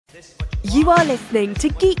You are listening to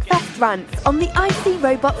GeekFest Rants on the IC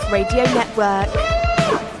Robots Radio Network.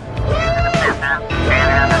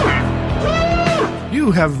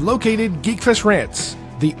 You have located GeekFest Rants,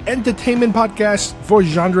 the entertainment podcast for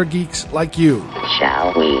genre geeks like you.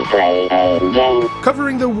 Shall we play a game?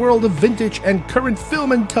 Covering the world of vintage and current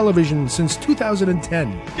film and television since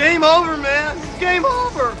 2010. Game over, man! Game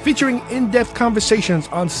over! Featuring in-depth conversations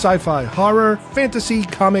on sci-fi, horror, fantasy,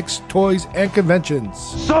 comics, toys, and conventions.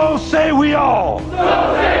 So say we all! So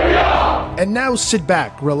say we all! And now sit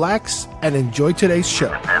back, relax, and enjoy today's show.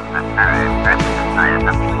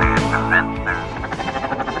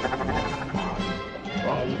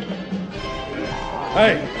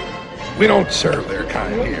 Hey, we don't serve their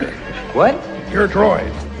kind here. What? Your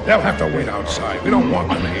droids. They'll have to wait outside. We don't want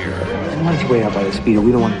them here. Why don't you wait out by the speeder?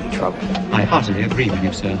 We don't want any trouble. I heartily agree with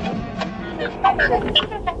you, sir.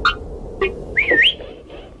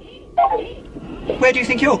 Where do you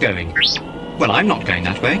think you're going? Well, I'm not going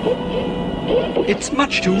that way. It's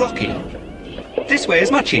much too rocky. This way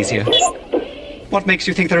is much easier. What makes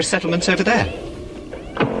you think there are settlements over there?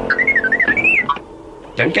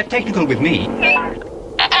 Don't get technical with me.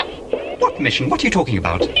 What mission? What are you talking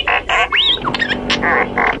about?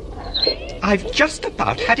 I've just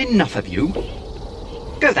about had enough of you.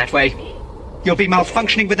 Go that way. You'll be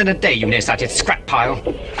malfunctioning within a day, you nearsighted scrap pile.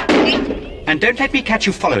 And don't let me catch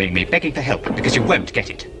you following me, begging for help, because you won't get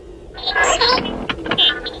it.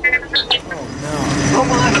 Oh,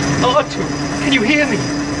 no. Oh, Artu, can you hear me?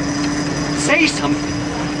 Say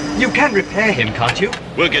something. You can repair him, can't you?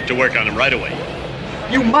 We'll get to work on him right away.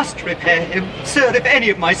 You must repair him. Sir, if any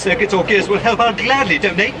of my circuits or gears will help, I'll gladly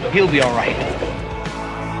donate. He'll be all right.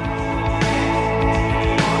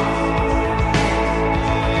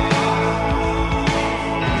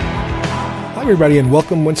 Hi everybody and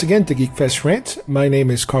welcome once again to GeekFest Rants. My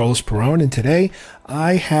name is Carlos Perron and today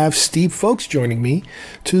I have Steve Folks joining me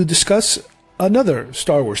to discuss another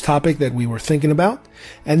Star Wars topic that we were thinking about,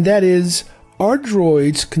 and that is, are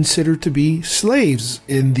droids considered to be slaves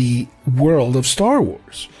in the world of Star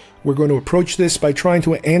Wars? We're going to approach this by trying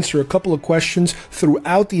to answer a couple of questions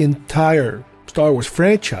throughout the entire Star Wars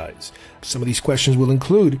franchise. Some of these questions will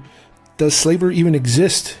include, does slavery even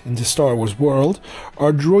exist in the Star Wars world?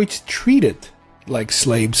 Are droids treated like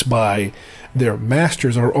slaves by their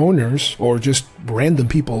masters or owners, or just random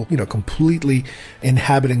people, completely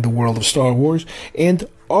inhabiting the world of Star Wars? And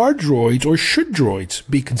are droids, or should droids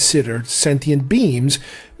be considered sentient beings,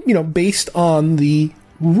 based on the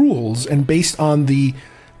rules and based on the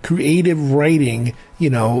creative writing,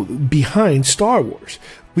 behind Star Wars?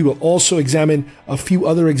 We will also examine a few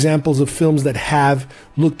other examples of films that have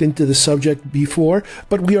looked into the subject before,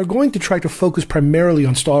 but we are going to try to focus primarily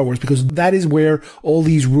on Star Wars because that is where all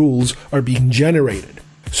these rules are being generated.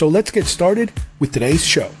 So let's get started with today's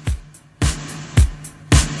show.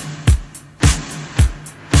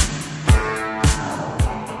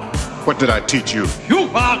 What did I teach you? You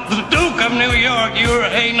fought the Duke of New York. You're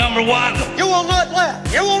a number one. You will not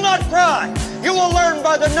laugh. You will not cry. You will learn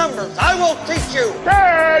by the numbers. I will teach you.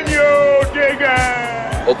 Can you dig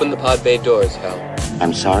it? Open the pod bay doors, Hal.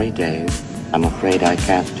 I'm sorry, Dave. I'm afraid I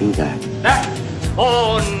can't do that. That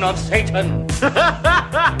spawn of Satan.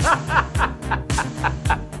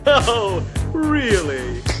 Oh,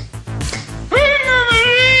 really?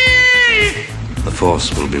 The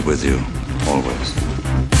Force will be with you, always.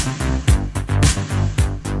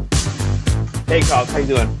 Hey, Carl, how you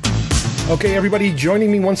doing? Okay, everybody, joining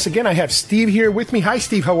me once again, I have Steve here with me. Hi,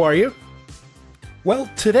 Steve, how are you? Well,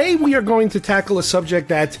 today we are going to tackle a subject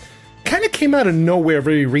that kind of came out of nowhere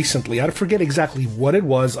very recently. I forget exactly what it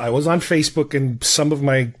was. I was on Facebook and some of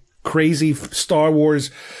my crazy Star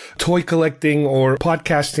Wars toy collecting or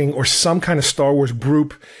podcasting or some kind of Star Wars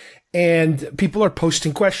group, and people are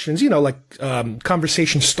posting questions, like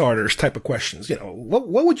conversation starters type of questions. What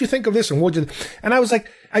would you think of this? And and I was like,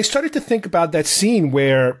 I started to think about that scene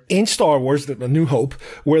where in Star Wars, A New Hope,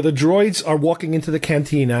 where the droids are walking into the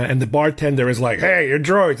cantina and the bartender is like, hey, you're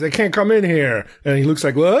droids, they can't come in here. And he looks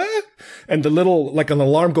like, what? And the little, like an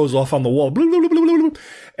alarm goes off on the wall. Blah, blah, blah, blah, blah.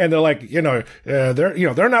 And they're like,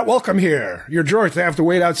 they're not welcome here. Your droids, they have to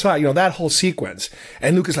wait outside. That whole sequence.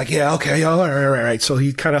 And Luke is like, yeah, okay, all right. So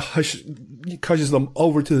he kind of hushes them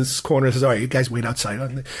over to this corner and says, all right, you guys wait outside.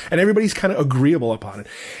 And everybody's kind of agreeable upon it.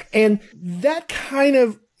 And that kind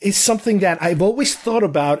of is something that I've always thought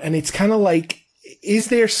about. And it's kind of like, is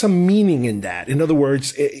there some meaning in that? In other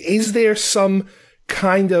words, is there some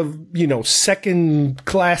kind of, second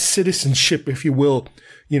class citizenship, if you will,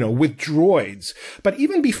 with droids? But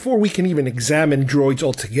even before we can even examine droids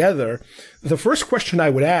altogether, the first question I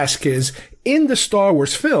would ask is, in the Star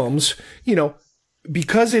Wars films,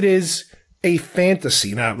 because it is a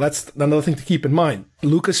fantasy. Now, that's another thing to keep in mind.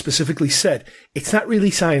 Lucas specifically said, it's not really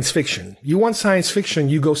science fiction. You want science fiction,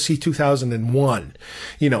 you go see 2001.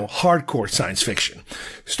 Hardcore science fiction.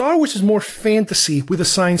 Star Wars is more fantasy with a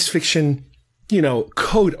science fiction,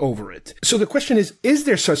 code over it. So the question is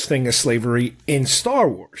there such thing as slavery in Star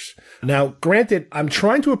Wars? Now, granted, I'm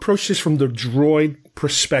trying to approach this from the droid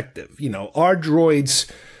perspective. Are droids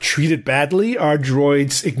treated badly? Are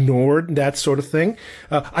droids ignored? That sort of thing.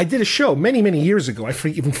 I did a show many, many years ago. I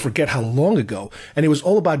even forget how long ago. And it was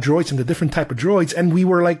all about droids and the different type of droids. And we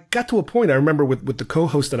were got to a point, I remember with the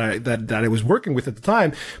co-host that I was working with at the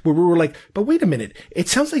time, where we were like, but wait a minute. It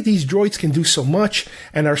sounds like these droids can do so much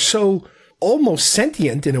and are so almost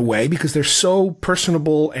sentient in a way because they're so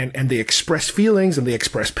personable and they express feelings and they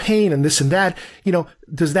express pain and this and that.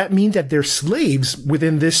 Does that mean that they're slaves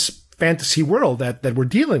within this fantasy world that we're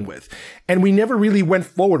dealing with? And we never really went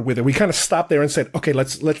forward with it. We kind of stopped there and said, okay,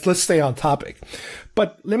 let's stay on topic.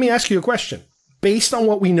 But let me ask you a question. Based on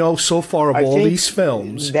what we know so far of all these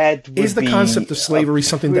films, is the concept of slavery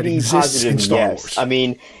something that exists in Star Wars? I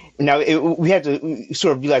mean, now we have to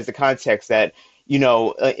sort of realize the context that,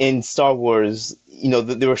 in Star Wars,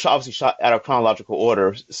 they were obviously shot out of chronological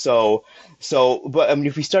order. But I mean,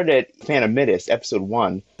 if we started at Phantom Menace, Episode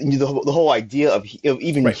 1, the whole idea of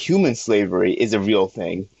even human slavery is a real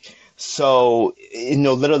thing. So,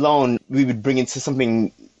 let alone we would bring into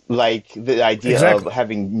something like the idea of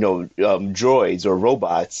having, droids or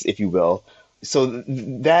robots, if you will. So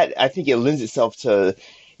that, I think it lends itself to,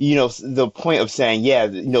 the point of saying,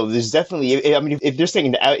 there's definitely, I mean, if they're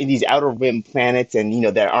saying in these outer rim planets and,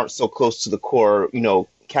 that aren't so close to the core,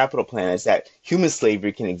 capital planets that human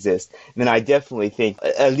slavery can exist, then I definitely think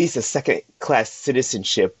at least a second-class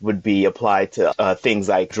citizenship would be applied to things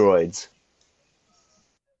like droids.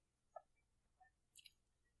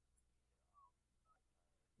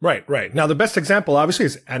 Right. Now, the best example, obviously,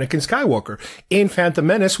 is Anakin Skywalker. In Phantom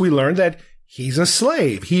Menace, we learned that he's a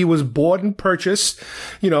slave. He was bought and purchased,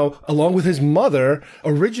 along with his mother,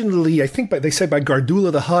 originally, I think they said by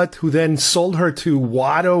Gardula the Hutt, who then sold her to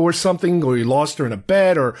Watto or something, or he lost her in a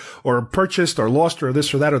bet, or purchased or lost her, or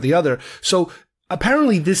this or that or the other. So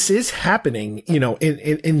apparently this is happening,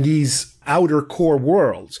 in these outer core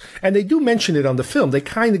worlds. And they do mention it on the film. They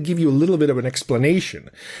kind of give you a little bit of an explanation.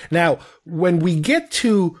 Now, when we get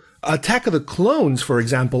to Attack of the Clones, for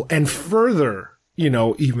example, and further,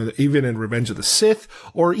 even in Revenge of the Sith,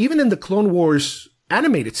 or even in the Clone Wars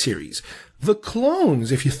animated series, the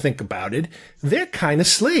clones, if you think about it, they're kind of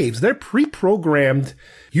slaves. They're pre-programmed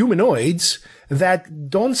humanoids that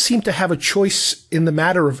don't seem to have a choice in the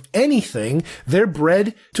matter of anything. They're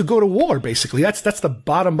bred to go to war, basically. That's the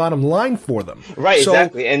bottom line for them. Right, so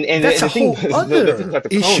exactly. And that's a whole other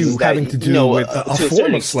issue having to do with a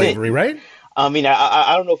form of slavery, right? I mean,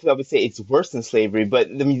 I don't know if I would say it's worse than slavery, but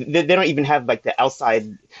I mean, they don't even have the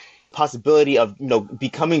outside possibility of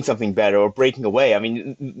becoming something better or breaking away. I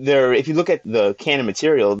mean, if you look at the canon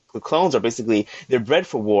material, the clones are basically, they're bred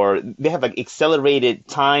for war. They have accelerated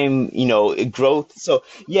time, growth. So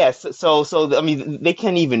yes, so I mean, they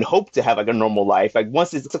can't even hope to have a normal life.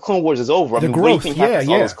 Once the Clone Wars is over, I mean, what do you think happens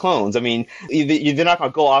to all those clones? I mean, they're not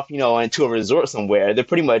gonna go off, into a resort somewhere. They're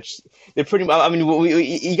pretty much. I mean,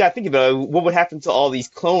 you gotta think about it. What would happen to all these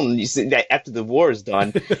clones that after the war is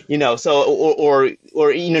done? So or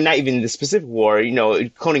not even the specific war,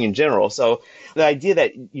 cloning in general. So the idea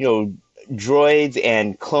that, droids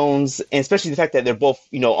and clones, and especially the fact that they're both,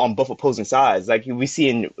 on both opposing sides, like we see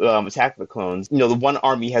in Attack of the Clones, the one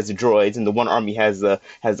army has the droids and the one army has the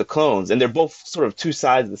clones, and they're both sort of two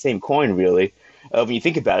sides of the same coin, really. When you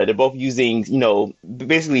think about it, they're both using,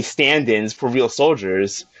 basically stand-ins for real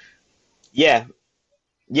soldiers. Yeah,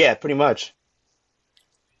 pretty much.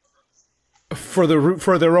 For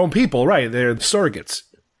their own people, right? They're surrogates.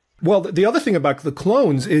 Well, the other thing about the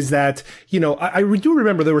clones is that, I do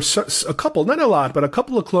remember there were a couple, not a lot, but a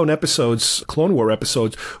couple of Clone War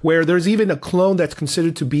episodes, where there's even a clone that's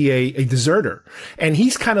considered to be a deserter. And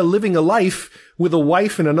he's kind of living a life with a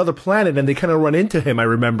wife in another planet, and they kind of run into him, I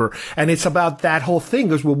remember. And it's about that whole thing.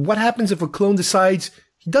 Goes, well, what happens if a clone decides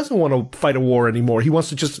he doesn't want to fight a war anymore? He wants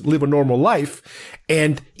to just live a normal life.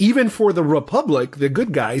 And even for the Republic, the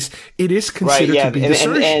good guys, it is considered to be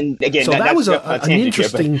desertion. And again, so that was an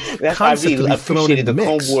interesting concept to be thrown in the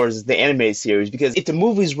mix. Clone Wars, the animated series, because if the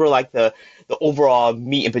movies were like the overall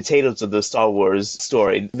meat and potatoes of the Star Wars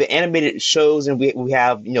story, the animated shows, and we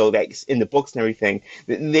have, that in the books and everything,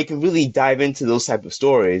 they can really dive into those type of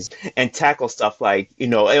stories and tackle stuff like,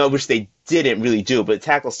 which they didn't really do, but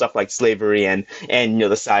tackle stuff like slavery and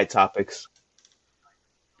the side topics.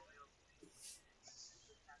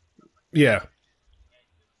 Yeah.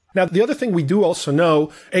 Now, the other thing we do also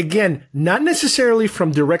know, again, not necessarily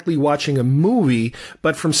from directly watching a movie,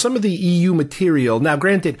 but from some of the EU material. Now,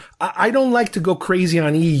 granted, I don't like to go crazy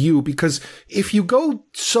on EU because if you go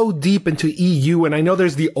so deep into EU, and I know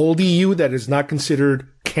there's the old EU that is not considered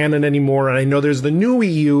canon anymore, and I know there's the new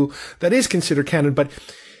EU that is considered canon, but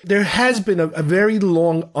there has been a very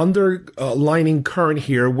long underlining current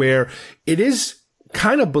here where it is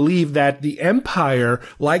kind of believe that the Empire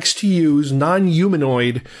likes to use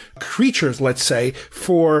non-humanoid creatures, let's say,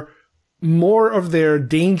 for more of their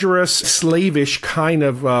dangerous, slavish kind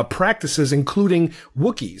of practices, including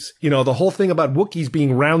Wookiees. You know, the whole thing about Wookiees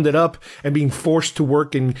being rounded up and being forced to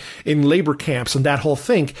work in labor camps and that whole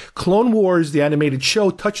thing. Clone Wars, the animated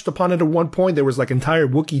show, touched upon it at one point. There was like entire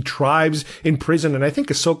Wookiee tribes in prison, and I think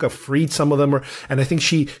Ahsoka freed some of them, and I think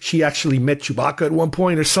she actually met Chewbacca at one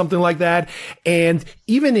point or something like that. And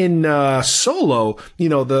even in Solo, you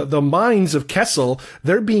know, the mines of Kessel,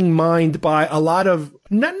 they're being mined by a lot of,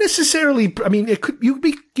 not necessarily, I mean, you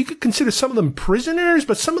could consider some of them prisoners,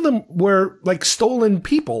 but some of them were like stolen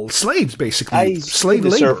people, slaves, basically. Slave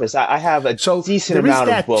labor. Surface. I have a decent amount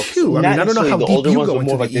of books. Too. I mean, I don't know how the deep older you ones, go but into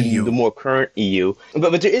more the like EU. the more current EU.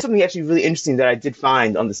 But there is something actually really interesting that I did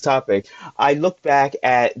find on this topic. I looked back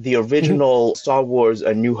at the original Star Wars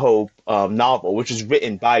A New Hope novel, which was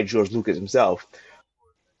written by George Lucas himself.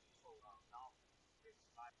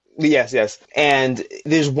 Yes. And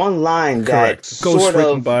there's one line that goes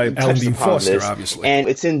written by touched Alan Dean upon Foster, this, obviously. and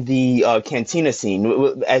it's in the Cantina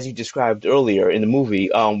scene, as you described earlier in the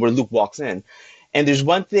movie, where Luke walks in. And there's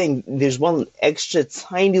one extra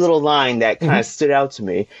tiny little line that kind of stood out to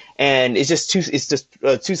me, and it's just two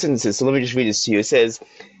sentences. So let me just read this to you. It says,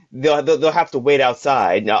 They'll have to wait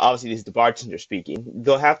outside. Now, obviously, this is the bartender speaking.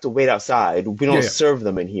 They'll have to wait outside. We don't serve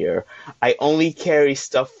them in here. I only carry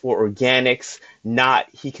stuff for organics, not,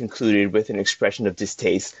 he concluded with an expression of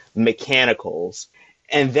distaste, mechanicals.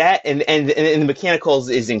 And the mechanicals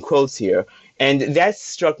is in quotes here. And that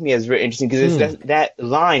struck me as very interesting because that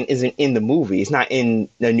line isn't in the movie. It's not in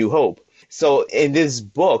A New Hope. So in this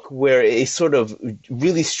book, where it sort of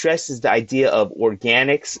really stresses the idea of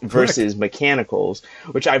organics versus mechanicals,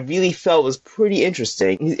 which I really felt was pretty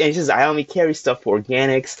interesting. And he says, I only carry stuff for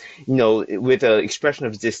organics, you know, with an expression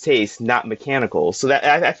of distaste, not mechanicals. So that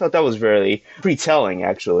I felt that was pretty telling,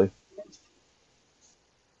 actually.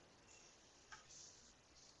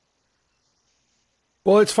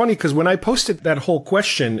 Well, it's funny because when I posted that whole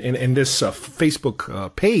question in this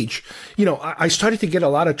Facebook page, you know, I started to get a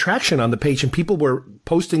lot of traction on the page, and people were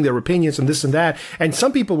posting their opinions and this and that. And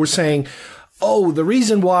some people were saying, oh, the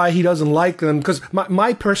reason why he doesn't like them, because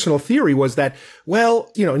my personal theory was that,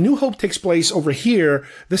 well, you know, New Hope takes place over here.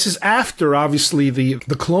 This is after, obviously, the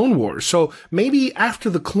Clone Wars. So maybe after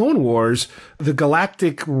the Clone Wars, the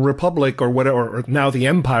Galactic Republic or whatever, or now the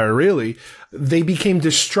Empire, really, they became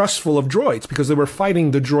distrustful of droids because they were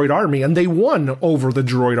fighting the droid army and they won over the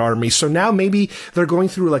droid army. So now maybe they're going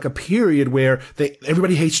through like a period where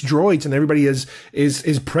everybody hates droids and everybody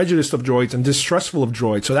is prejudiced of droids and distrustful of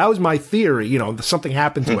droids. So that was my theory. You know, something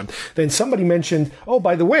happened to him. Then somebody mentioned, oh,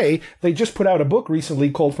 by the way, they just put out a book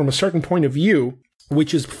recently called From a Certain Point of View,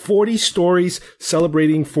 which is 40 stories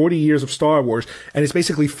celebrating 40 years of Star Wars. And it's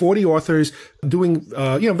basically 40 authors doing,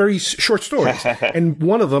 very short stories. And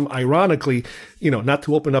one of them, ironically, you know, not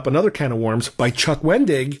to open up another can of worms, by Chuck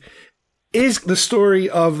Wendig, is the story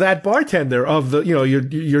of that bartender of the, you know, your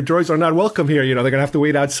droids are not welcome here. You know, they're going to have to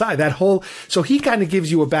wait outside. So he kind of gives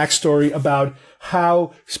you a backstory about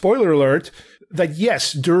how, spoiler alert, that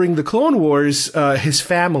yes, during the Clone Wars, his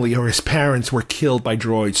family or his parents were killed by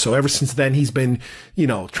droids. So ever since then, he's been, you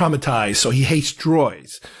know, traumatized. So he hates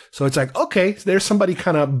droids. So it's like, okay, there's somebody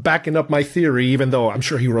kind of backing up my theory, even though I'm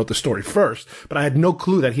sure he wrote the story first, but I had no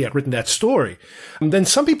clue that he had written that story. And then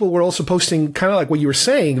some people were also posting kind of like what you were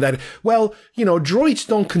saying, that, well, you know, droids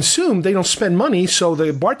don't consume, they don't spend money. So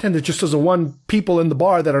the bartender just doesn't want people in the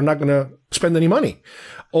bar that are not going to spend any money.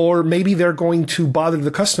 Or maybe they're going to bother the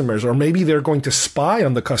customers, or maybe they're going to spy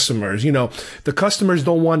on the customers. You know, the customers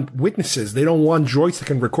don't want witnesses. They don't want droids that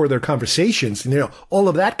can record their conversations, and, you know, all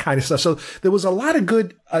of that kind of stuff. So there was a lot of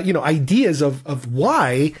good, ideas of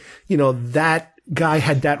why, you know, that guy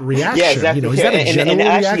had that reaction. Yeah, exactly. You know, is that a general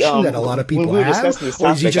reaction that a lot of people have?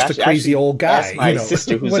 Or is he just a crazy old guy? Asked my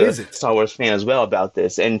sister, who's a Star Wars fan as well, about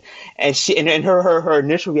this, and her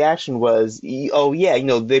initial reaction was, oh yeah, you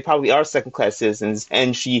know, they probably are second class citizens,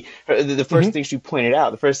 and the first thing she pointed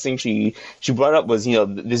out, the first thing she brought up was, you know,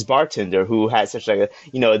 this bartender who had such like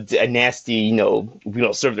a nasty, you know, we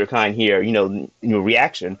don't serve their kind here, you know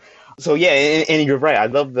reaction. So yeah, and you're right. I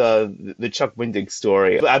love the Chuck Wendig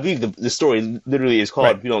story. I believe the story literally is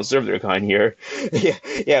called "We Don't Serve Their Kind" here.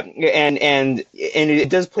 yeah, and it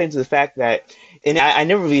does play into the fact that, and I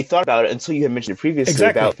never really thought about it until you had mentioned it previously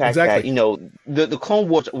about the fact that the Clone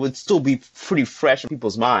Wars would still be pretty fresh in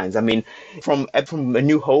people's minds. I mean, from A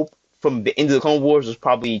New Hope, from the end of the Clone Wars was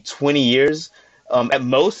probably 20 years at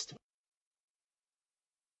most.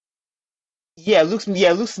 Yeah, Luke's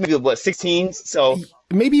maybe what, 16? So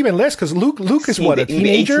maybe even less, because Luke is what, a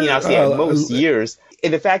teenager? 18, at most years.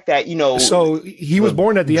 And the fact that, so he was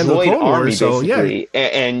born at the end of the Clone Wars, so yeah,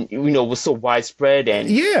 and was so widespread, and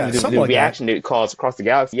the reaction it caused across the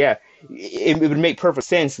galaxy. Yeah, it would make perfect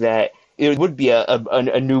sense that it would be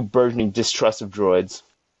a new burgeoning distrust of droids.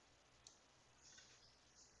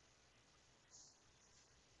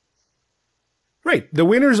 Right. The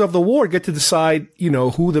winners of the war get to decide,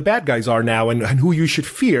 who the bad guys are now and who you should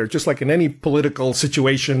fear. Just like in any political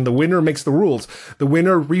situation, the winner makes the rules. The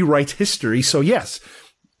winner rewrites history. So yes,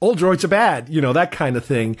 all droids are bad, that kind of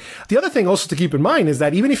thing. The other thing also to keep in mind is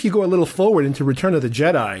that even if you go a little forward into Return of the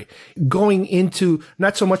Jedi, going into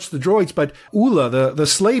not so much the droids, but Ula, the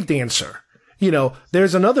slave dancer,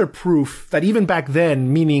 there's another proof that even back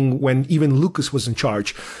then, meaning when even Lucas was in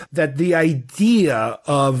charge, that the idea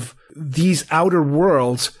of these outer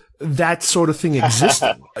worlds, that sort of thing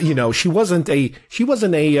existed. She wasn't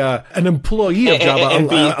an employee of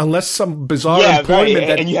Jabba unless some bizarre employment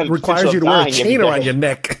that requires you to wear a chain around your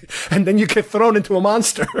neck, and then you get thrown into a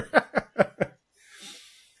monster.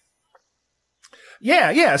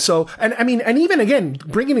 Yeah. So, and even again,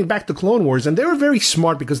 bringing it back to Clone Wars, and they were very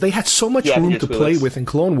smart because they had so much room to play with in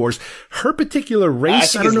Clone Wars. Her particular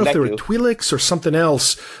race, I don't know if they were Twi'leks or something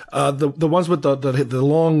else. The ones with the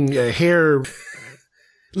long hair.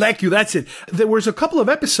 Lekku, that's it. There was a couple of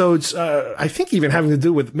episodes, I think even having to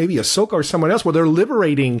do with maybe Ahsoka or someone else, where they're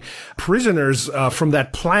liberating prisoners from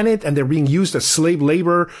that planet, and they're being used as slave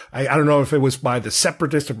labor. I don't know if it was by the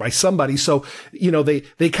Separatists or by somebody. So,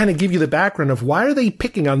 they kind of give you the background of why are they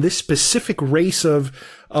picking on this specific race of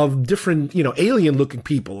different, alien looking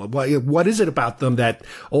people. What is it about them that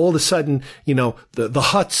all of a sudden, the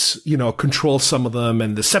Hutts, control some of them,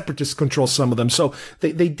 and the Separatists control some of them. So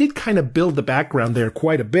they did kind of build the background there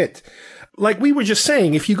quite a bit. Like we were just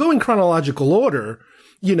saying, if you go in chronological order,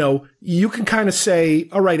 you can kind of say,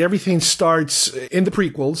 all right, everything starts in the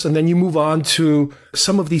prequels, and then you move on to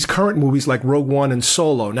some of these current movies like Rogue One and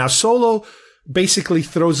Solo. Now, Solo basically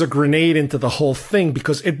throws a grenade into the whole thing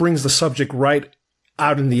because it brings the subject right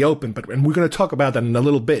out in the open, and we're going to talk about that in a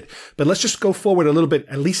little bit. But let's just go forward a little bit,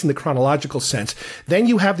 at least in the chronological sense. Then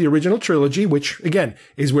you have the original trilogy, which again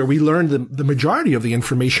is where we learned the majority of the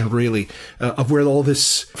information, really, of where all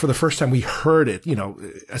this, for the first time we heard it.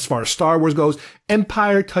 As far as Star Wars goes,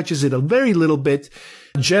 Empire touches it a very little bit,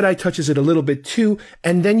 Jedi touches it a little bit too,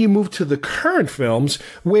 and then you move to the current films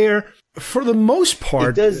where, for the most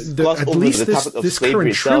part, at least this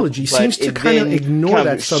current trilogy seems to kind of ignore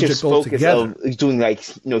that subject altogether. Of doing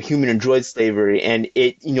human and droid slavery, and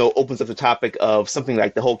it opens up the topic of something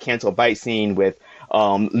like the whole Canto Bight scene with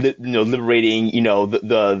liberating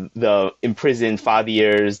the imprisoned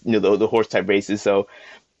fathiers, the horse type races. So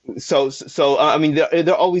I mean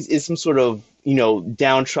there always is some sort of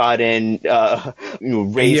downtrodden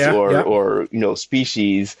race or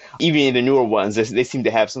species. Even in the newer ones, they seem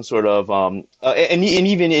to have some sort of and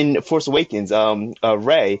even in Force Awakens,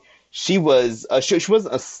 Rey, she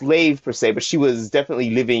wasn't a slave per se, but she was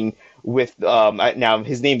definitely living with now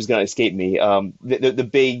his name is going to escape me, the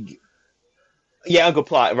big Uncle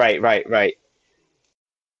Plot, right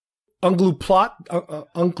Uncle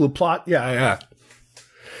Plot, yeah.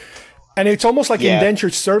 And it's almost like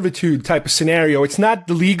indentured servitude type of scenario. It's not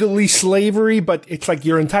legally slavery, but it's like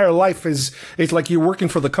your entire life it's like you're working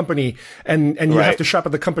for the company, and you have to shop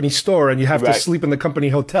at the company store, and you have to sleep in the company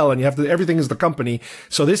hotel, and everything is the company.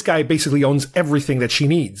 So this guy basically owns everything that she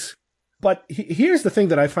needs. But here's the thing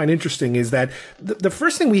that I find interesting is that the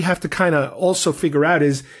first thing we have to kind of also figure out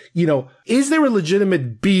is, is there a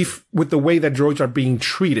legitimate beef with the way that droids are being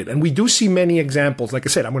treated? And we do see many examples. Like I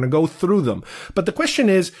said, I'm going to go through them. But the question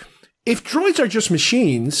is, if droids are just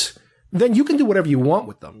machines, then you can do whatever you want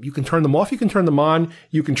with them. You can turn them off, you can turn them on,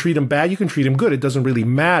 you can treat them bad, you can treat them good. It doesn't really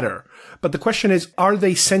matter. But the question is, are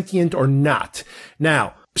they sentient or not?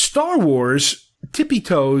 Now, Star Wars, tippy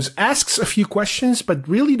toes, asks a few questions, but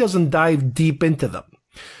really doesn't dive deep into them.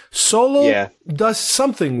 Solo does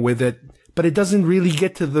something with it, but it doesn't really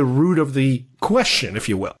get to the root of the question, if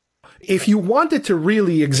you will. if you wanted to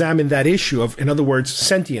really examine that issue of, in other words,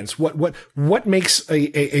 sentience, what makes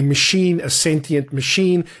a machine a sentient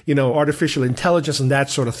machine, artificial intelligence and that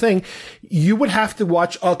sort of thing, you would have to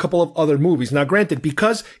watch a couple of other movies. Now, granted,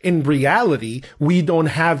 because in reality, we don't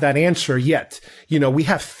have that answer yet. We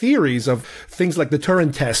have theories of things like the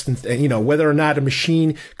Turing test and whether or not a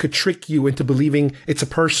machine could trick you into believing it's a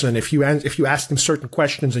person if you ask them certain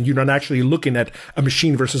questions and you're not actually looking at a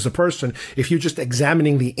machine versus a person. If you're just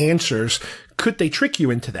examining the answers, could they trick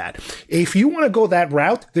you into that? If you want to go that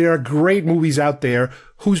route, there are great movies out there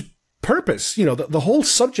whose purpose, the whole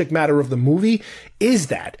subject matter of the movie is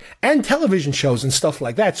that, and television shows and stuff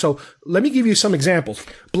like that. So let me give you some examples.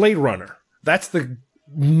 Blade Runner. That's the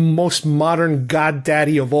most modern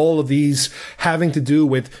goddaddy of all of these, having to do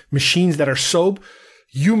with machines that are so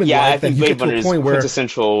human-like that you get to a point where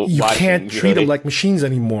you can't treat them like machines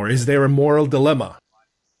anymore. Is there a moral dilemma?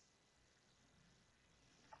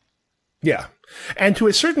 Yeah. And to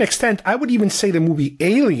a certain extent, I would even say the movie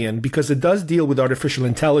Alien, because it does deal with artificial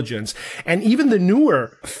intelligence. And even the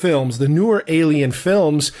newer films, the newer Alien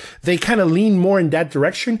films, they kind of lean more in that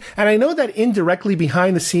direction. And I know that indirectly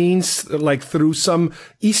behind the scenes, like through some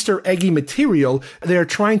Easter eggy material, they're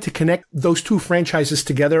trying to connect those two franchises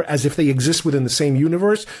together as if they exist within the same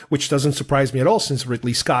universe, which doesn't surprise me at all since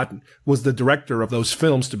Ridley Scott was the director of those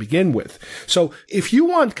films to begin with. So if you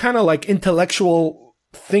want kind of like intellectual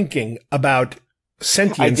thinking about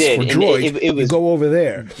sentience for droids, you go over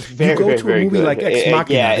there. You go to a movie like Ex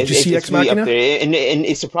Machina. Did you see Ex Machina? And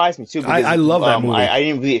it surprised me too. Because, I love that movie. I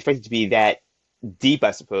didn't really expect it to be that deep,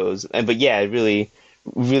 I suppose. But yeah, really,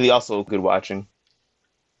 really also good watching.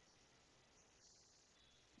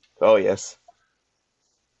 Oh yes.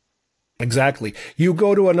 Exactly. You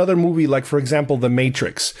go to another movie like, for example, The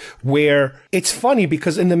Matrix, where it's funny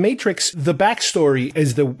because in The Matrix, the backstory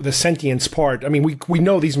is the sentience part. I mean, we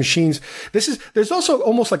know these machines. There's also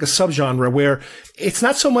almost like a subgenre where it's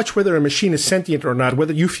not so much whether a machine is sentient or not,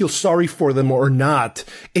 whether you feel sorry for them or not.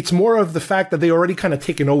 It's more of the fact that they already kind of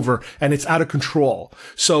taken over and it's out of control.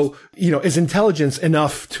 So, is intelligence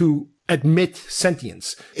enough to admit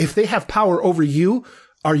sentience? If they have power over you,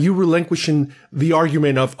 are you relinquishing the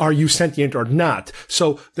argument of are you sentient or not?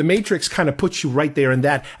 So The Matrix kind of puts you right there in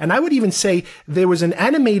that. And I would even say there was an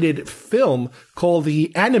animated film called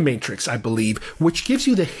The Animatrix, I believe, which gives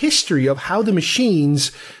you the history of how the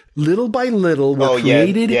machines little by little were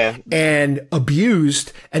created and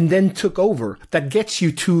abused and then took over. That gets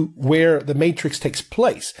you to where the Matrix takes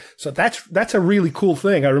place. So that's a really cool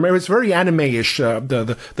thing. I remember it's very anime-ish,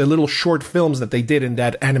 the little short films that they did in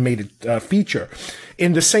that animated feature.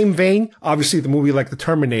 In the same vein, obviously the movie like The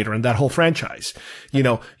Terminator and that whole franchise.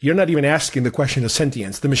 You're not even asking the question of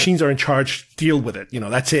sentience. The machines are in charge, deal with it.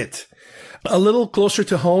 That's it. A little closer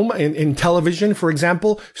to home in television, for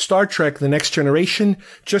example, Star Trek, The Next Generation,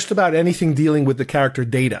 just about anything dealing with the character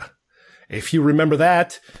Data. If you remember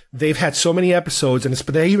that, they've had so many episodes, and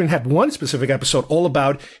they even had one specific episode all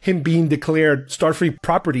about him being declared Starfleet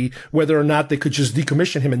property, whether or not they could just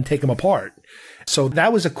decommission him and take him apart. So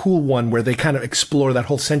that was a cool one where they kind of explore that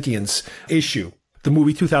whole sentience issue. The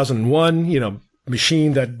movie 2001,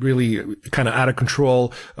 machine that really kind of out of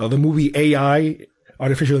control. The movie AI,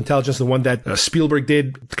 Artificial Intelligence, the one that Spielberg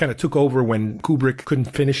did, kind of took over when Kubrick couldn't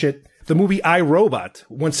finish it. The movie I, Robot,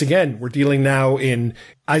 once again, we're dealing now in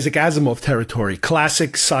Isaac Asimov territory.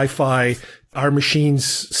 Classic sci-fi, are machines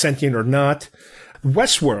sentient or not?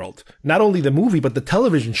 Westworld, not only the movie, but the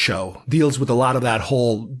television show deals with a lot of that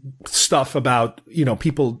whole stuff about,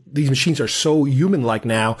 people, these machines are so human-like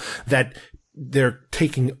now that they're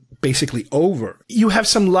taking basically over. You have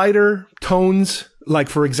some lighter tones, like,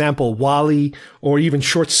 for example, WALL-E, or even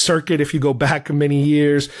Short Circuit if you go back many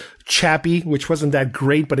years. Chappie, which wasn't that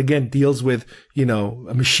great, but again, deals with,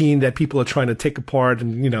 a machine that people are trying to take apart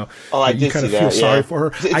and, you kind of feel sorry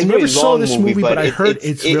for her. I never saw this movie, but I heard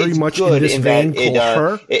it's very much in this vein called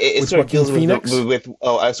Her. It sort of deals with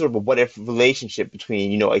sort of a what-if relationship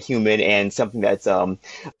between, a human and something that's an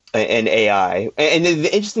AI. And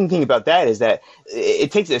the interesting thing about that is that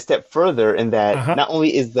it takes it a step further in that not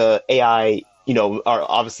only is the AI are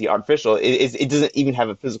obviously artificial. It doesn't even have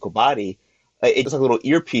a physical body. It's like a little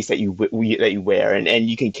earpiece that you wear, and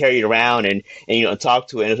you can carry it around and talk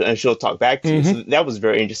to it, and she'll talk back to you. So that was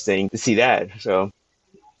very interesting to see that. So.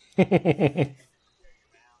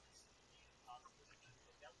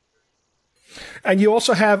 And you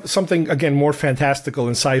also have something, again, more fantastical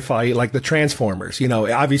and sci-fi, like the Transformers.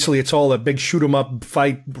 Obviously it's all a big shoot 'em up,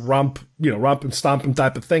 fight, romp and stomp 'em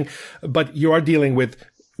type of thing. But you are dealing with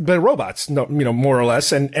they're robots, no, more or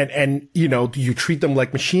less. And, do you treat them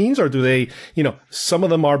like machines, or do they, some of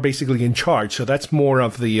them are basically in charge. So that's more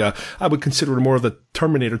of the, I would consider it more of the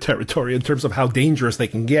Terminator territory in terms of how dangerous they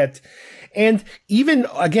can get. And even,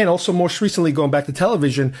 again, also most recently going back to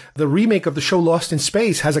television, the remake of the show Lost in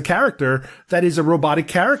Space has a character that is a robotic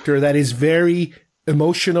character that is very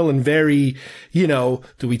emotional and very, do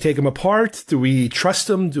we take them apart? Do we trust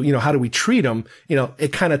them? How do we treat them?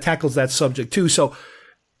 It kind of tackles that subject too. So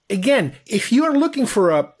again, if you are looking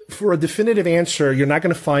for a definitive answer, you're not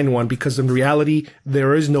going to find one, because in reality,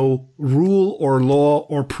 there is no rule or law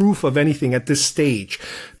or proof of anything at this stage.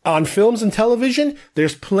 On films and television,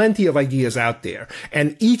 there's plenty of ideas out there,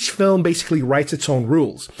 and each film basically writes its own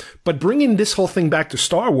rules. But bringing this whole thing back to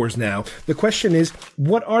Star Wars now, the question is,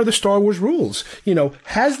 what are the Star Wars rules?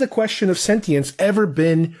 Has the question of sentience ever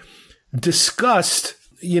been discussed,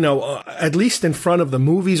 at least in front of the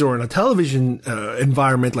movies or in a television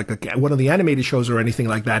environment, like one of the animated shows or anything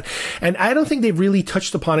like that? And I don't think they've really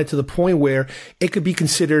touched upon it to the point where it could be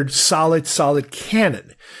considered solid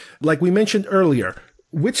canon. Like we mentioned earlier,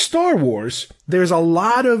 with Star Wars, there's a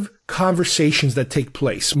lot of conversations that take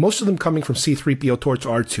place, most of them coming from C-3PO towards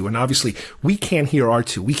R2. And obviously, we can't hear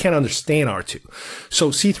R2. We can't understand R2.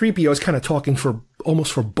 So C-3PO is kind of talking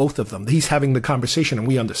almost for both of them. He's having the conversation and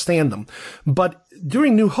we understand them. But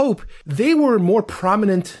during New Hope, they were more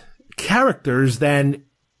prominent characters than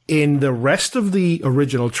in the rest of the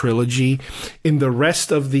original trilogy, in the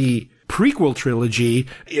rest of the prequel trilogy.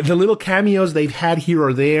 The little cameos they've had here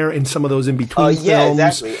or there in some of those in-between films.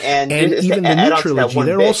 Exactly. And even the new trilogy,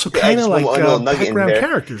 they're also kind of like background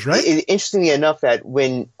characters, right? Interestingly enough, that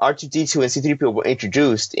when R2-D2 and C-3PO were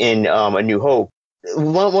introduced in A New Hope,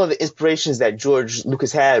 one of the inspirations that George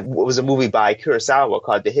Lucas had was a movie by Kurosawa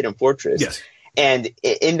called The Hidden Fortress. Yes. And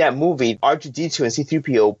in that movie, R2-D2 and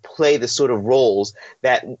C-3PO play the sort of roles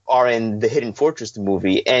that are in the Hidden Fortress, the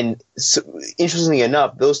movie. And so, interestingly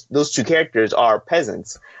enough, those two characters are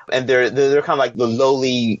peasants, and they're kind of like the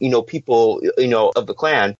lowly, people, of the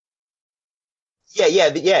clan. Yeah,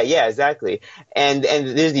 exactly. And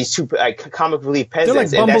there's these two comic relief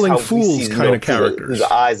peasants. They're like bumbling and that's how fools we see, kind of characters. Through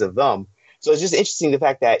the eyes of them. So it's just interesting the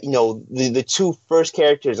fact that, the two first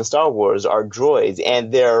characters in Star Wars are droids,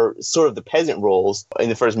 and they're sort of the peasant roles in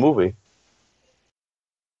the first movie.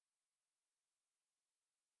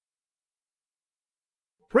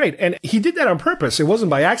 Right. And he did that on purpose. It wasn't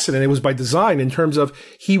by accident. It was by design, in terms of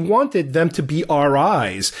he wanted them to be our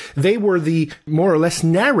eyes. They were the more or less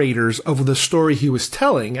narrators of the story he was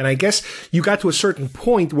telling. And I guess you got to a certain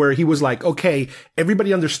point where he was like, okay,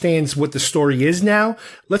 everybody understands what the story is now.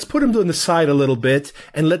 Let's put him to the side a little bit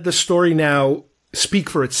and let the story now speak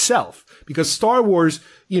for itself. Because Star Wars,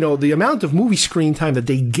 the amount of movie screen time that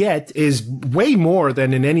they get is way more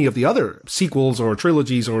than in any of the other sequels or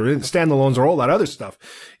trilogies or standalones or all that other stuff.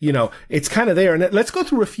 It's kind of there. And let's go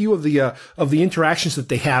through a few of the interactions that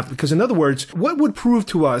they have. Because in other words, what would prove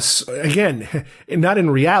to us, again, not in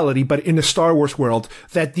reality, but in the Star Wars world,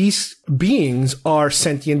 that these beings are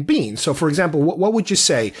sentient beings? So, for example, what would you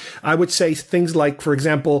say? I would say things like, for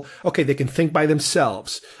example, okay, they can think by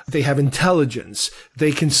themselves. They have intelligence.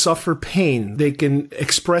 They can suffer pain. They can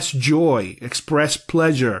express joy, express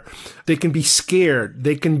pleasure. They can be scared.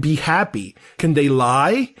 They can be happy. Can they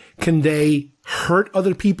lie? Can they hurt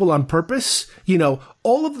other people on purpose?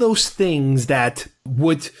 All of those things that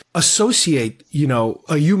would associate,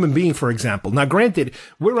 a human being, for example. Now, granted,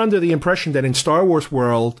 we're under the impression that in Star Wars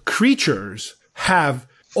world, creatures have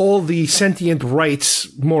all the sentient rights,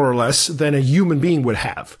 more or less, than a human being would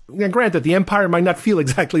have. Now, granted, the Empire might not feel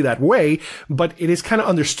exactly that way, but it is kind of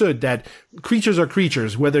understood that creatures are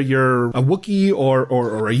creatures. Whether you're a Wookiee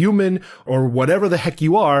or a human or whatever the heck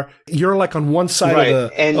you are, you're like on one side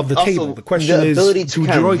of the table. The question is, do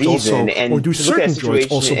droids also, or do certain droids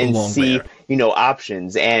also belong there?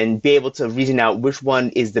 Options, and be able to reason out which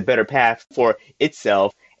one is the better path for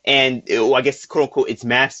itself. And I guess, quote unquote, its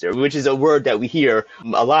master, which is a word that we hear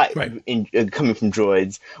a lot coming from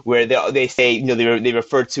droids, where they say, they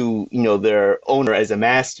refer to, their owner as a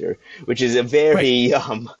master, which is a very,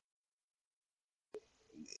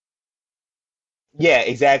 yeah,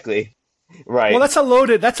 exactly. Right. Well, that's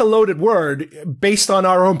a loaded word based on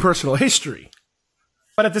our own personal history.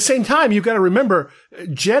 But at the same time, you've got to remember,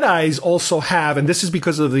 Jedis also have, and this is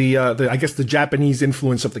because of the Japanese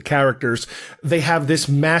influence of the characters, they have this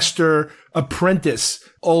master-apprentice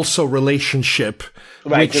also relationship.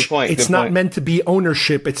 Right, which good point. It's not meant to be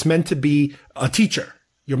ownership, it's meant to be a teacher.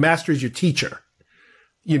 Your master is your teacher.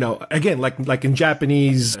 You know, again, like in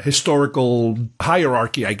Japanese historical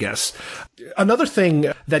hierarchy, I guess. Another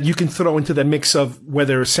thing that you can throw into the mix of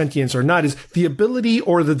whether sentience or not is the ability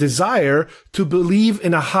or the desire to believe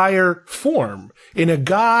in a higher form, in a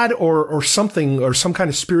god or something, or some kind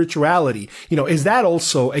of spirituality. You know, is that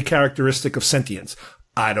also a characteristic of sentience?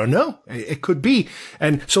 I don't know. It could be.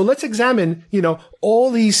 And so let's examine, you know,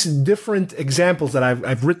 all these different examples that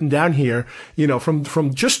I've written down here, you know,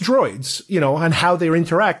 from just droids, you know, and how they're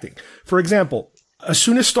interacting. For example, as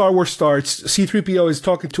soon as Star Wars starts, C-3PO is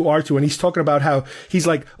talking to R2 and he's talking about how he's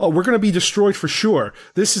like, oh, we're going to be destroyed for sure.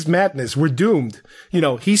 This is madness. We're doomed. You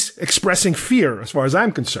know, he's expressing fear as far as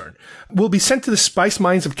I'm concerned. We'll be sent to the spice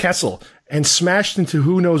mines of Kessel and smashed into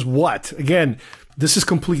who knows what. Again, this is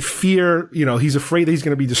complete fear. You know, he's afraid that he's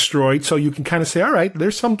going to be destroyed. So you can kind of say, all right,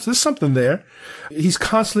 there's something there. He's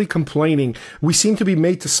constantly complaining. We seem to be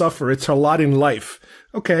made to suffer. It's a lot in life.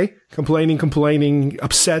 Okay. Complaining,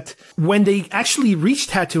 upset. When they actually reach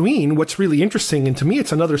Tatooine, what's really interesting, and to me,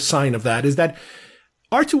 it's another sign of that, is that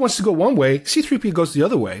R2 wants to go one way, C-3PO goes the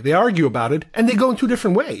other way. They argue about it, and they go in two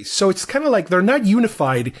different ways. So it's kind of like they're not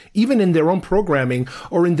unified, even in their own programming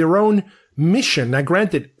or in their own mission. Now,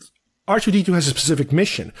 granted, R2-D2 has a specific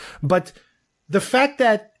mission, but the fact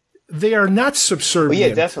that they are not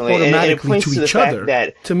subservient automatically to each other,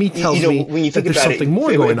 that, to me, tells me when you think that there's something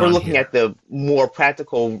more going on. If we're looking at the more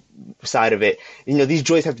practical side of it, you know, these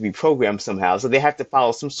droids have to be programmed somehow, so they have to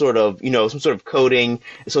follow some sort of coding.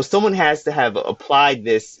 So someone has to have applied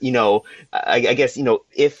this, you know, I guess, you know,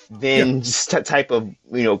 if then type of,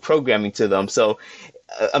 you know, programming to them. So.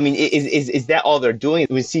 I mean, is that all they're doing?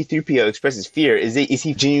 When C-3PO expresses fear, is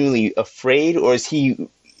he genuinely afraid, or is he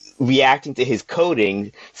reacting to his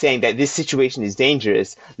coding, saying that this situation is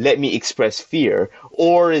dangerous, let me express fear?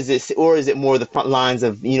 Or is it more the front lines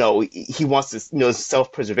of, you know, he wants to, you know,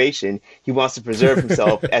 self-preservation, he wants to preserve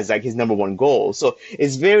himself as like his number one goal? So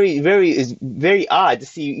it's very odd to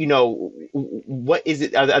see, you know, what is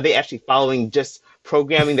it? Are they actually following just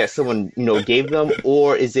programming that someone, you know, gave them,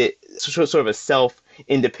 or is it sort of a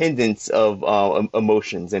self-independence of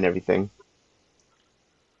emotions and everything?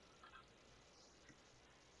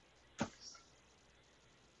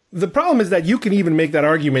 The problem is that you can even make that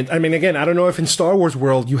argument. I mean, again, I don't know if in Star Wars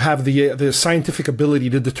world you have the scientific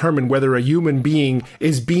ability to determine whether a human being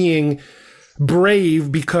is being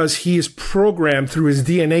brave because he is programmed through his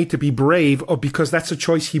DNA to be brave, or because that's a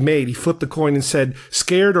choice he made. He flipped the coin and said,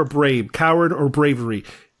 scared or brave, coward or bravery.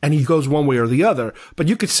 And he goes one way or the other. But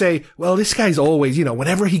you could say, well, this guy's always, you know,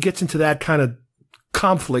 whenever he gets into that kind of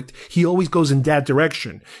conflict, he always goes in that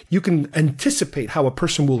direction. You can anticipate how a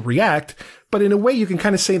person will react, but in a way, you can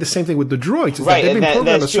kind of say the same thing with the droids. Is right, that they've been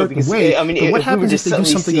programmed a certain way. I mean, but what happens if they do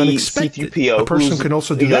something unexpected? A person can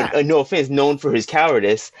also do that. No offense, known for his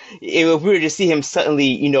cowardice. If we were to see him suddenly,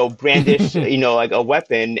 you know, brandish, you know, like a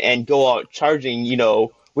weapon and go out charging, you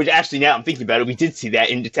know, which actually, now I'm thinking about it, we did see that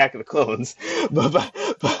in Attack of the Clones. But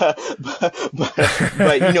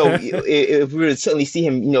you know, if we were to suddenly see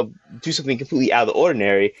him, you know, do something completely out of the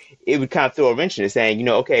ordinary, it would kind of throw a wrench in it, saying, you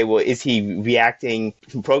know, okay, well, is he reacting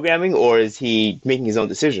from programming, or is he making his own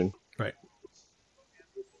decision? Right.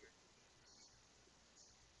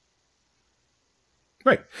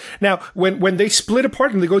 Right. Now, when they split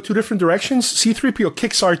apart and they go two different directions, C-3PO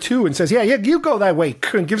kicks R2 and says, yeah, you go that way,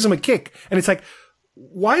 and gives him a kick. And it's like,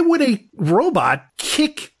 why would a robot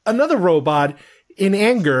kick another robot in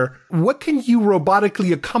anger? What can you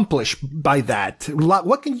robotically accomplish by that?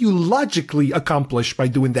 What can you logically accomplish by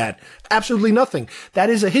doing that? Absolutely nothing. That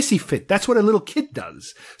is a hissy fit. That's what a little kid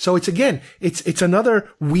does. So it's another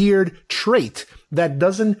weird trait that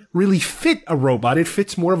doesn't really fit a robot. It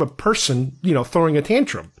fits more of a person, you know, throwing a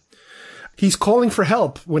tantrum. He's calling for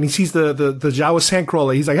help when he sees the Jawa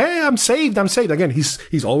sandcrawler. He's like, hey, I'm saved. Again,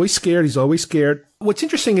 he's always scared. What's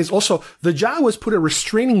interesting is also the Jawas put a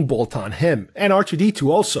restraining bolt on him and R2-D2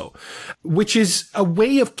 also, which is a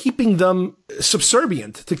way of keeping them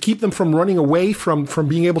subservient, to keep them from running away, from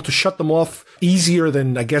being able to shut them off easier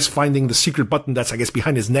than, I guess, finding the secret button that's, I guess,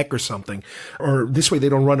 behind his neck or something. Or this way they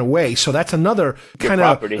don't run away. So that's another kind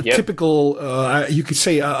of typical, you could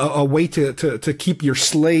say, a way to keep your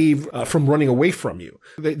slave from running away from you.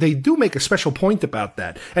 They do make a special point about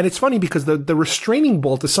that. And it's funny because the restraining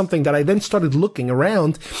bolt is something that I then started looking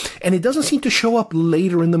around, and it doesn't seem to show up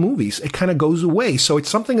later in the movies. It kind of goes away. So it's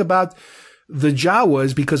something about the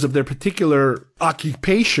Jawas, because of their particular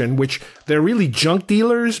occupation, which they're really junk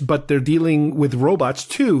dealers, but they're dealing with robots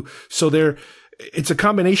too. So it's a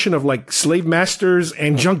combination of like slave masters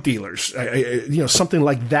and junk dealers, you know, something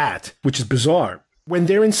like that, which is bizarre. When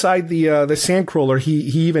they're inside the sandcrawler, he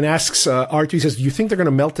even asks R2, he says, do you think they're going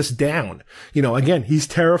to melt us down? Again, he's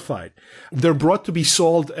terrified. They're brought to be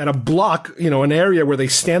sold at a block, an area where they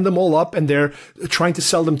stand them all up and they're trying to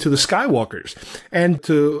sell them to the Skywalkers. And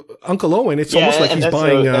to Uncle Owen, it's almost like he's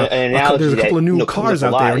buying there's a couple of new cars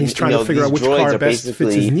out there and he's trying to figure out which car best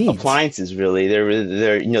fits his needs. Appliances, really.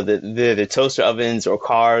 They're the toaster ovens or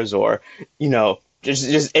cars or,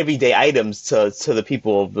 just everyday items to the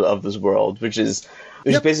people of this world, which is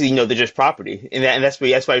basically, they're just property. And that's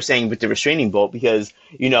why you're saying with the restraining bolt, because,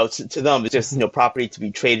 to them, it's just, property to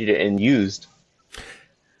be traded and used.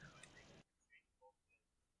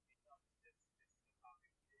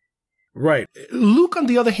 Right. Luke, on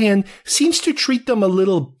the other hand, seems to treat them a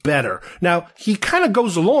little better. Now, he kind of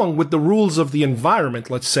goes along with the rules of the environment,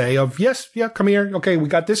 let's say, of, come here. Okay, we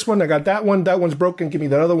got this one. I got that one. That one's broken. Give me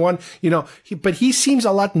that other one. But he seems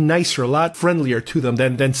a lot nicer, a lot friendlier to them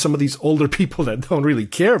than some of these older people that don't really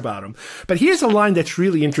care about him. But here's a line that's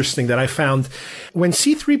really interesting that I found when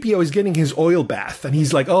C-3PO is getting his oil bath and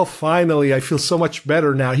he's like, oh, finally, I feel so much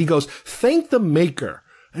better now. He goes, thank the maker.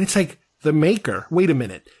 And it's like, the maker? Wait a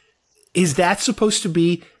minute. Is that supposed to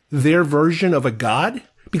be their version of a god?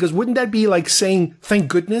 Because wouldn't that be like saying thank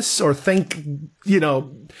goodness or thank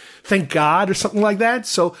God or something like that?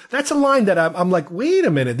 So that's a line that I'm like, wait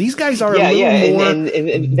a minute, these guys are a little more and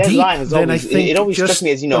that deep line is always, than I think it always struck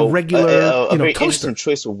me as a regular a very toaster. interesting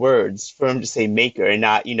choice of words for him to say maker and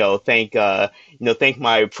not thank thank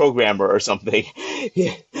my programmer or something.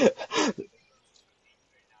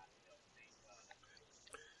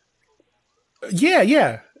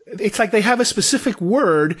 Yeah. It's like they have a specific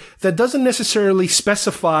word that doesn't necessarily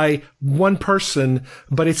specify one person,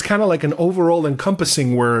 but it's kind of like an overall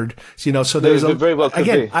encompassing word, so there's very well could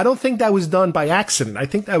again, be. I don't think that was done by accident. I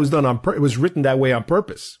think that was done it was written that way on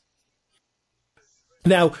purpose.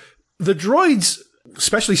 Now, the droids,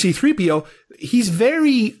 especially C-3PO, he's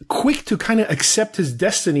very quick to kind of accept his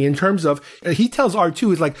destiny in terms of, he tells R2,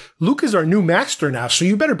 he's like, Luke is our new master now, so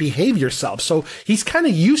you better behave yourself. So he's kind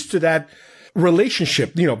of used to that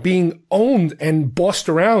relationship, being owned and bossed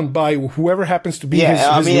around by whoever happens to be his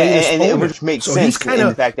latest owner. Which makes so sense. he's kind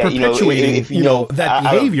of perpetuating, that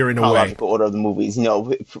behavior in a way. I don't know order of the movies.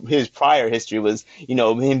 His prior history was,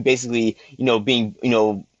 him basically,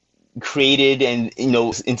 being, created and,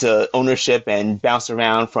 into ownership and bounced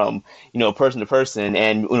around from, person to person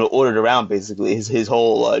and, ordered around basically his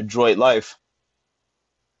whole droid life.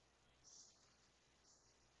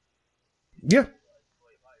 Yeah.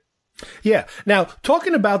 Yeah. Now,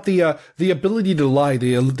 talking about the ability to lie,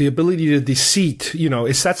 the ability to deceit,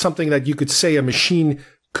 is that something that you could say a machine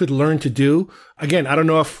could learn to do? Again, I don't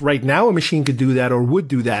know if right now a machine could do that or would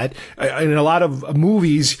do that. In a lot of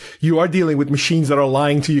movies, you are dealing with machines that are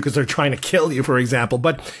lying to you because they're trying to kill you, for example.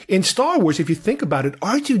 But in Star Wars, if you think about it,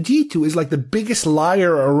 R2-D2 is like the biggest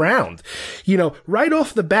liar around. Right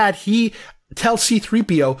off the bat, he tells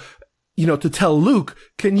C-3PO, to tell Luke,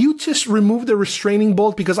 can you just remove the restraining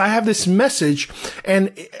bolt? Because I have this message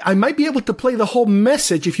and I might be able to play the whole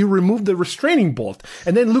message if you remove the restraining bolt.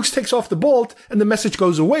 And then Luke takes off the bolt and the message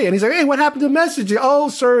goes away. And he's like, hey, what happened to the message? Oh,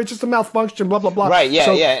 sir, it's just a malfunction, blah, blah, blah. Right, yeah,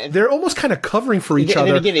 so yeah. They're almost kind of covering for each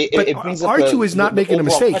other. Again, but R2 is not making a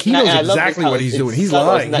mistake. He knows exactly what he's doing. He's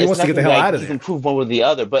lying. He wants to get the hell out of there. You can prove one or the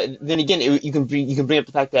other. But then again, you can bring up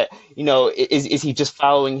the fact that, is he just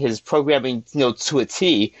following his programming, to a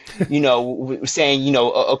T, saying,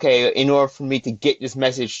 okay, in order for me to get this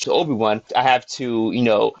message to Obi-Wan, I have to,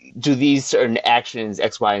 do these certain actions,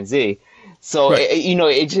 X, Y, and Z. So, right.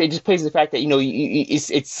 It just plays the fact that,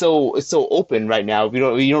 it's so open right now. You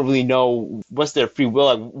don't really know what's their free will,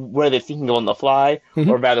 like what are they thinking on the fly,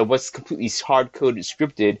 or rather what's completely hard-coded,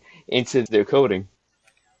 scripted into their coding.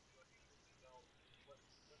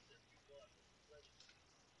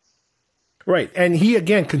 Right. And he,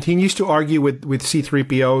 again, continues to argue with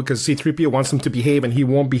C-3PO because C-3PO wants him to behave and he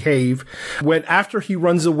won't behave. When after he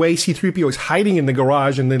runs away, C-3PO is hiding in the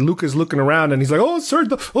garage and then Luke is looking around and he's like, oh, sir,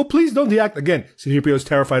 please don't deactivate. Again, C-3PO is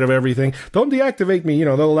terrified of everything. Don't deactivate me,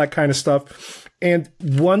 all that kind of stuff. And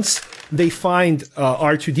once they find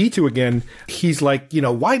R2-D2 again, he's like,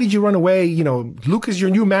 why did you run away? Luke is your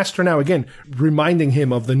new master now. Again, reminding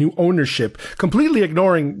him of the new ownership, completely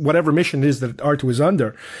ignoring whatever mission it is that R2 is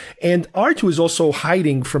under. And R2 is also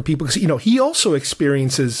hiding from people because, he also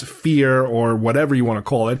experiences fear or whatever you want to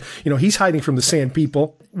call it. He's hiding from the Sand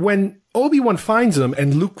people. When Obi-Wan finds him,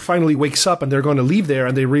 and Luke finally wakes up, and they're going to leave there,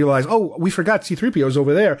 and they realize, oh, we forgot C-3PO's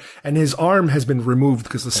over there, and his arm has been removed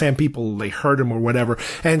because the Sand People, they hurt him or whatever,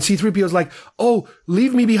 and C-3PO's like, oh,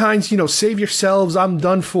 leave me behind, save yourselves, I'm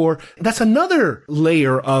done for. That's another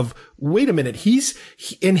layer of, wait a minute,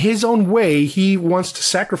 in his own way, he wants to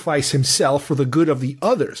sacrifice himself for the good of the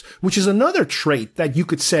others, which is another trait that you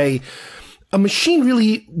could say, a machine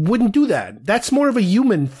really wouldn't do that. That's more of a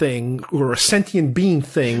human thing or a sentient being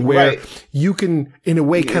thing where you can, in a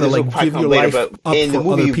way, kind of like give your life up in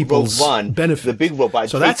for other people's benefit. The big robot.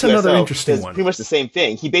 So that's another interesting one. Pretty much the same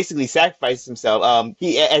thing. He basically sacrificed himself. At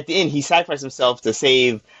the end, he sacrificed himself to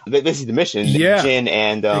save basically the mission. Yeah, Jin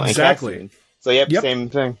and exactly. And so same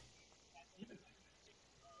thing.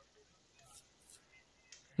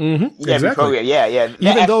 Mm-hmm. Exactly. Yeah.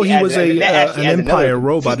 Even though he was an Empire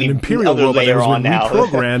robot, an Imperial robot that was been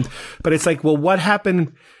reprogrammed, but it's like, well, what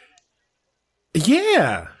happened?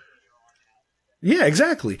 Yeah. Yeah,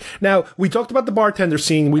 exactly. Now, we talked about the bartender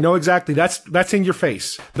scene. We know exactly that's in your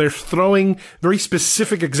face. They're throwing very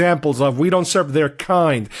specific examples of we don't serve their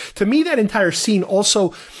kind. To me, that entire scene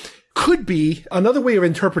also could be another way of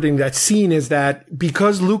interpreting that scene is that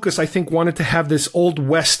because Lucas, I think, wanted to have this Old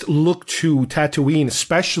West look to Tatooine,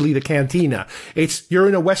 especially the Cantina. You're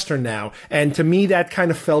in a Western now. And to me, that kind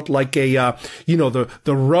of felt like the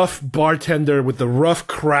rough bartender with the rough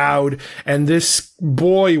crowd. And this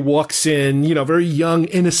boy walks in, very young,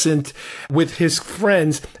 innocent with his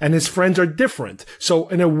friends, and his friends are different. So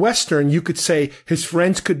in a Western, you could say his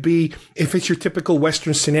friends could be, if it's your typical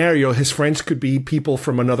Western scenario, his friends could be people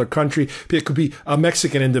from another country. It could be a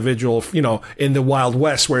Mexican individual, in the Wild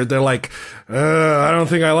West where they're like, I don't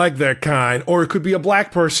think I like that kind. Or it could be a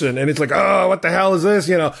black person and it's like, oh, what the hell is this?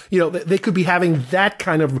 They could be having that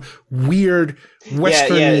kind of weird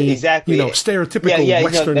Western-y, stereotypical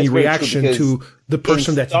Western-y reaction to the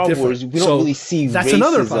person that's different. Wars, we don't really see that's racism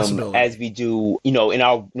another possibility. As we do, in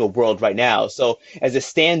our world right now. So as a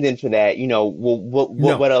stand-in for that,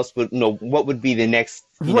 what else would what would be the next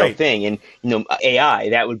thing? And AI,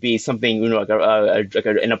 that would be something like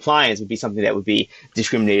an appliance would be something that would be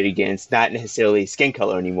discriminated against, not necessarily skin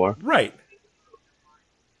color anymore. Right.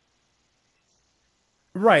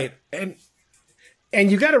 And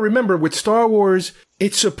you got to remember, with Star Wars,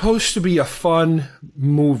 it's supposed to be a fun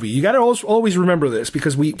movie. You got to always remember this,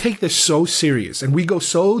 because we take this so serious and we go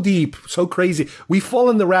so deep, so crazy. We fall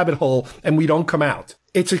in the rabbit hole and we don't come out.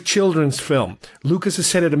 It's a children's film. Lucas has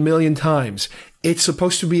said it a million times. It's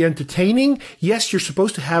supposed to be entertaining. Yes, you're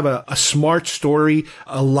supposed to have a smart story,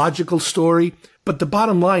 a logical story. But the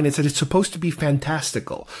bottom line is that it's supposed to be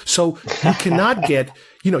fantastical. So you cannot get,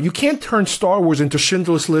 you can't turn Star Wars into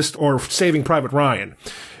Schindler's List or Saving Private Ryan.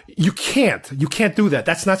 You can't do that.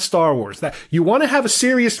 That's not Star Wars. That you want to have a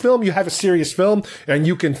serious film, you have a serious film, and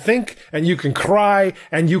you can think and you can cry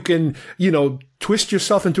and you can, twist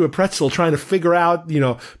yourself into a pretzel trying to figure out,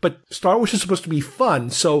 but Star Wars is supposed to be fun.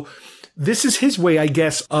 So this is his way, I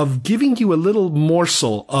guess, of giving you a little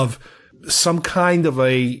morsel of some kind of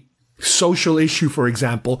a social issue, for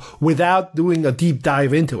example, without doing a deep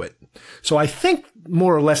dive into it. So I think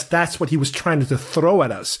more or less that's what he was trying to throw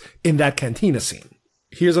at us in that Cantina scene.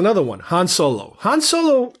 Here's another one. Han Solo. Han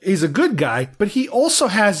Solo is a good guy, but he also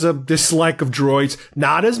has a dislike of droids,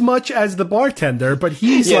 not as much as the bartender, but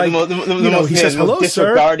he's he says, hello,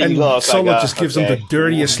 sir, and Solo just gives him the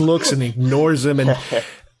dirtiest looks and ignores him, and it's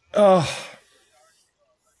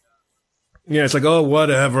like, oh,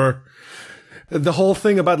 whatever. The whole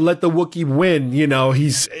thing about let the Wookiee win,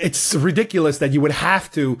 it's ridiculous that you would have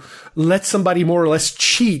to let somebody more or less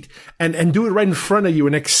cheat and do it right in front of you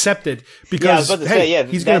and accept it because,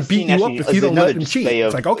 he's going to beat you up if you don't let him cheat.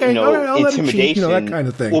 It's like, okay, all right, I'll let him cheat, that kind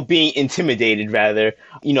of thing. Or being intimidated, rather,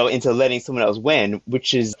 into letting someone else win,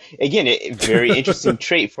 which is, again, a very interesting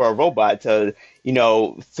trait for a robot to,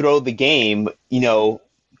 throw the game,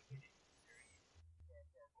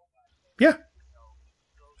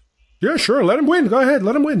 Yeah, sure. Let him win. Go ahead.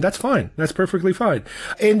 Let him win. That's fine. That's perfectly fine.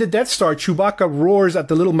 In the Death Star, Chewbacca roars at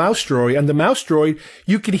the little mouse droid, and the mouse droid,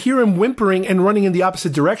 you can hear him whimpering and running in the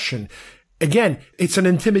opposite direction. Again, it's an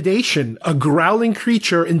intimidation. A growling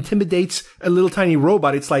creature intimidates a little tiny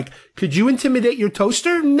robot. It's like, could you intimidate your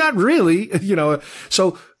toaster? Not really.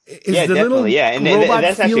 So is the little robot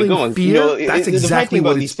that's feeling going. fear? That's exactly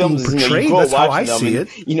what it's being portrayed. That's how I see it.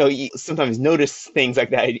 You sometimes notice things like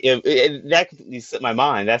that. That completely slipped my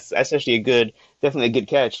mind. That's actually definitely a good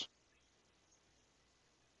catch.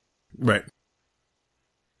 Right.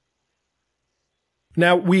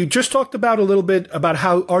 Now, we just talked about a little bit about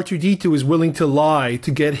how R2-D2 is willing to lie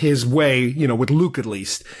to get his way, with Luke at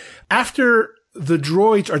least. After the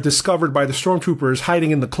droids are discovered by the stormtroopers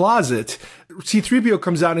hiding in the closet, C-3PO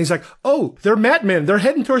comes out and he's like, oh, they're madmen. They're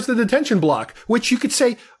heading towards the detention block, which you could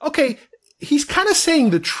say, okay, he's kind of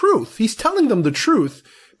saying the truth. He's telling them the truth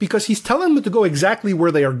because he's telling them to go exactly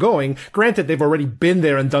where they are going. Granted, they've already been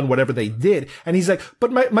there and done whatever they did. And he's like,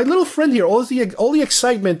 but my little friend here, all the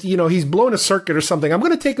excitement, he's blown a circuit or something. I'm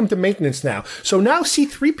going to take him to maintenance now. So now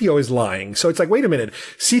C-3PO is lying. So it's like, wait a minute.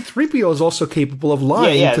 C-3PO is also capable of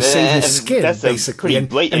lying to save his skin, basically. And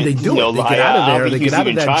they do it. They get out of there. They get out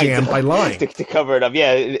of that jam by lying. To cover it up.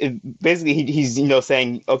 Yeah. Basically, he's,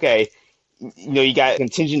 saying, okay, you got a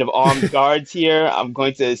contingent of armed guards here. I'm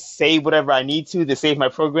going to say whatever I need to save my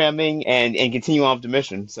programming and continue on with the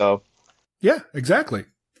mission. So, yeah, exactly.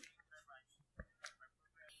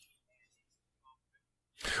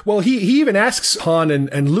 Well, he even asks Han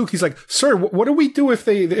and Luke, he's like, sir, what do we do if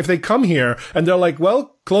they come here? And they're like,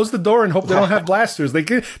 well, close the door and hope they don't have blasters.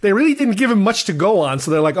 They really didn't give him much to go on. So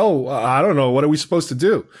they're like, oh, I don't know. What are we supposed to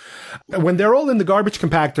do? When they're all in the garbage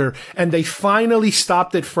compactor and they finally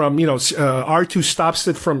stopped it from, R2 stops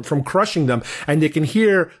it from crushing them and they can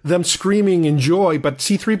hear them screaming in joy, but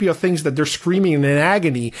C-3PO thinks that they're screaming in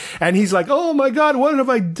agony. And he's like, oh my God, what have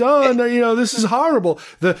I done? This is horrible.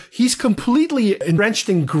 He's completely entrenched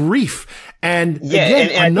in grief. And again,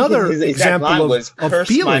 and another example of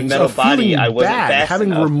feelings, of feeling bad,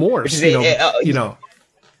 having remorse, Yeah,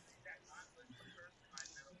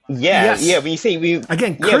 yeah. When you say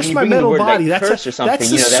curse my metal body, that's a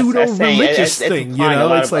pseudo-religious thing.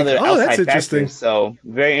 It's like, oh, that's interesting. So,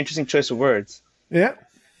 very interesting choice of words. Yeah.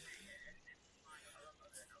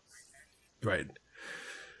 Right.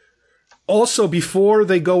 Also, before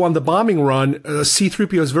they go on the bombing run,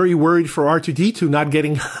 C-3PO is very worried for R2-D2 not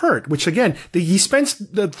getting hurt, which again, he spends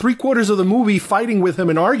the 3/4 of the movie fighting with him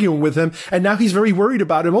and arguing with him, and now he's very worried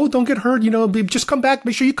about him. Oh, don't get hurt, just come back,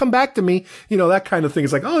 make sure you come back to me, that kind of thing.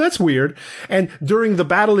 It's like, oh, that's weird. And during the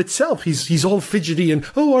battle itself, he's all fidgety and,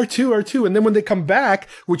 oh, R2, and then when they come back,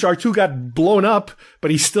 which R2 got blown up,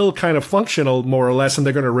 but he's still kind of functional, more or less, and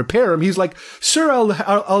they're going to repair him, he's like, sir,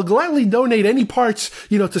 I'll gladly donate any parts,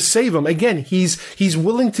 to save him. Again, he's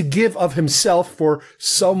willing to give of himself for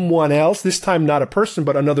someone else, this time not a person,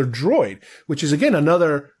 but another droid, which is, again,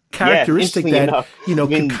 another characteristic that,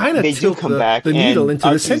 can kind of tilt the needle into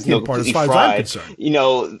the sentient part as far as I'm concerned.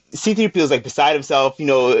 C-3PO is like beside himself,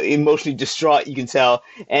 emotionally distraught, you can tell.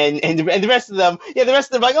 And the rest of them,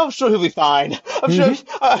 like, oh, I'm sure he'll be fine. I'm sure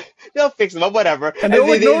they'll fix him up, whatever. And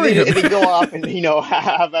they're ignoring him. And they go off and,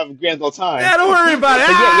 have a grand old time. Yeah, don't worry about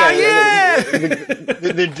it.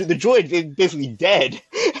 The droid is basically dead.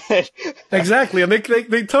 Exactly. And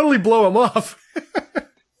they totally blow him off.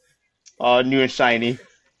 Oh, new and shiny.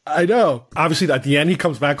 I know. Obviously, at the end, he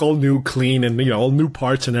comes back all new, clean, and, all new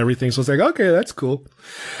parts and everything. So it's like, okay, that's cool.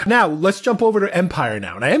 Now, let's jump over to Empire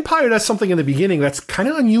now. Now, Empire does something in the beginning that's kind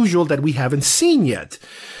of unusual that we haven't seen yet.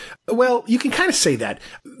 Well, you can kind of say that.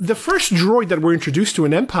 The first droid that we're introduced to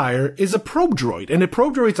in Empire is a probe droid. And a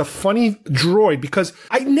probe droid's a funny droid because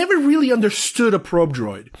I never really understood a probe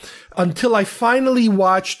droid until I finally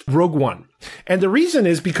watched Rogue One. And the reason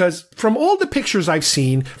is because from all the pictures I've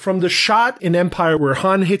seen, from the shot in Empire where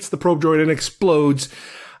Han hits the probe droid and explodes,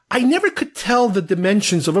 I never could tell the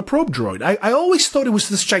dimensions of a probe droid. I always thought it was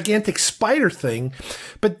this gigantic spider thing.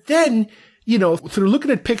 But then, through looking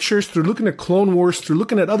at pictures, through looking at Clone Wars, through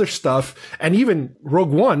looking at other stuff, and even Rogue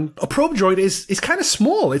One, a probe droid is kind of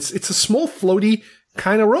small. It's a small, floaty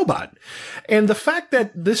kind of robot. And the fact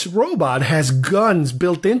that this robot has guns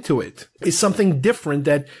built into it is something different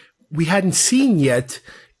that we hadn't seen yet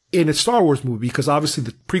in a Star Wars movie, because obviously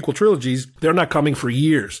the prequel trilogies, they're not coming for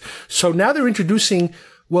years. So now they're introducing,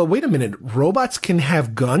 well, wait a minute, robots can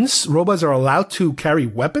have guns? Robots are allowed to carry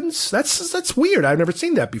weapons? That's weird. I've never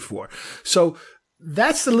seen that before. So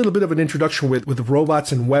that's a little bit of an introduction with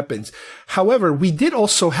robots and weapons. However, we did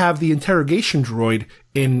also have the interrogation droid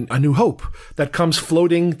in A New Hope that comes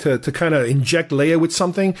floating to kind of inject Leia with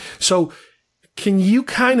something. So can you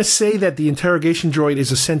kind of say that the interrogation droid is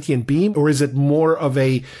a sentient being, or is it more of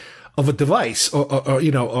a device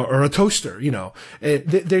or a toaster?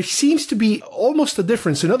 There seems to be almost a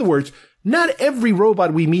difference. In other words, not every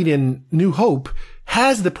robot we meet in New Hope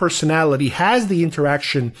has the personality, has the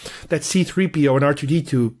interaction that C-3PO and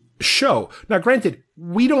R2-D2 show. Now, granted,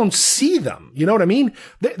 we don't see them. You know what I mean?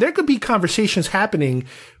 There could be conversations happening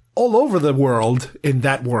all over the world, in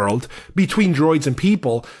that world, between droids and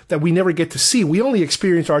people that we never get to see. We only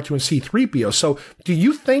experience R2 and C-3PO. So do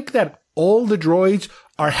you think that all the droids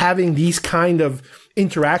are having these kind of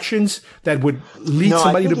interactions that would lead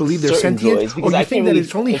somebody to believe they're sentient? Or do you think that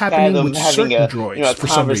it's only happening with certain droids for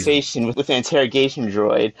some reason? Conversation with an interrogation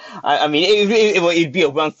droid. I mean, it'd be a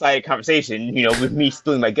one-sided conversation, with me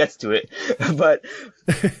spilling my guts to it. But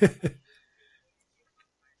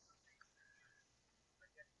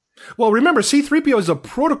well, remember, C-3PO is a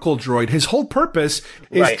protocol droid. His whole purpose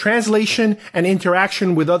is translation and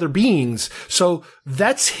interaction with other beings. So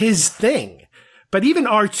that's his thing. But even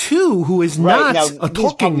R2, who is not a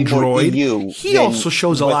talking droid, he also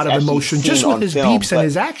shows a lot of emotion just with his beeps and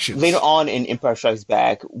his actions. Later on in Empire Strikes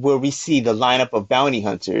Back, where we see the lineup of bounty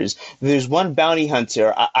hunters, there's one bounty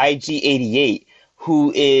hunter, IG-88,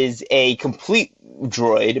 who is a complete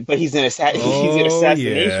droid, but he's an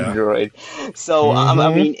assassination droid. So,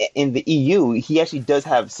 I mean, in the EU, he actually does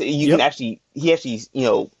have, he actually,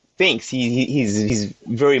 thinks he's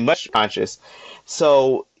very much conscious.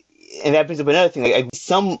 So, and that brings up another thing. Like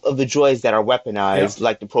some of the droids that are weaponized,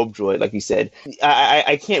 like the probe droid, like you said,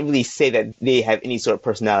 I can't really say that they have any sort of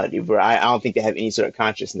personality. Where I don't think they have any sort of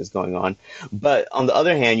consciousness going on. But on the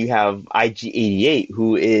other hand, you have IG-88,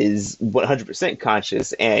 who is 100%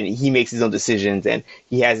 conscious, and he makes his own decisions, and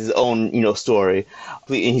he has his own, story,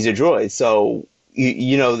 and he's a droid. So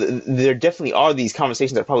there definitely are these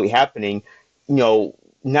conversations that are probably happening,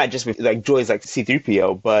 not just with like droids like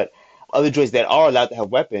C-3PO, but other droids that are allowed to have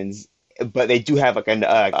weapons, but they do have like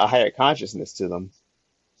a higher consciousness to them.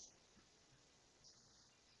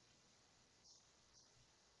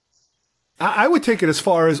 I would take it as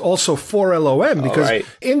far as also 4LOM, because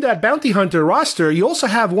in that bounty hunter roster, you also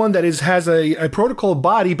have one that has a protocol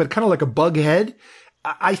body, but kind of like a bug head.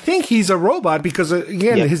 I think he's a robot because,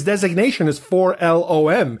 again, his designation is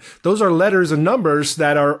 4LOM. Those are letters and numbers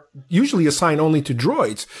that are usually assigned only to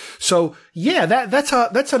droids. So, yeah,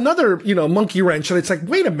 that's another, monkey wrench. And it's like,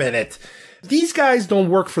 wait a minute. These guys don't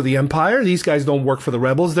work for the Empire. These guys don't work for the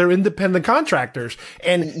Rebels. They're independent contractors.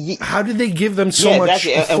 And how did they give them so much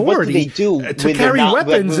authority to carry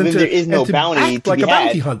weapons and to act like a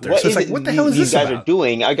bounty hunter? So it's like, what the hell is this about? These guys are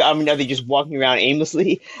doing? I mean, are they just walking around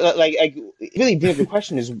aimlessly? Like really, the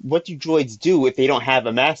question is, what do droids do if they don't have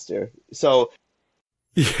a master? So,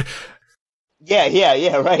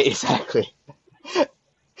 yeah, right, exactly.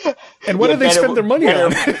 And what do they spend their money on?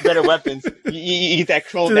 Better weapons. You get that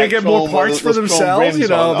chrome. Do they get more parts for themselves?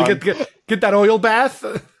 To get that oil bath.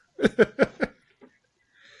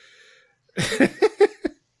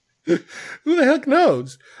 Who the heck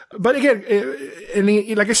knows? But again,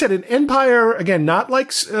 like I said, in Empire, again, not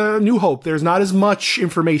like New Hope, there's not as much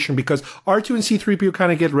information because R2 and C-3PO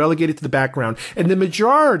kind of get relegated to the background. And the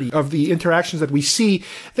majority of the interactions that we see,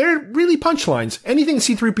 they're really punchlines. Anything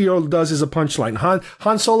C-3PO does is a punchline.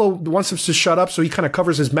 Han Solo wants him to shut up, so he kind of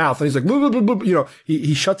covers his mouth. And he's like, blah, blah, blah, blah,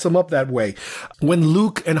 he shuts him up that way. When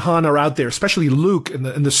Luke and Han are out there, especially Luke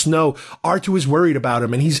in the snow, R2 is worried about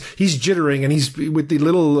him, and he's jittering, and he's with the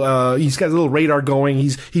little, he's got a little radar going.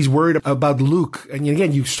 He's worried about Luke. And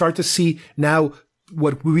again, you start to see now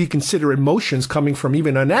what we consider emotions coming from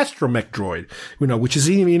even an astromech droid, which is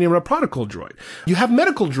even a protocol droid. You have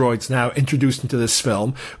medical droids now introduced into this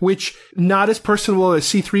film, which not as personal as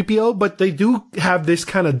C-3PO, but they do have this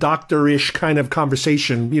kind of doctor-ish kind of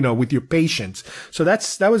conversation, with your patients. So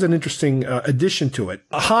that was an interesting addition to it.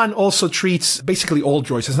 Han also treats basically all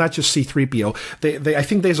droids. It's not just C-3PO. I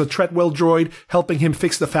think there's a Treadwell droid helping him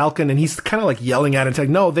fix the Falcon, and he's kind of like yelling at it,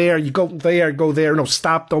 saying, no, there, you go there, go there. No,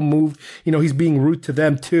 stop, don't move. He's being rude to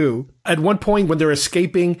them too. At one point when they're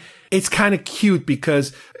escaping, it's kind of cute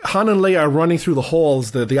because Han and Leia are running through the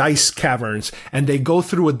halls, the ice caverns, and they go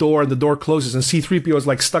through a door and the door closes and C-3PO is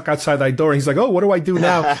like stuck outside that door and he's like, oh, what do I do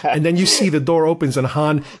now? And then you see the door opens and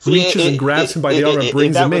Han reaches and grabs him by the arm and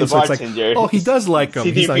brings him in. So it's like, oh, he does like him.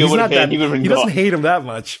 He doesn't hate him that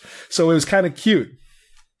much. So it was kind of cute.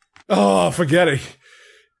 Oh, forget it.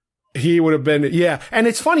 He would have been, yeah. And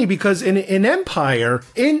it's funny because in Empire,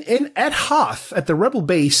 at Hoth, at the Rebel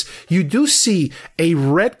base, you do see a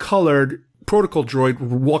red-colored protocol droid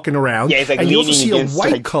walking around. Yeah, and you also see a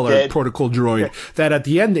white-colored protocol droid that at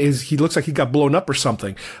the end he looks like he got blown up or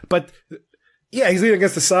something. But yeah, he's leaning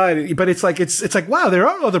against the side, but it's like, wow, there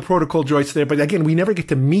are other protocol droids there, but again, we never get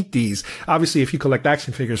to meet these. Obviously, if you collect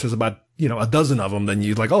action figures, there's about, a dozen of them, then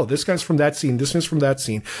you're like, oh, this guy's from that scene, this one's from that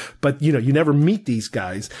scene. But, you never meet these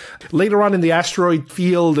guys. Later on in the asteroid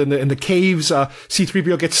field and in the caves,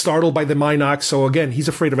 C-3PO gets startled by the Minox. So again, he's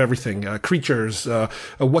afraid of everything. Creatures,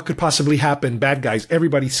 what could possibly happen, bad guys.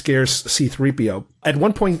 Everybody scares C-3PO. At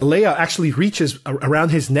one point, Leia actually reaches around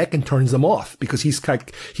his neck and turns them off because he's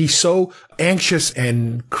so anxious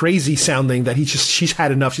and crazy sounding that she's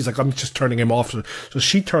had enough. She's like, I'm just turning him off. So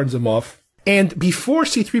she turns him off. And before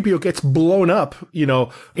C-3PO gets blown up, in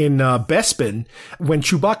Bespin, when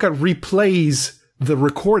Chewbacca replays the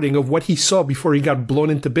recording of what he saw before he got blown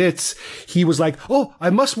into bits, he was like, oh, I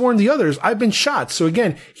must warn the others. I've been shot. So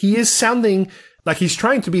again, he is sounding like he's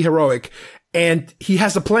trying to be heroic, and he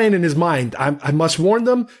has a plan in his mind. I must warn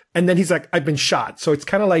them. And then he's like, I've been shot. So it's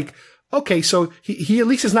kind of like, okay, so he at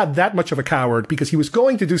least is not that much of a coward, because he was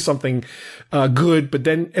going to do something good, but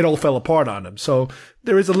then it all fell apart on him. So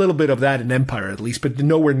there is a little bit of that in Empire, at least, but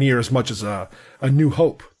nowhere near as much as a New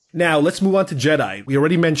Hope. Now, let's move on to Jedi. We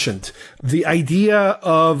already mentioned the idea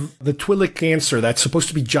of the Twi'lek dancer that's supposed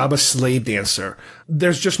to be Jabba's slave dancer.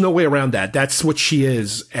 There's just no way around that. That's what she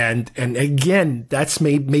is. And again, that's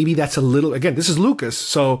maybe that's a little, again, this is Lucas.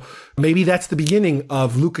 So maybe that's the beginning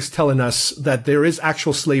of Lucas telling us that there is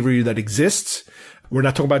actual slavery that exists. We're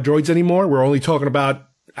not talking about droids anymore. We're only talking about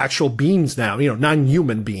actual beings now,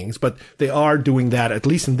 non-human beings, but they are doing that, at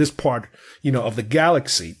least in this part, of the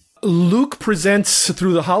galaxy. Luke presents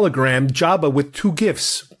through the hologram Jabba with two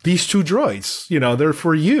gifts. These two droids, they're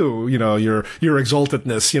for you, your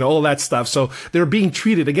exaltedness, all that stuff. So they're being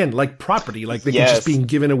treated again like property, like they're just being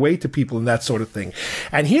given away to people and that sort of thing.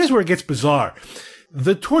 And here's where it gets bizarre.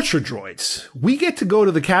 The torture droids. We get to go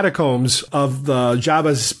to the catacombs of the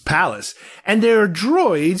Jabba's palace, and there are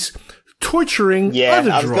droids torturing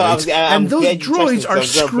other droids, and those droids are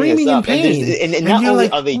screaming in pain. And not you're only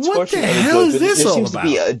like, are they what torturing the other hell droids, is this there all seems about? to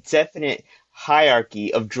be a definite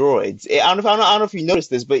hierarchy of droids. I don't know if you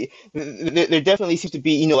noticed this, but there definitely seems to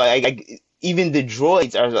be, like even the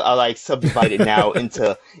droids are like subdivided now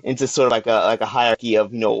into sort of like a hierarchy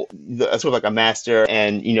of, sort of like a master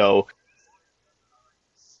and,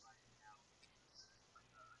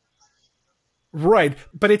 Right.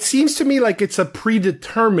 But it seems to me like it's a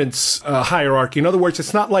predetermined hierarchy. In other words,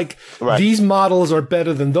 it's not like these models are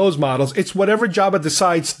better than those models. It's whatever Jabba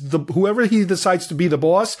decides, whoever he decides to be the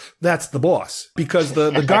boss, that's the boss. Because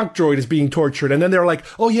the Gonk droid is being tortured. And then they're like,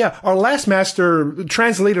 oh yeah, our last master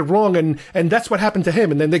translated wrong and that's what happened to him.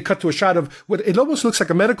 And then they cut to a shot of what it almost looks like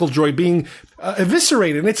a medical droid being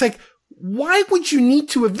eviscerated. And it's like, why would you need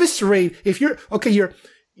to eviscerate if you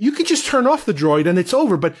could just turn off the droid and it's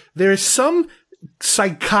over, but there's some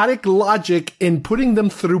psychotic logic in putting them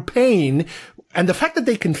through pain. And the fact that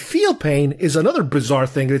they can feel pain is another bizarre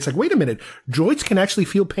thing. It's like, wait a minute, droids can actually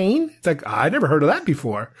feel pain? It's like, I never heard of that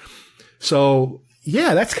before. So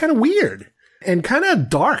yeah, that's kind of weird and kind of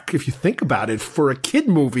dark if you think about it for a kid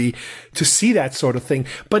movie to see that sort of thing.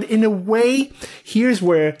 But in a way, here's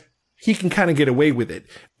where he can kind of get away with it.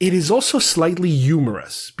 It is also slightly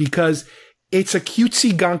humorous because it's a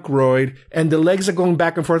cutesy Gonk droid, and the legs are going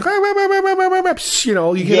back and forth. You get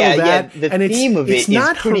all that. The and theme of it's it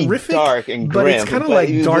not is pretty horrific, dark and grim. But it's kind of like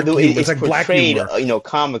dark humor. It's like black humor.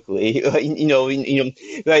 Comically. Like you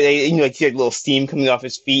see like little steam coming off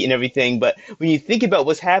his feet and everything. But when you think about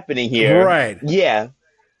what's happening here, right? Yeah.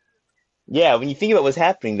 When you think about what's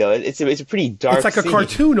happening, though, it's a pretty dark. It's like a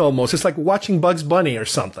cartoon almost. It's like watching Bugs Bunny or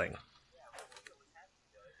something.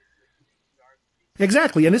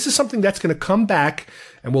 Exactly. And this is something that's going to come back,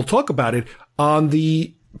 and we'll talk about it, on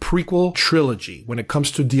the prequel trilogy when it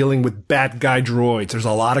comes to dealing with bad guy droids. There's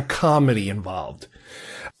a lot of comedy involved.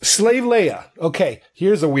 Slave Leia. Okay,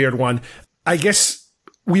 here's a weird one. I guess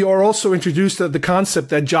we are also introduced to the concept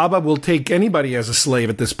that Jabba will take anybody as a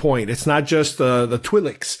slave at this point. It's not just the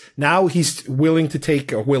Twi'leks. Now he's willing to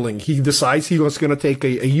take he decides he was going to take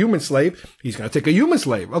a human slave. He's going to take a human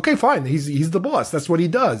slave. Okay, fine. He's the boss. That's what he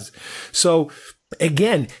does. So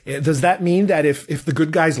again, does that mean that if the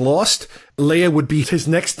good guys lost, Leia would be his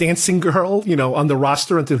next dancing girl, on the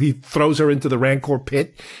roster until he throws her into the Rancor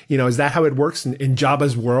pit? Is that how it works in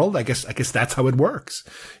Jabba's world? I guess that's how it works.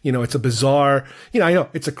 It's a bizarre, I know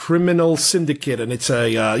it's a criminal syndicate and it's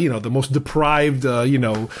a, the most deprived,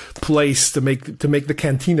 place to make the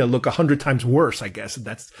Cantina look 100 times worse, I guess.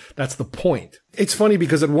 That's the point. It's funny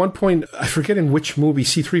because at one point, I forget in which movie,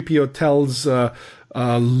 C-3PO tells,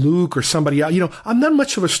 Luke or somebody else, I'm not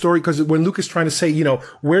much of a story because when Luke is trying to say,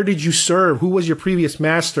 where did you serve? Who was your previous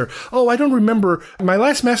master? Oh, I don't remember. My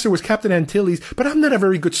last master was Captain Antilles, but I'm not a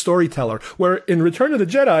very good storyteller. Where in Return of the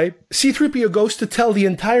Jedi, C-3PO goes to tell the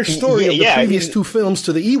entire story of the previous two films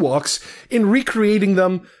to the Ewoks in recreating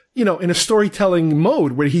them, in a storytelling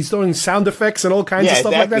mode where he's doing sound effects and all kinds of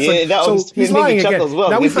stuff like that. So he's lying again.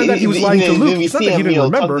 Well. Now we find out he was lying to Luke. It's not that he didn't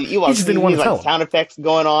remember. He just didn't want to tell him. Sound effects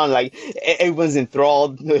going on, like everyone's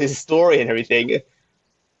enthralled with his story and everything.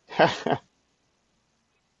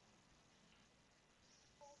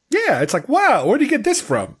 Yeah, it's like, wow, where'd he get this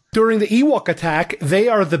from? During the Ewok attack, they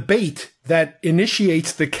are the bait that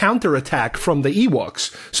initiates the counterattack from the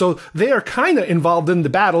Ewoks. So they are kind of involved in the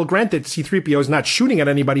battle. Granted, C-3PO is not shooting at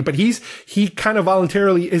anybody, but he kind of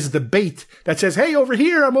voluntarily is the bait that says, hey, over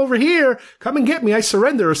here, I'm over here. Come and get me. I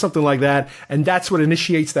surrender, or something like that. And that's what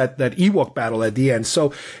initiates that Ewok battle at the end.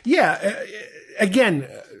 So yeah, again,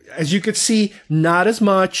 as you could see, not as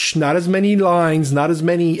many lines, not as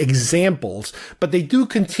many examples, but they do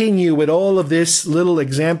continue with all of this little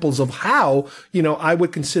examples of how, I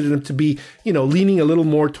would consider them to be, leaning a little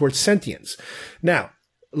more towards sentience. Now,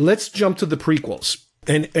 let's jump to the prequels.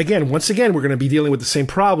 And again, once again, we're going to be dealing with the same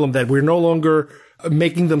problem that we're no longer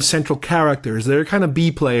making them central characters. They're kind of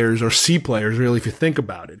B players or C players, really, if you think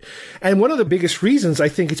about it. And one of the biggest reasons, I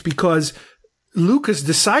think, it's because Lucas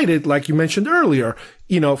decided, like you mentioned earlier,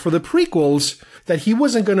 for the prequels, that he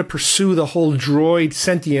wasn't going to pursue the whole droid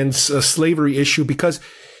sentience slavery issue because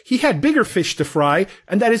he had bigger fish to fry,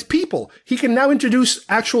 and that is people. He can now introduce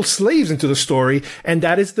actual slaves into the story, and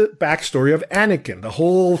that is the backstory of Anakin. The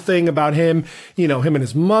whole thing about him, him and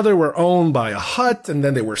his mother were owned by a Hutt, and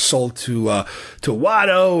then they were sold to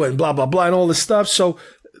Watto, and blah, blah, blah, and all this stuff. So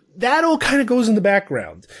that all kind of goes in the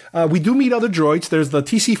background. We do meet other droids. There's the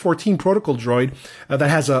TC-14 protocol droid that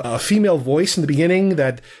has a female voice in the beginning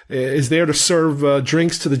that is there to serve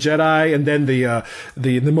drinks to the Jedi, and then the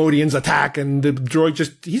Nemodians attack, and the droid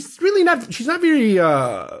she's not very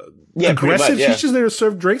aggressive. Much, yeah. She's just there to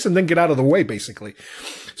serve drinks and then get out of the way, basically.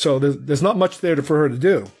 So there's not much there for her to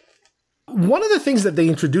do. One of the things that they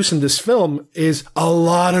introduce in this film is a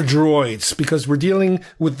lot of droids, because we're dealing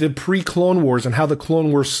with the pre-Clone Wars and how the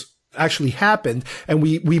Clone Wars actually happened. And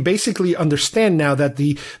we basically understand now that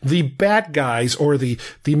the bad guys, or the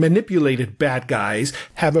manipulated bad guys,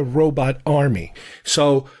 have a robot army.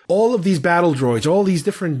 So all of these battle droids, all these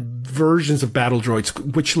different versions of battle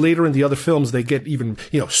droids, which later in the other films they get even,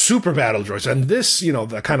 super battle droids, and this,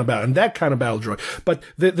 that kind of battle, and that kind of battle droid. But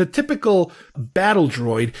the typical battle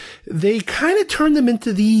droid, they kind of turn them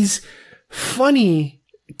into these funny,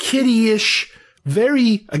 kiddie-ish,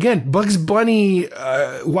 very, again, Bugs Bunny,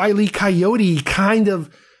 Wile E. Coyote kind of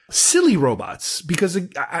silly robots. Because,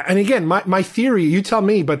 and again, my theory, you tell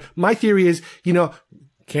me, but my theory is,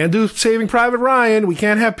 can't do Saving Private Ryan. We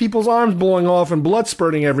can't have people's arms blowing off and blood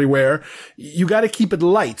spurting everywhere. You got to keep it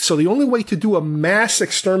light. So the only way to do a mass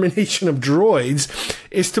extermination of droids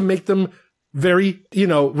is to make them very,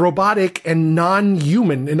 robotic and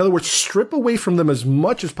non-human. In other words, strip away from them as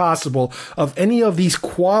much as possible of any of these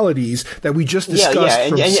qualities that we just discussed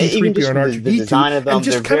from C-3PO and R2-D2. The design of them, and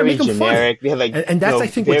just they're very generic. They have and that's, I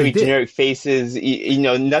think, what they did. Very generic faces.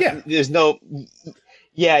 Nothing, there's no.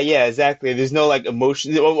 Yeah, exactly. There's no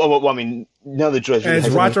emotion. Well, I mean, none of the droids. Really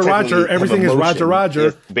Roger. Everything is Roger.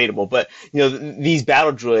 It's debatable, but these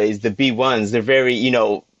battle droids, the B1s, they're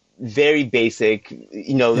very very basic.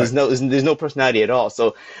 There's no personality at all.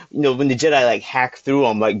 So when the Jedi hack through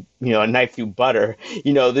them a knife through butter,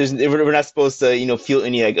 we're not supposed to feel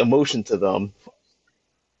any emotion to them.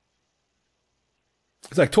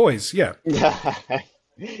 It's like toys, yeah.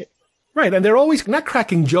 Right, and they're always not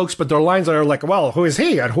cracking jokes, but their lines are like, well, who is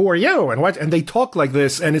he, and who are you, and what? And they talk like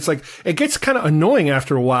this, and it's like, it gets kind of annoying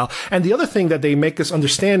after a while. And the other thing that they make us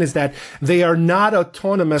understand is that they are not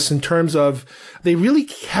autonomous in terms of, they really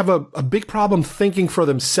have a big problem thinking for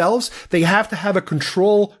themselves. They have to have a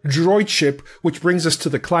control droid ship, which brings us to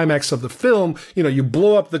the climax of the film. You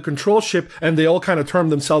blow up the control ship, and they all kind of turn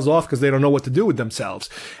themselves off because they don't know what to do with themselves.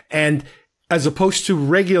 And as opposed to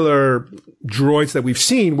regular droids that we've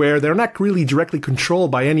seen, where they're not really directly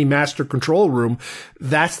controlled by any master control room.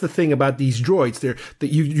 That's the thing about these droids. That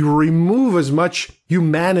you remove as much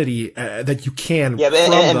humanity that you can from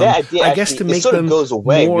them. That idea, I guess, to make sort of them goes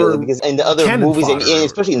away, more really, because in the other movies, and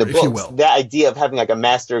especially in the books, that idea of having a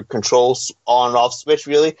master control on and off switch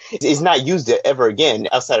really is not used ever again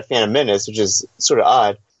outside of Phantom Menace, which is sort of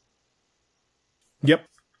odd. Yep.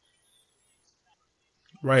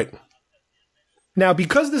 Right. Now,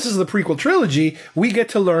 because this is the prequel trilogy, we get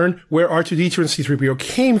to learn where R2-D2 and C-3PO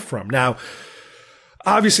came from. Now,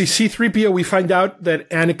 obviously, C-3PO, we find out that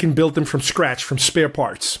Anakin built them from scratch, from spare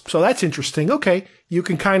parts. So that's interesting. Okay, you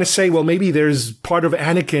can kind of say, well, maybe there's part of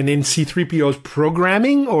Anakin in C-3PO's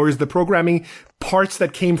programming, or is the programming parts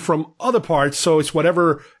that came from other parts, so it's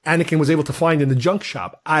whatever Anakin was able to find in the junk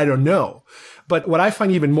shop? I don't know. But what I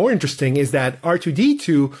find even more interesting is that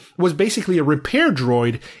R2-D2 was basically a repair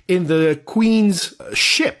droid in the Queen's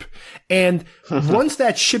ship. And once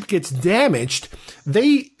that ship gets damaged,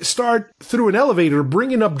 they start through an elevator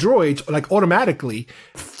bringing up droids, automatically,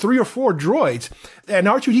 3 or 4 droids And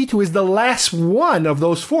R2-D2 is the last one of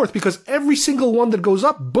those fourth, because every single one that goes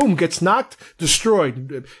up, boom, gets knocked,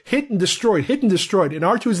 destroyed, hit and destroyed, hit and destroyed. And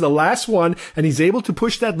R2 is the last one, and he's able to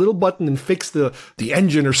push that little button and fix the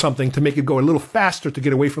engine or something to make it go a little faster to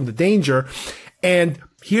get away from the danger. And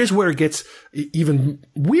here's where it gets even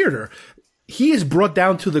weirder. He is brought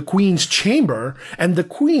down to the Queen's chamber, and the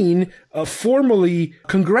Queen formally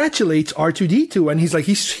congratulates R2-D2, and he's like,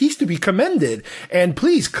 he's to be commended, and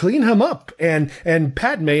please clean him up. And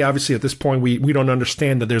Padme, obviously at this point, we don't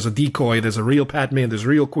understand that there's a decoy, there's a real Padme, and there's a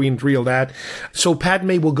real Queen, real that. So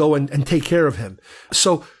Padme will go and take care of him.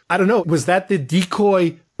 So I don't know, was that the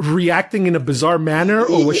decoy reacting in a bizarre manner,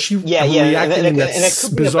 or was she reacting in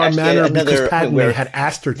that bizarre manner because Padme had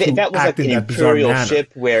asked her to that was act like in an that bizarre imperial manner?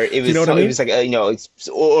 ship where it was, you know what I mean? It was like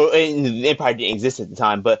or the Empire didn't exist at the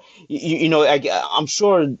time, but I'm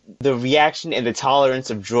sure the reaction and the tolerance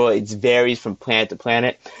of droids varies from planet to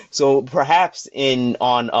planet. So perhaps on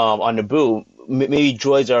Naboo, maybe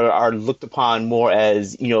droids are looked upon more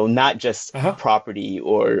as, not just property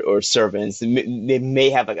or servants. They may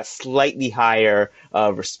have like a slightly higher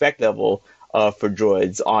respect level for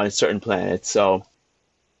droids on certain planets. So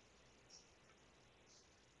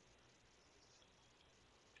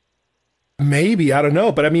maybe, I don't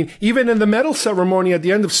know. But I mean, even in the medal ceremony at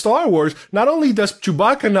the end of Star Wars, not only does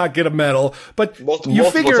Chewbacca not get a medal, but you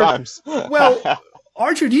figure, times. Well,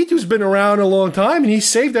 R2-D2's been around a long time, and he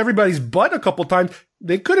saved everybody's butt a couple times.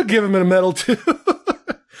 They could have given him a medal too.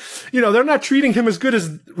 They're not treating him as good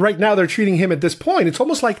as right now they're treating him at this point. It's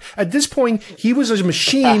almost like at this point, he was a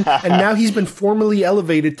machine, and now he's been formally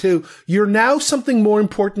elevated to, you're now something more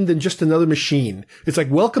important than just another machine. It's like,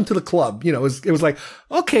 welcome to the club. It was like,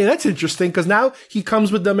 okay, that's interesting, because now he comes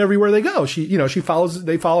with them everywhere they go.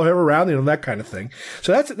 They follow her around, that kind of thing.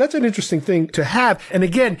 So that's an interesting thing to have. And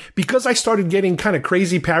again, because I started getting kind of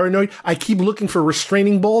crazy paranoid, I keep looking for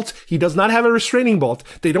restraining bolts. He does not have a restraining bolt.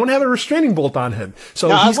 They don't have a restraining bolt on him.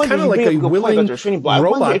 So he's kind of like a willing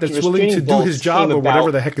robot that's willing to do his job, or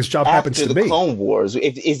whatever the heck his job happens to be. After the Clone Wars,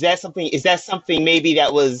 is that something maybe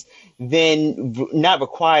that was then not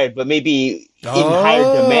required, but maybe in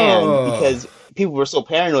higher demand because people were so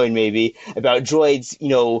paranoid maybe about droids,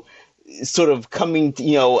 sort of coming,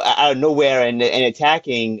 out of nowhere and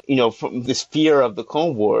attacking, from this fear of the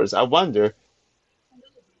Clone Wars. I wonder.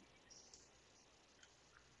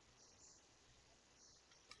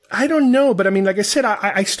 I don't know, but I mean, like I said,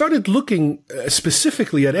 I started looking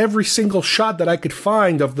specifically at every single shot that I could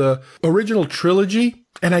find of the original trilogy,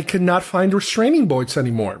 and I could not find restraining bolts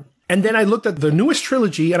anymore. And then I looked at the newest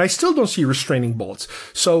trilogy, and I still don't see restraining bolts.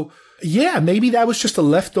 So, yeah, maybe that was just a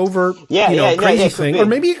leftover, crazy thing. Or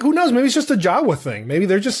maybe, who knows, maybe it's just a Jawa thing. Maybe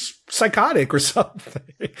they're just psychotic or something.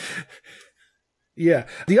 Yeah.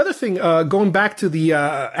 The other thing, going back to the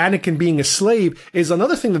Anakin being a slave, is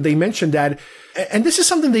another thing that they mentioned that, and this is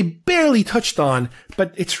something they barely touched on,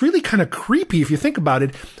 but it's really kind of creepy if you think about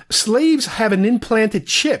it. Slaves have an implanted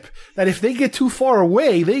chip that if they get too far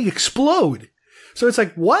away, they explode. So it's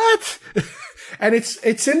like, what? And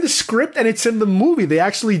it's in the script and it's in the movie. They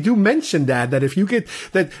actually do mention that if you get,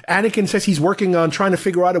 that Anakin says he's working on trying to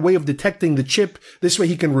figure out a way of detecting the chip. This way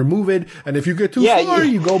he can remove it. And if you get too far,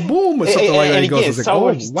 you go boom or something like that. And he goes, like, oh,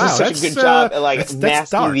 wow, that's such a good job at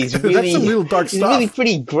that's dark. These really, that's some real dark stuff. Really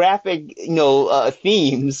pretty graphic,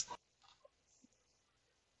 themes.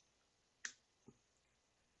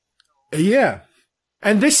 Yeah.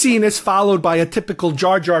 And this scene is followed by a typical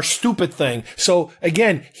Jar Jar stupid thing. So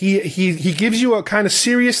again, he gives you a kind of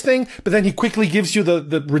serious thing, but then he quickly gives you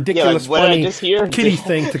the ridiculous, funny kitty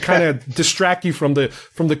thing to kind of distract you from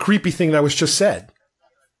the creepy thing that was just said.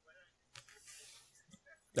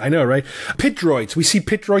 I know, right? Pit droids. We see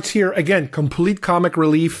pit droids here. Again, complete comic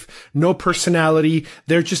relief, no personality.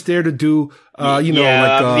 They're just there to do,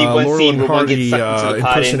 Laurel and Hardy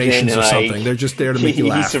impersonations or something. They're just there to make you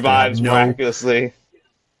laugh. He survives miraculously.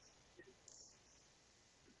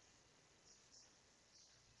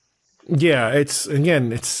 Yeah,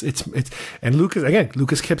 and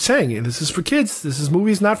Lucas kept saying, this is for kids. This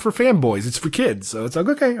movie's not for fanboys. It's for kids. So it's like,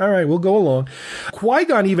 okay, all right, we'll go along.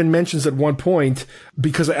 Qui-Gon even mentions at one point,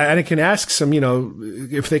 because Anakin asks him,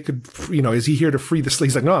 if they could, is he here to free the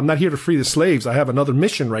slaves? He's like, no, I'm not here to free the slaves. I have another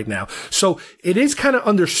mission right now. So it is kind of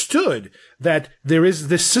understood that there is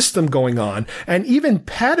this system going on. And even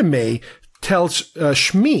Padme tells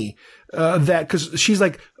Shmi that, because she's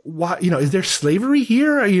like, why, is there slavery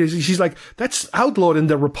here? She's like, that's outlawed in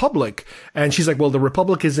the Republic. And she's like, well, the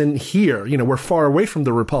Republic isn't here. We're far away from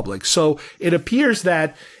the Republic. So it appears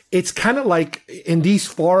that it's kind of like in these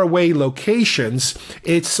faraway locations,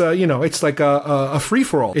 it's, it's like a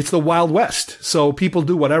free-for-all. It's the Wild West. So people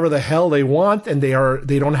do whatever the hell they want, and they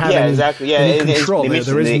don't have any control.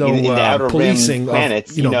 There is no policing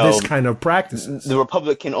planets, of this kind of practices. The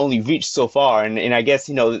Republic can only reach so far, and I guess,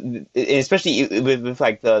 especially with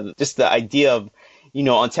like the idea of,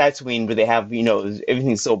 on Tatooine where they have,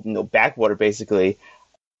 everything's so, backwater basically.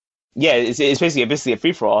 Yeah, it's basically a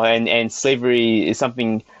free-for-all, and slavery is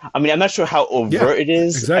something. I mean, I'm not sure how overt it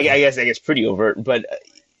is. Exactly. I guess pretty overt, but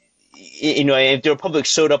if the Republic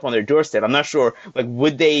showed up on their doorstep, I'm not sure. Like,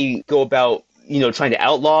 would they go about trying to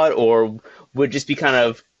outlaw it, or would it just be kind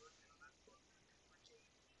of?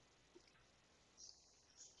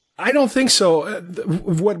 I don't think so.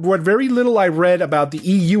 What very little I read about the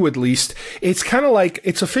EU, at least, it's kind of like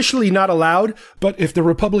it's officially not allowed, but if the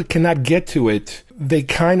Republic cannot get to it, they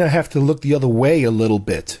kind of have to look the other way a little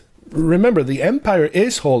bit. Remember, the Empire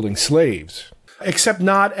is holding slaves, except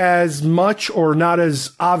not as much or not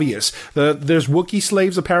as obvious. There's Wookiee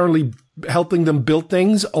slaves apparently helping them build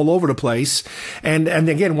things all over the place. And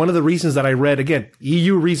again, one of the reasons that I read, again,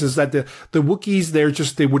 EU reasons that the Wookiees,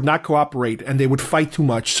 they would not cooperate and they would fight too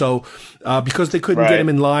much. So, because they couldn't get them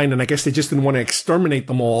in line, and I guess they just didn't want to exterminate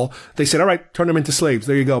them all, they said, all right, turn them into slaves.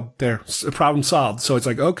 There you go. There. Problem solved. So it's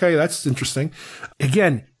like, okay, that's interesting.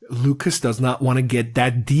 Again, Lucas does not want to get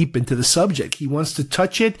that deep into the subject. He wants to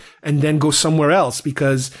touch it and then go somewhere else,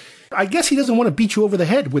 because I guess he doesn't want to beat you over the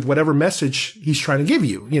head with whatever message he's trying to give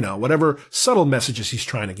you, whatever subtle messages he's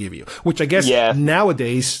trying to give you, which I guess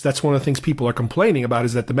nowadays, that's one of the things people are complaining about,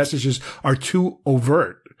 is that the messages are too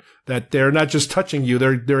overt, that they're not just touching you,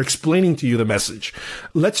 they're explaining to you the message.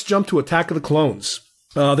 Let's jump to Attack of the Clones.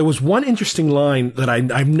 There was one interesting line that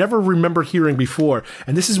I've never remember hearing before,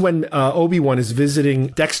 and this is when Obi-Wan is visiting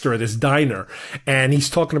Dexter at his diner, and he's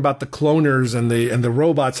talking about the cloners and the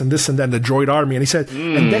robots and this and then the droid army, and he said,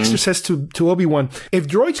 and Dexter says to Obi-Wan, if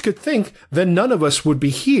droids could think, then none of us would be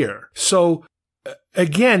here. So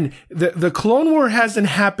again, the Clone War hasn't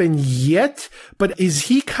happened yet, but is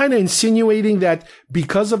he kind of insinuating that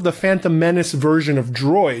because of the Phantom Menace version of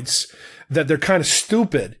droids, that they're kind of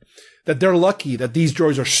stupid? That they're lucky that these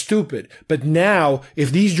droids are stupid. But now,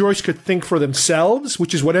 if these droids could think for themselves,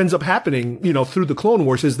 which is what ends up happening, through the Clone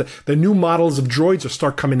Wars, is the new models of droids will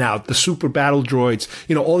start coming out, the super battle droids,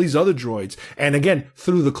 all these other droids. And again,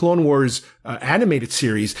 through the Clone Wars animated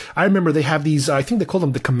series, I remember they have these, I think they call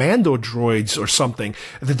them the commando droids or something,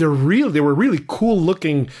 that they were really cool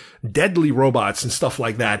looking, deadly robots and stuff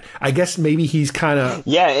like that. I guess maybe he's kind of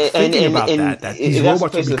thinking about that these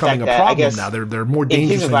robots are becoming a problem now. They're more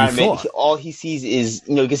dangerous than you thought. All he sees is,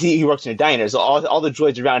 because he works in a diner, so all the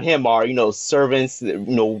droids around him are, servants,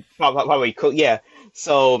 probably cook. Yeah.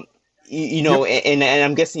 So, and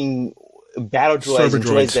I'm guessing battle droids and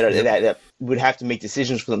droids that would have to make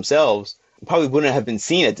decisions for themselves probably wouldn't have been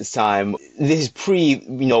seen at this time. This is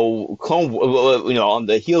Clone War, on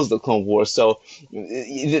the heels of the Clone Wars. So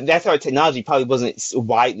that's how technology probably wasn't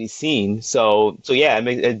widely seen. So yeah,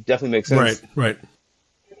 it definitely makes sense. Right.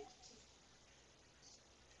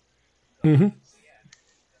 Mm-hmm.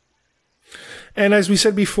 And as we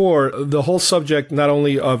said before, the whole subject not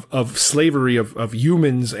only of slavery of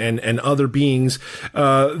humans and other beings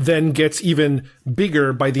then gets even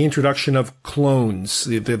bigger by the introduction of clones,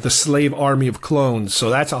 the slave army of clones. So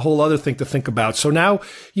that's a whole other thing to think about. So now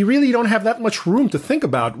you really don't have that much room to think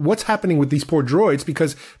about what's happening with these poor droids,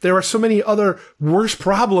 because there are so many other worse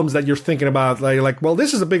problems that you're thinking about. Like, well,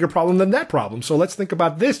 this is a bigger problem than that problem, so let's think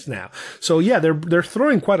about this now. So yeah, they're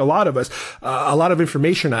throwing quite a lot of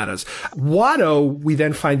information at us. Watto, we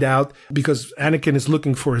then find out, because Anakin is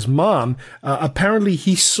looking for his mom, apparently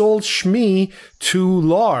he sold Shmi to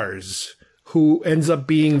Lars, who ends up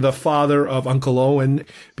being the father of Uncle Owen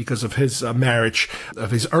because of his marriage,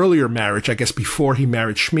 of his earlier marriage, I guess, before he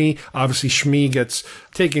married Shmi. Obviously, Shmi gets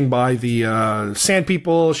taken by the Sand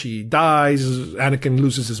People. She dies. Anakin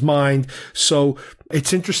loses his mind. So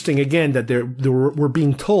it's interesting, again, that we're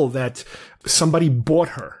being told that somebody bought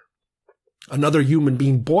her. Another human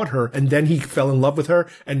being bought her, and then he fell in love with her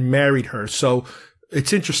and married her. So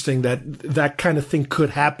it's interesting that kind of thing could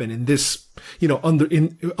happen in this, under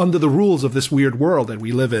the rules of this weird world that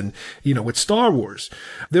we live in, with Star Wars.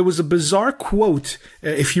 There was a bizarre quote,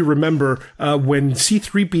 if you remember, when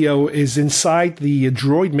C-3PO is inside the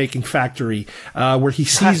droid making factory, where he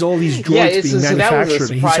sees all these droids being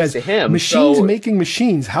manufactured, and he says, "Machines making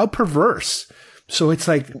machines, how perverse." So it's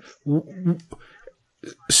like,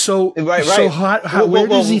 So, right. So where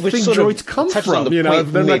does he think droids come from? They're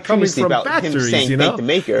not coming from factories.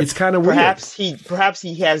 It's kind of weird. Perhaps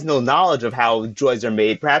he has no knowledge of how droids are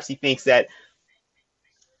made. Perhaps he thinks that.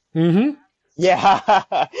 Mm-hmm. Yeah,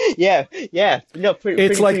 yeah. No, it's pretty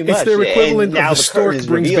it's much. their equivalent and of the stork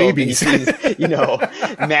brings babies.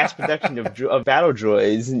 Mass production of battle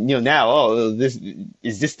droids. Now, this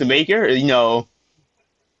is this the maker?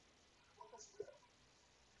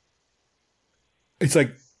 It's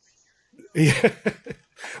like, yeah.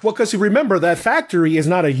 Well, because you remember that factory is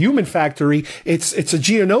not a human factory; it's a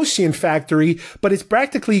Geonosian factory, but it's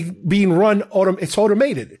practically being run. It's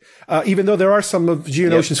automated, even though there are some of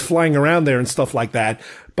Geonosians flying around there and stuff like that.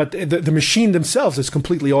 But the machine themselves is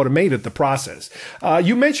completely automated, the process.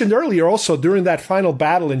 You mentioned earlier also during that final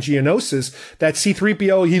battle in Geonosis that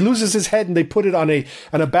C-3PO, he loses his head and they put it on a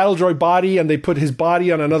battle droid body and they put his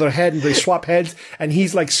body on another head and they swap heads and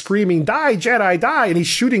he's like screaming, "Die, Jedi, die!" And he's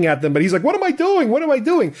shooting at them, but he's like, "What am I doing? What am I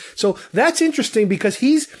doing?" So that's interesting because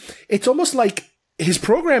it's almost like his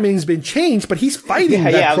programming's been changed, but he's fighting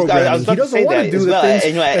that programming. He doesn't want to do the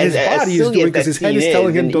things that his body is doing because his head is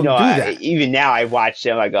telling him don't do that. Even now I watch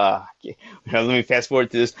it, I'm like, let me fast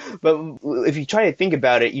forward to this. But if you try to think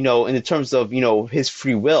about it, in the terms of, his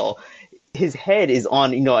free will, his head is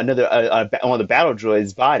on, another, on the battle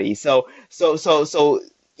droid's body. So,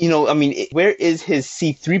 I mean, where is his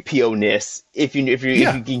C-3PO-ness? If you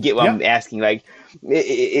can get what I'm asking, like,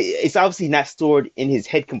 it's obviously not stored in his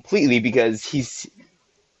head completely because he's.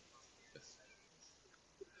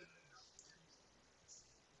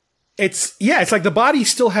 It's like the body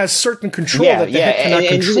still has certain control that the head cannot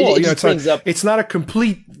control. It's not a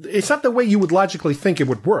complete. It's not the way you would logically think it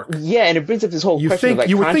would work. Yeah, and it brings up this whole question of like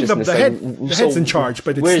you would think consciousness. the head's in charge,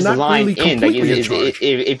 but it's not really completely in charge.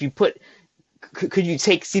 If you put. Could you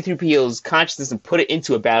take C-3PO's consciousness and put it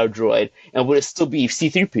into a battle droid, and would it still be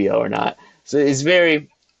C-3PO or not? So it's very...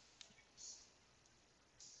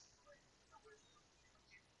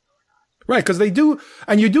 Right, because they do,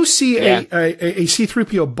 and you do see a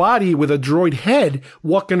C-3PO body with a droid head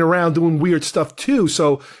walking around doing weird stuff too.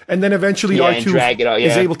 So, and then eventually R2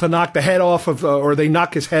 is able to knock the head off of, or they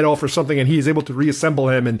knock his head off or something, and he is able to reassemble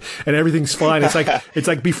him, and everything's fine. It's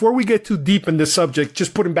like before we get too deep in this subject,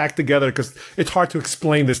 just put him back together because it's hard to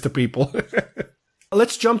explain this to people.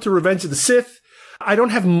 Let's jump to Revenge of the Sith. I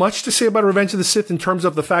don't have much to say about Revenge of the Sith in terms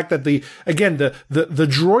of the fact that the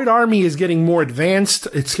droid army is getting more advanced.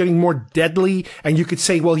 It's getting more deadly. And you could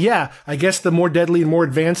say, well, yeah, I guess the more deadly and more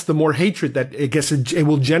advanced, the more hatred that I guess it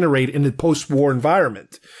will generate in the post-war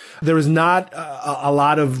environment. There is not a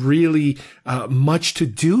lot of really much to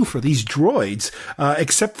do for these droids,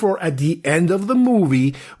 except for at the end of the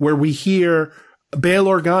movie where we hear Bail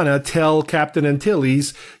Organa tell Captain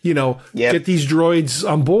Antilles, get these droids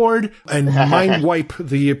on board and mind wipe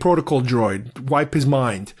the protocol droid, wipe his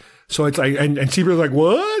mind. So it's like, and Seabird's like,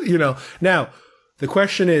 what? Now the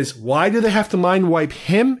question is, why do they have to mind wipe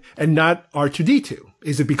him and not R2-D2?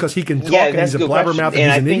 Is it because he can talk and he's a blabbermouth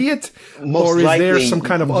and he's an idiot? Or is there some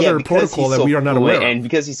kind of other protocol that we are not aware of? And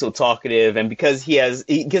because he's so talkative and because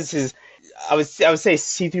I would say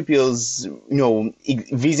C-3PO's,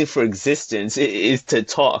 reason for existence is to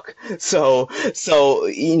talk. So,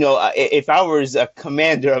 if I was a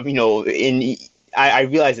commander of, I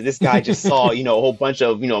realized that this guy just saw, a whole bunch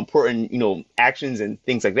of, important, actions and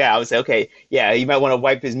things like that. I would say, okay, yeah, you might want to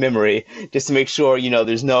wipe his memory just to make sure,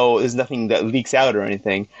 there's nothing that leaks out or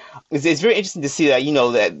anything. It's very interesting to see that,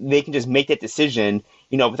 that they can just make that decision,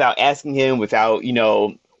 without asking him, without,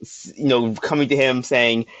 coming to him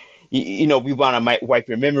saying, we want to wipe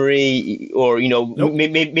your memory, or nope.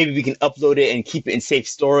 maybe we can upload it and keep it in safe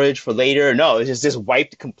storage for later. No, it's just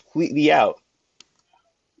wiped completely out.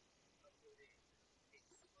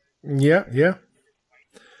 Yeah.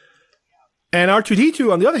 And R2-D2,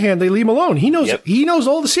 on the other hand, they leave him alone. He knows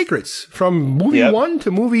all the secrets from movie 1 to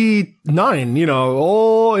movie 9.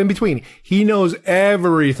 All in between. He knows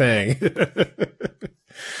everything.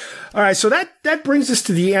 All right, so that brings us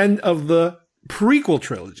to the end of the prequel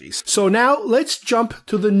trilogies. So now let's jump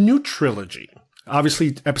to the new trilogy.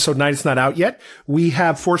 Obviously, episode 9 is not out yet. We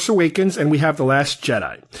have Force Awakens and we have The Last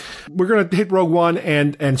Jedi. We're going to hit Rogue One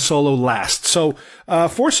and Solo last. So,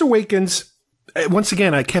 Force Awakens, once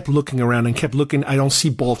again, I kept looking around and kept looking. I don't see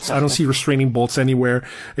bolts. I don't see restraining bolts anywhere.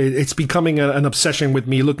 It's becoming an obsession with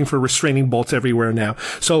me, looking for restraining bolts everywhere now.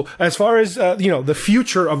 So as far as, the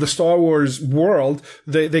future of the Star Wars world,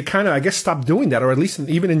 they kind of, I guess, stopped doing that, or at least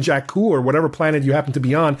even in Jakku or whatever planet you happen to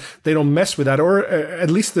be on, they don't mess with that, or at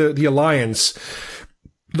least the Alliance,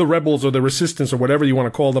 the Rebels or the Resistance or whatever you want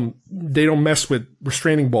to call them, they don't mess with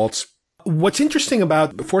restraining bolts. What's interesting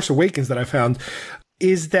about Force Awakens that I found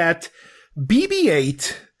is that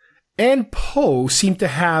BB-8 and Poe seem to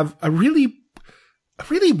have a really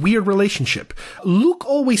weird relationship. Luke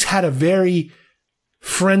always had a very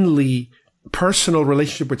friendly personal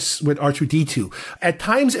relationship with R2-D2. At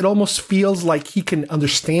times, it almost feels like he can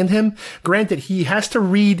understand him. Granted, he has to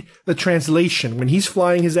read the translation. When he's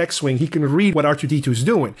flying his X-Wing, he can read what R2-D2 is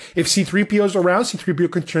doing. If C-3PO's around,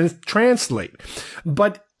 C-3PO can translate.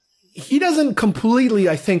 But he doesn't completely,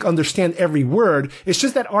 I think, understand every word. It's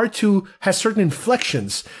just that R2 has certain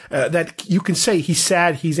inflections that you can say he's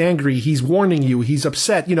sad, he's angry, he's warning you, he's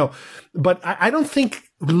upset, But I don't think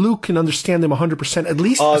Luke can understand them 100%, at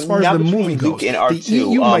least as far as the movie goes. Luke and R2, the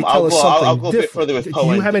EU might tell us something I'll go a bit different. further with Poe.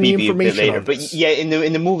 Do you have any information later? on this? But yeah,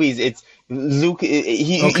 in the movies, it's Luke.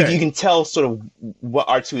 You can tell sort of what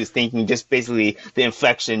R2 is thinking, just basically the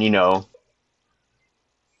inflection,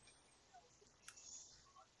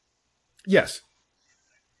 Yes.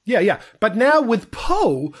 Yeah. But now with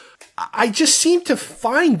Poe, I just seem to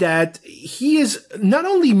find that he is not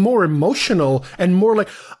only more emotional and more like,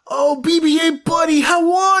 oh, BB-8 buddy,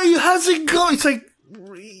 how are you? How's it going? It's like,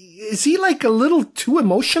 is he like a little too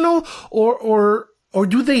emotional or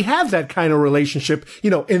do they have that kind of relationship,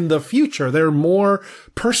 in the future? They're more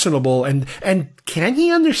personable and can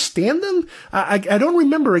he understand them? I don't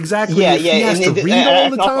remember exactly if he has to read all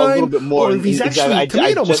the time, a little bit more, or if he's actually, to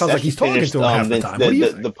me it almost sounds like he's talking to him half the time. What do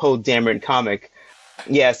you think? The Poe Dameron comic.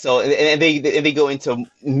 Yeah, so and they go into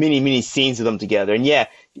many scenes of them together, and yeah,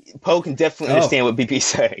 Poe can definitely understand what BB's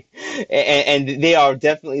saying, and they are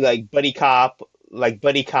definitely like buddy cop,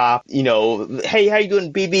 hey, how you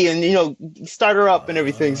doing, BB, and start her up and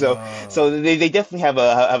everything. So they definitely have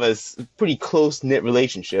a pretty close knit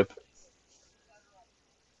relationship.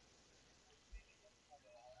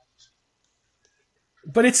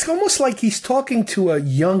 But it's almost like he's talking to a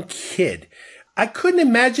young kid. I couldn't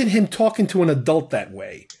imagine him talking to an adult that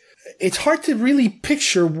way. It's hard to really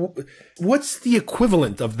picture what's the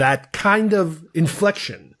equivalent of that kind of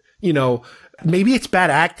inflection. Maybe it's bad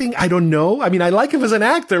acting. I don't know. I mean, I like him as an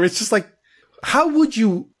actor. It's just like, how would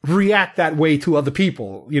you react that way to other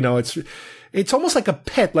people? It's almost like a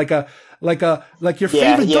pet, like your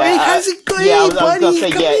favorite dog. Hey, how's it going,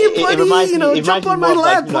 buddy? Come here, buddy. Jump on my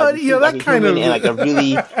lap, buddy. That kind of. And like a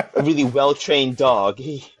really well-trained dog.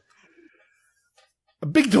 A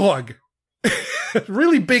big dog.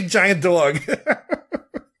 Really big, giant dog.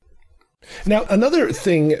 Now, another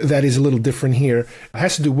thing that is a little different here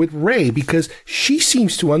has to do with Rey, because she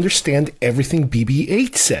seems to understand everything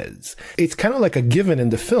BB-8 says. It's kind of like a given in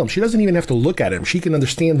the film. She doesn't even have to look at him. She can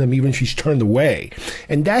understand them even if she's turned away.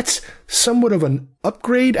 And that's somewhat of an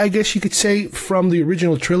upgrade, I guess you could say, from the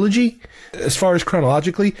original trilogy, as far as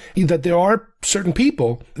chronologically, that there are certain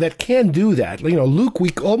people that can do that. Luke, we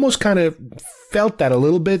almost kind of felt that a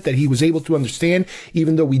little bit, that he was able to understand,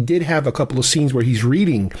 even though we did have a couple of scenes where he's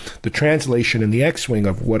reading the translation in the X-Wing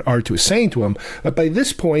of what R2 is saying to him. But by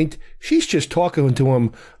this point, she's just talking to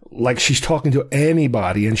him like she's talking to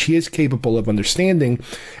anybody, and she is capable of understanding.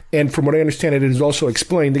 And from what I understand, it is also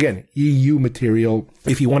explained, again, EU material,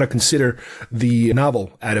 if you want to consider the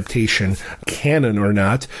novel adaptation canon or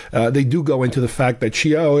not. They do go into the fact that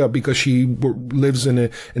because she lives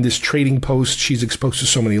in this trading post, she's exposed to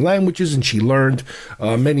so many languages, and she learned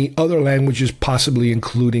many other languages, possibly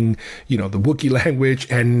including, the Wookiee language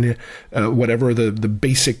and whatever the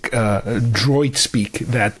basic droid speak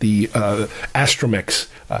that the astromechs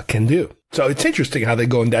can do. So it's interesting how they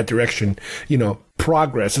go in that direction,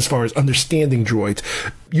 progress as far as understanding droids.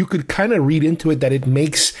 You could kind of read into it that it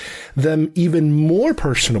makes them even more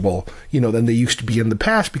personable, than they used to be in the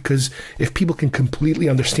past, because if people can completely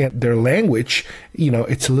understand their language,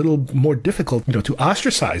 it's a little more difficult, to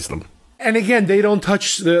ostracize them. And again, they don't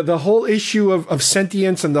touch the whole issue of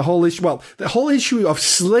sentience and the whole issue of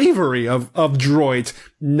slavery of droids.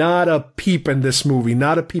 Not a peep in this movie,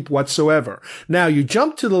 not a peep whatsoever. Now, you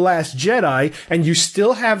jump to The Last Jedi, and you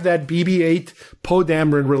still have that BB-8 Poe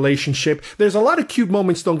Dameron relationship. There's a lot of cute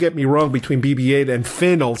moments, don't get me wrong, between BB-8 and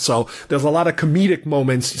Finn also. There's a lot of comedic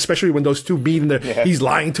moments, especially when those two meet and he's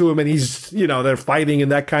lying to him and he's, they're fighting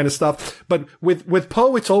and that kind of stuff. But with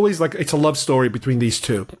Poe, it's always like it's a love story between these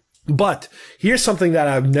two. But here's something that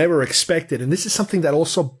I've never expected, and this is something that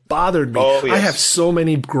also bothered me. Oh, yes. I have so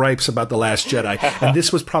many gripes about The Last Jedi, and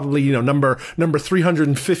this was probably, number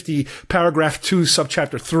 350, paragraph 2,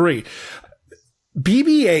 subchapter 3.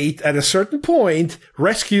 BB-8, at a certain point,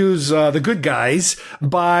 rescues the good guys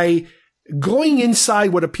by going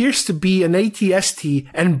inside what appears to be an AT-ST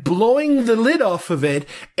and blowing the lid off of it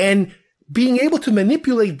and being able to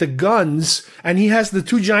manipulate the guns, and he has the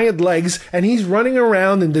two giant legs, and he's running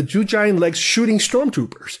around in the two giant legs shooting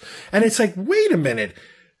stormtroopers. And it's like, wait a minute.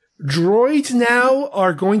 Droids now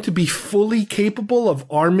are going to be fully capable of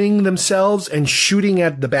arming themselves and shooting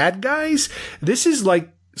at the bad guys? This is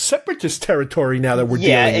like separatist territory now that we're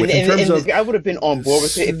dealing with. In terms of, I would have been on board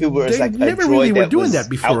with it if it was like a never droid really were that doing was that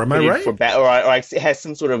before. Am I right? Or it has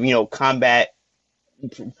some sort of combat.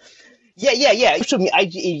 Yeah. It showed me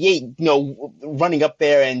IG-88, running up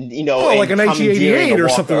there and like an IG-88 or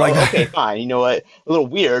something like that. Okay, fine. You know what? A little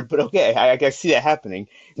weird, but okay, I can see that happening.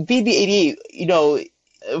 BB-88,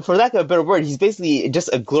 for lack of a better word, he's basically just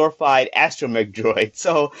a glorified astromech droid.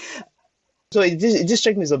 So it just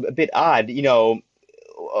struck me as a bit odd.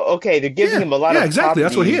 Okay, they're giving him a lot of exactly.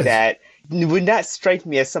 That's what he is. That would not strike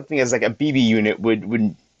me as something as like a BB unit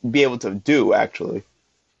would be able to do, actually.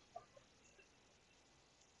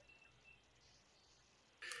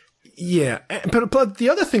 Yeah, but the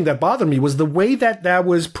other thing that bothered me was the way that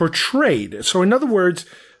was portrayed. So in other words,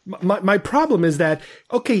 my problem is that,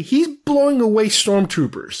 okay, he's blowing away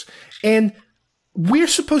stormtroopers, and we're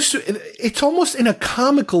supposed to, it's almost in a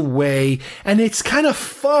comical way, and it's kind of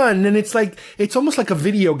fun, and it's almost like a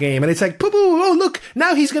video game, and it's like, oh, look,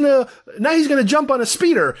 now he's gonna jump on a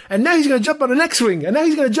speeder, and now he's gonna jump on an X-Wing, and now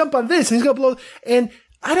he's gonna jump on this, and he's gonna blow, and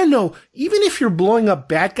I don't know, even if you're blowing up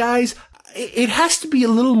bad guys, it has to be a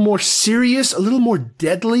little more serious, a little more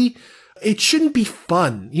deadly. It shouldn't be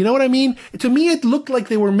fun. You know what I mean? To me, it looked like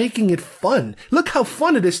they were making it fun. Look how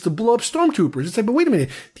fun it is to blow up stormtroopers. It's like, but wait a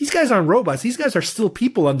minute. These guys aren't robots. These guys are still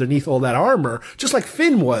people underneath all that armor, just like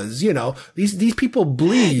Finn was, These people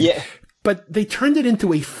bleed. Yeah. But they turned it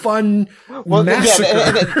into a fun massacre.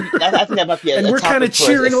 I think that might be and we're kind of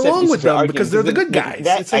cheering along with them because they're the good guys.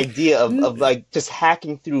 That idea of just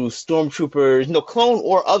hacking through stormtroopers, clone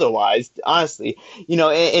or otherwise, honestly, and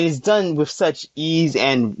it's done with such ease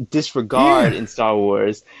and disregard in Star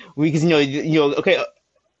Wars. Because, okay.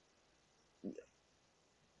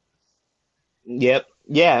 Yep.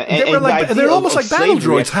 Yeah, and they're almost like battle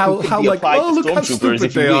droids. How like, oh, look how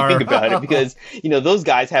stupid they are. Think about it, because those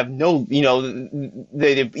guys have no,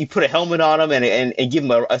 you put a helmet on them and give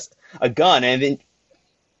them a gun, and then.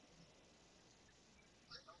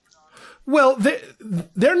 Well,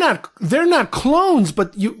 they're not clones,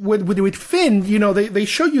 but with Finn, they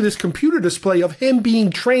show you this computer display of him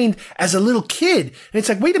being trained as a little kid. And it's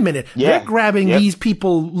like, wait a minute, they're grabbing these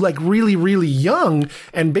people like really, really young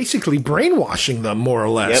and basically brainwashing them more or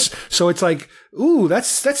less. Yep. So it's like, ooh,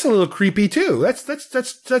 that's a little creepy too.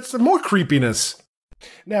 That's more creepiness.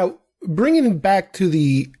 Now, bringing it back to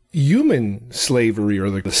the human slavery or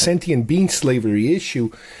the sentient being slavery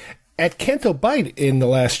issue, at Canto Bight in The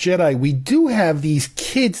Last Jedi, we do have these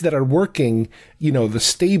kids that are working, the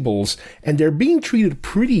stables, and they're being treated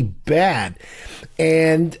pretty bad.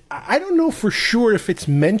 And I don't know for sure if it's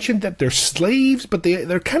mentioned that they're slaves, but they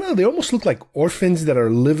almost look like orphans that are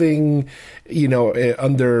living,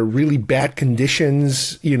 under really bad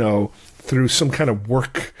conditions, through some kind of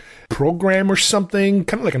work program or something,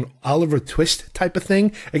 kind of like an Oliver Twist type of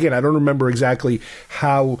thing. Again, I don't remember exactly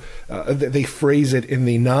how they phrase it in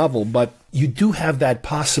the novel, but you do have that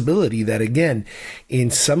possibility that, again, in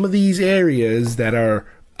some of these areas that are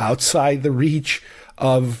outside the reach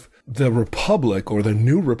of the Republic or the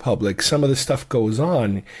New Republic, some of this stuff goes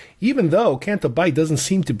on, even though Canto Bight doesn't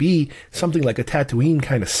seem to be something like a Tatooine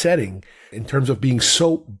kind of setting in terms of being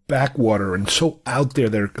so backwater and so out there,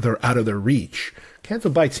 they're out of their reach. Canto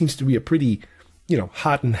Bight seems to be a pretty,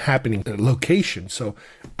 hot and happening location. So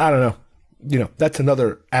I don't know. That's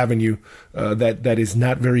another avenue that is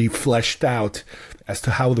not very fleshed out as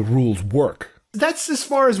to how the rules work. That's as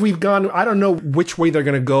far as we've gone. I don't know which way they're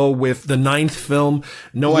going to go with the 9th film.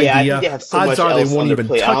 No idea. Odds are they won't even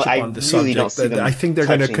touch upon the subject. I think they're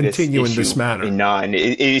going to continue in this manner. In 9,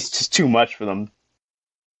 it's just too much for them.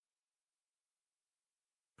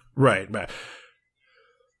 Right.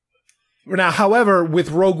 Now, however,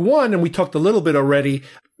 with Rogue One, and we talked a little bit already,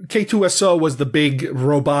 K2SO was the big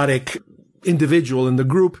robotic individual in the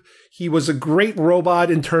group. He was a great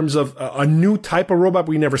robot in terms of a new type of robot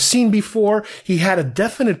we've never seen before. He had a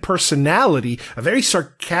definite personality, a very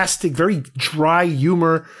sarcastic, very dry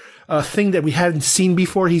humor thing that we hadn't seen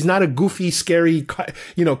before. He's not a goofy, scary,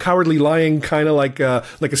 cowardly lion kind of like a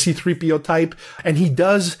C-3PO type. And he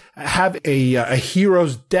does have a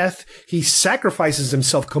hero's death. He sacrifices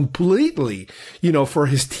himself completely, for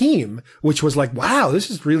his team, which was like, wow, this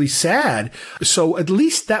is really sad. So at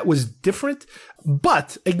least that was different.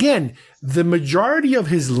 But again, the majority of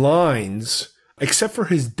his lines, except for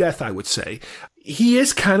his death, I would say, he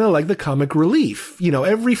is kind of like the comic relief.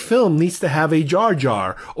 Every film needs to have a Jar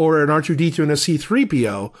Jar or an R2-D2 and a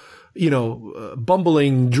C-3PO.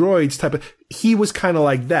 bumbling droids type of. He was kind of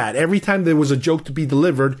like that. Every time there was a joke to be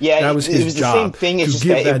delivered, that was his job. It was the same thing. It's just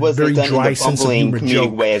that it wasn't done in the bumbling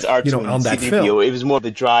comedic way as R2 and C-3PO. It was more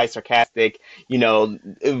the dry, sarcastic,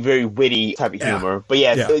 very witty type of humor. But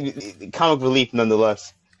comic relief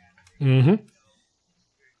nonetheless. Mm-hmm.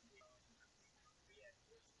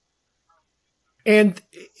 And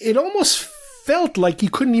it almost felt like he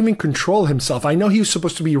couldn't even control himself. I know he was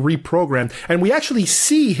supposed to be reprogrammed, and we actually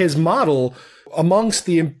see his model amongst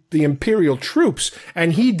the Imperial troops,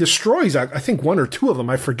 and he destroys, I think, one or two of them.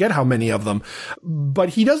 I forget how many of them, but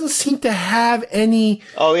he doesn't seem to have any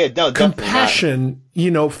compassion,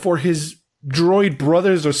 for his droid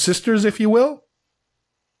brothers or sisters, if you will.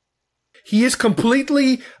 He is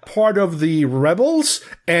completely part of the rebels,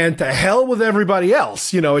 and to hell with everybody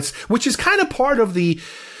else. Which is kind of part of the.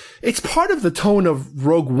 It's part of the tone of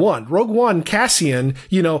Rogue One. Rogue One, Cassian,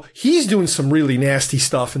 he's doing some really nasty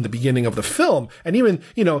stuff in the beginning of the film. And even,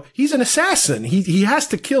 he's an assassin. He has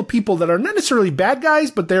to kill people that are not necessarily bad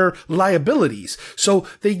guys, but they're liabilities. So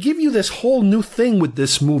they give you this whole new thing with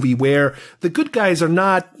this movie where the good guys are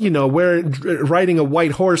not, riding a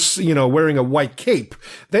white horse, wearing a white cape.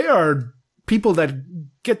 They are people that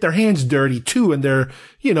get their hands dirty too, and they're,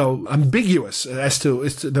 ambiguous as to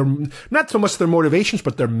their, not so much their motivations,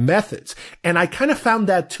 but their methods. And I kind of found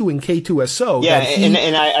that too in K2SO. Yeah,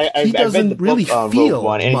 I doesn't read the really book, feel Rogue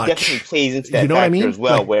One, and much. it definitely plays into that factor as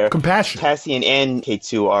well, where compassion. Cassian and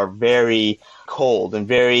K2 are very cold and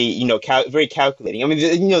very, very calculating. I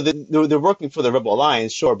mean, they're working for the Rebel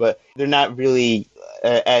Alliance, sure, but they're not really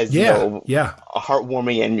as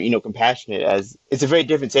heartwarming and compassionate as. It's a very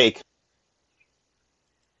different take.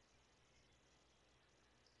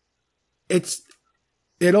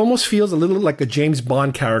 It almost feels a little like a James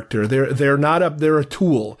Bond character. They're a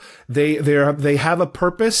tool. They have a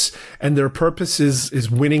purpose, and their purpose is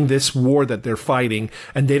winning this war that they're fighting,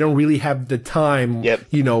 and they don't really have the time,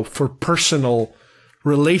 for personal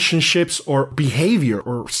relationships or behavior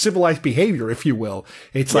or civilized behavior, if you will.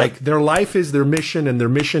 It's like their life is their mission, and their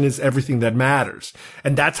mission is everything that matters.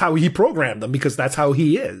 And that's how he programmed them, because that's how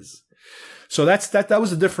he is. So that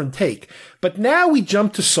was a different take. But now we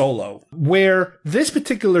jump to Solo, where this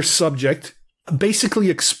particular subject basically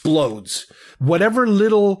explodes. Whatever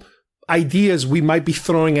little ideas we might be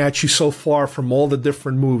throwing at you so far from all the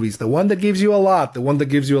different movies, the one that gives you a lot, the one that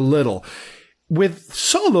gives you a little. With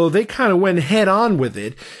Solo, they kind of went head on with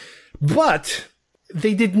it, but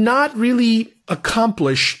they did not really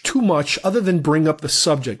accomplish too much other than bring up the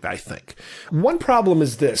subject, I think. One problem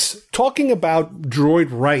is this. Talking about droid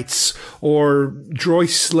rights or droid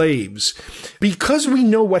slaves, because we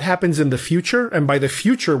know what happens in the future, and by the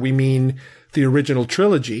future we mean the original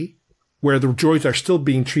trilogy, where the droids are still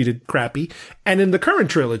being treated crappy, and in the current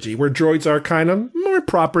trilogy, where droids are kind of more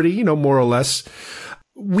property, more or less.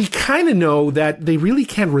 We kind of know that they really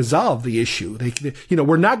can't resolve the issue.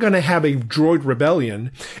 We're not going to have a droid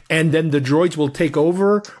rebellion, and then the droids will take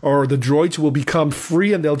over, or the droids will become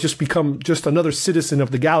free and they'll just become just another citizen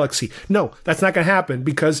of the galaxy. No, that's not going to happen,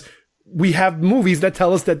 because we have movies that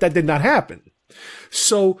tell us that did not happen.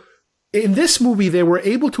 So in this movie, they were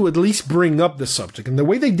able to at least bring up the subject. And the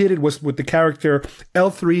way they did it was with the character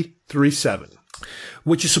L337.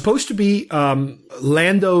 Which is supposed to be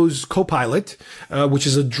Lando's co-pilot, which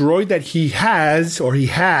is a droid that he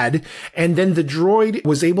had, and then the droid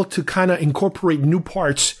was able to kind of incorporate new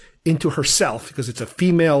parts into herself, because it's a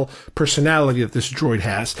female personality that this droid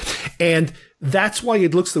has. And that's why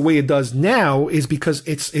it looks the way it does now, is because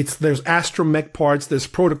there's astromech parts, there's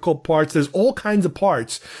protocol parts, there's all kinds of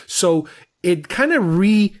parts. So it kind of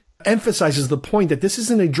emphasizes the point that this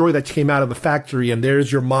isn't a droid that came out of a factory and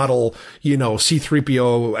there's your model,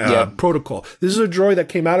 C-3PO protocol. This is a droid that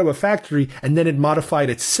came out of a factory and then it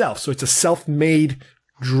modified itself. So it's a self-made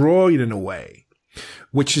droid in a way,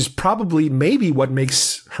 which is probably maybe what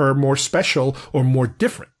makes her more special or more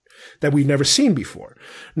different that we've never seen before.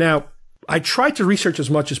 Now, I tried to research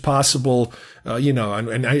as much as possible,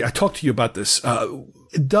 and I talked to you about this.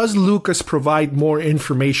 Does Lucas provide more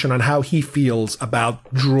information on how he feels about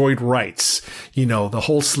droid rights? The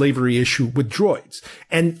whole slavery issue with droids.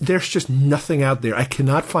 And there's just nothing out there. I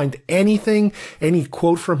cannot find anything, any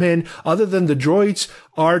quote from him, other than the droids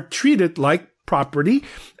are treated like property,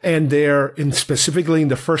 and specifically in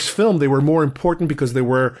the first film, they were more important because they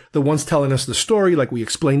were the ones telling us the story, like we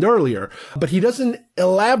explained earlier. But he doesn't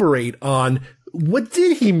elaborate on what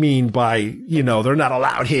did he mean by, they're not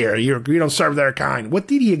allowed here, you don't serve their kind. What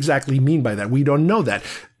did he exactly mean by that? We don't know that.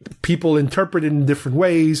 People interpret it in different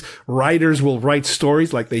ways. Writers will write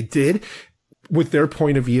stories like they did with their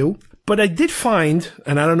point of view. But I did find,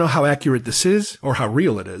 and I don't know how accurate this is or how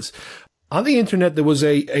real it is, on the internet there was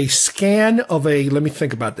a scan of let me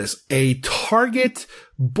think about this, a Target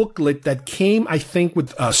booklet that came, I think,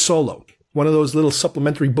 with Solo. One of those little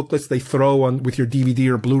supplementary booklets they throw on with your DVD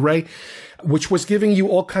or Blu-ray, which was giving you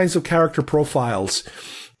all kinds of character profiles.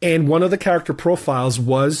 And one of the character profiles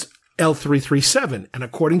was L337. And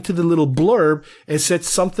according to the little blurb, it said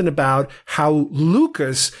something about how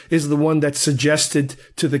Lucas is the one that suggested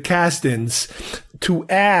to the cast-ins to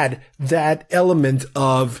add that element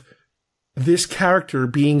of this character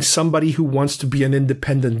being somebody who wants to be an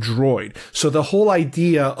independent droid. So the whole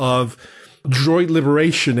idea of droid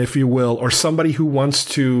liberation, if you will, or somebody who wants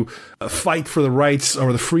to fight for the rights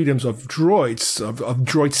or the freedoms of droids, of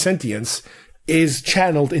droid sentience, is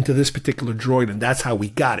channeled into this particular droid, and that's how we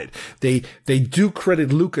got it. They do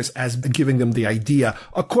credit Lucas as giving them the idea,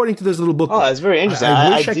 according to this little book. Oh, that's very interesting.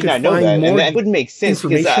 I did not know that, and that would make sense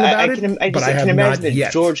because I can imagine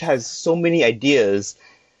that George has so many ideas,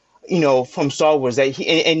 from Star Wars that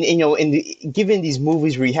given these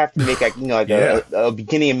movies where you have to make a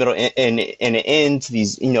beginning, a middle, and an end to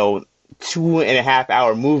these 2.5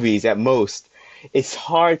 hour movies at most, it's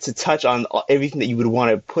hard to touch on everything that you would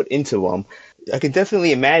want to put into them. I can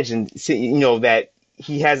definitely imagine, that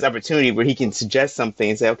he has the opportunity where he can suggest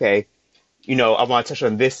something and say, okay, I want to touch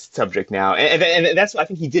on this subject now, and that's what I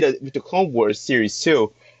think he did with the Clone Wars series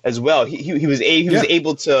too, as well. He was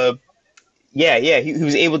able to. He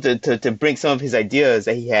was able to bring some of his ideas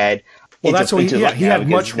that he had. Well, that's what he had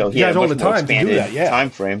much. He had all the time to do that. Yeah, time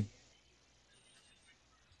frame.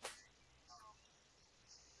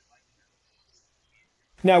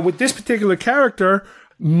 Now, with this particular character,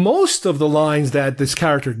 most of the lines that this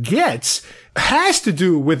character gets has to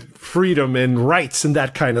do with freedom and rights and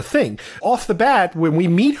that kind of thing. Off the bat, when we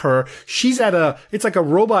meet her, she's it's like a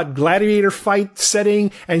robot gladiator fight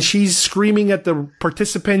setting, and she's screaming at the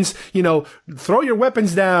participants, throw your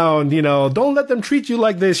weapons down, don't let them treat you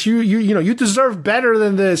like this. You deserve better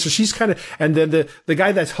than this. So she's and then the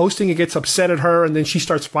guy that's hosting it gets upset at her, and then she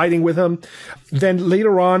starts fighting with him. Then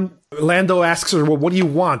later on, Lando asks her, well, what do you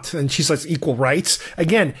want? And she says, equal rights.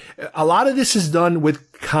 Again, a lot of this is done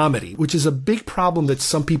with comedy, which is a big problem that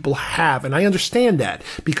some people have. And I understand that,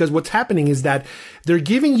 because what's happening is that they're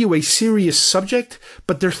giving you a serious subject,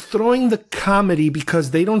 but they're throwing the comedy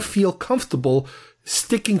because they don't feel comfortable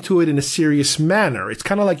sticking to it in a serious manner. It's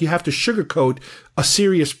kind of like you have to sugarcoat a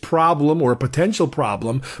serious problem or a potential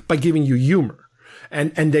problem by giving you humor.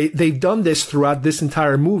 And they've done this throughout this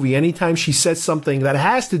entire movie. Anytime she says something that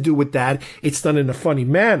has to do with that, it's done in a funny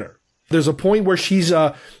manner. There's a point where she's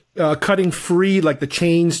cutting free like the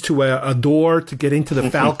chains to a door to get into the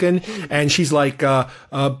Falcon, and she's like,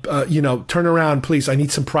 turn around, please. I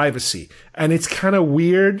need some privacy. And it's kind of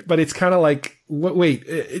weird, but it's kind of like, wait,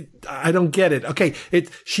 I don't get it. Okay,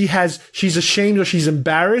 she's ashamed or she's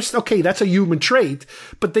embarrassed. Okay, that's a human trait,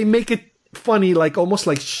 but they make it funny, like almost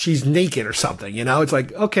like she's naked or something, it's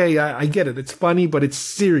like, okay, I get it. It's funny, but it's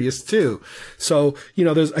serious too. So,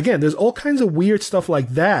 there's all kinds of weird stuff like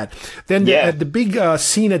that. Then the big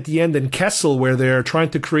scene at the end in Kessel where they're trying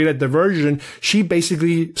to create a diversion, she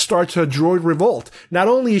basically starts a droid revolt. Not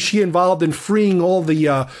only is she involved in freeing all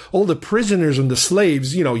the prisoners and the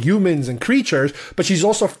slaves, humans and creatures, but she's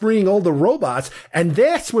also freeing all the robots. And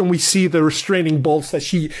that's when we see the restraining bolts that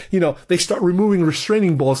they start removing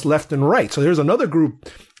restraining bolts left and right. So there's another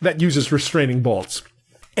group that uses restraining bolts.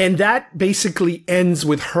 And that basically ends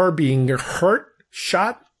with her being hurt,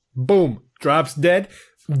 shot, boom, drops dead.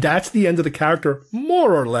 That's the end of the character,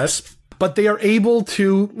 more or less. But they are able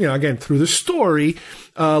to, again, through the story,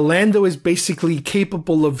 Lando is basically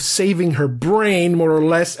capable of saving her brain, more or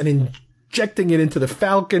less, and injecting it into the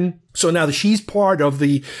Falcon. So now that she's part of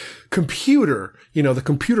the computer, the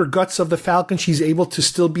computer guts of the Falcon, she's able to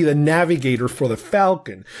still be the navigator for the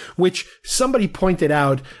Falcon, which somebody pointed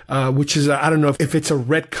out, which is, I don't know if it's a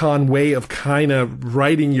retcon way of kind of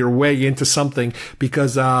writing your way into something,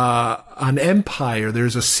 because on Empire,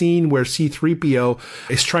 there's a scene where C-3PO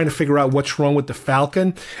is trying to figure out what's wrong with the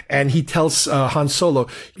Falcon, and he tells Han Solo,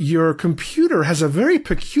 your computer has a very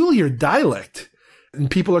peculiar dialect. And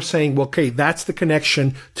people are saying, well, okay, that's the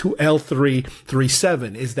connection to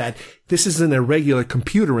L337, is that this isn't a regular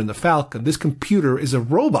computer in the Falcon. This computer is a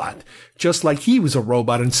robot, just like he was a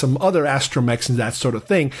robot and some other astromechs and that sort of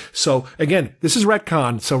thing. So again, this is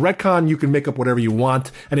retcon. So retcon, you can make up whatever you want,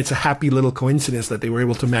 and it's a happy little coincidence that they were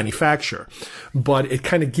able to manufacture. But it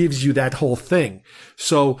kind of gives you that whole thing.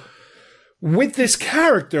 So with this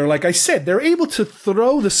character, like I said, they're able to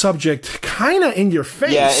throw the subject kind of in your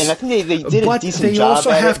face. Yeah, and I think they did a decent job. But they also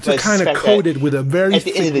have to kind of coat it with a very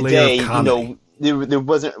thick layer of comedy. there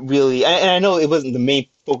wasn't really, and I know it wasn't the main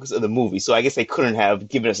focus of the movie, so I guess they couldn't have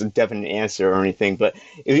given us a definite answer or anything. But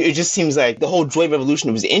it just seems like the whole droid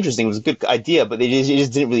revolution was interesting. It was a good idea, but it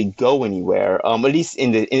just didn't really go anywhere. At least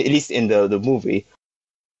in the movie.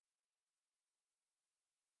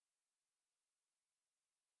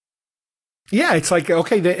 Yeah, it's like,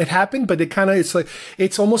 okay, it happened, but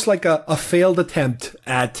it's almost like a failed attempt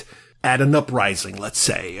at an uprising, let's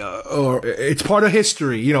say, or it's part of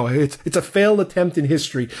history. You know, it's a failed attempt in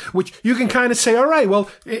history, which you can kind of say, all right, well,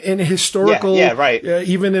 in historical, right.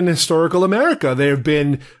 Even in historical America, there have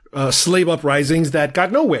been slave uprisings that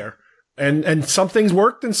got nowhere. And some things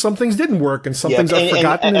worked and some things didn't work, and some things are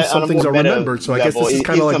forgotten and some things are remembered. So I guess this is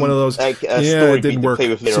kind of like one of those, like it didn't work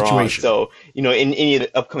situation. So, you know, in any of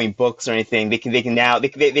the upcoming books or anything, they can now,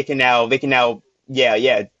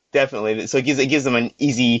 definitely. So it gives them an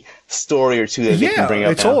easy story or two that they can bring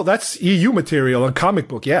up. Yeah, that's EU material and comic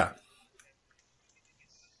book, yeah.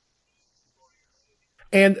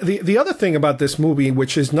 And the other thing about this movie,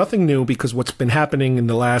 which is nothing new, because what's been happening in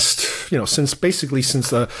the last, since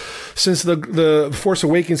the Force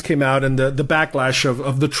Awakens came out, and the backlash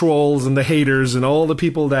of the trolls and the haters and all the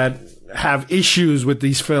people that have issues with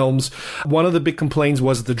these films, one of the big complaints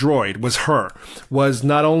was the droid, was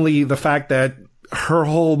not only the fact that her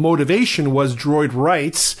whole motivation was droid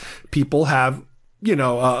rights. People have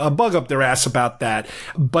a bug up their ass about that.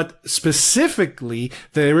 But specifically,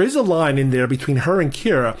 there is a line in there between her and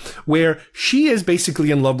Kira where she is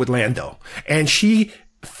basically in love with Lando. And she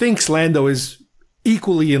thinks Lando is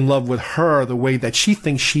equally in love with her the way that she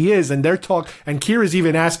thinks she is. And and Kira's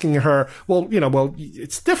even asking her, well,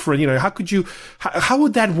 it's different. How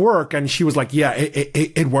would that work? And she was like, yeah,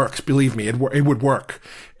 it works. Believe me, it would work.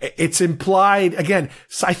 It's implied again.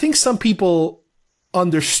 So I think some people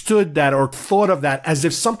understood that or thought of that as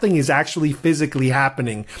if something is actually physically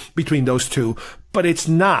happening between those two, but it's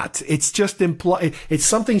not. It's just it's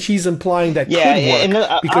something she's implying that could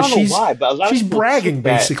work, because she's bragging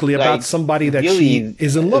basically about somebody that she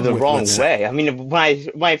is in love with. The wrong way. I mean,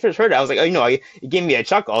 when I first heard it, I was like, it gave me a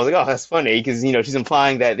chuckle. I was like, oh, that's funny, because she's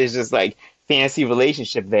implying that there's just like fantasy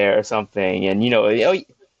relationship there or something, and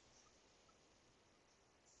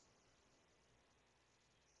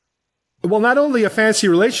Well, not only a fancy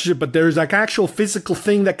relationship, but there's like actual physical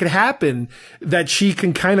thing that could happen that she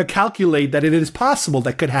can kind of calculate that it is possible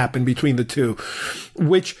that could happen between the two,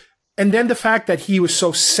 and then the fact that he was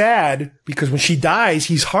so sad because when she dies,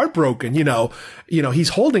 he's heartbroken, he's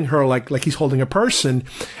holding her like he's holding a person.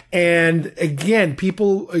 And again,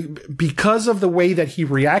 people, because of the way that he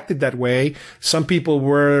reacted that way, some people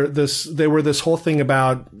there were this whole thing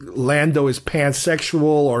about Lando is pansexual,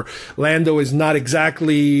 or Lando is not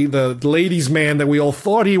exactly the ladies' man that we all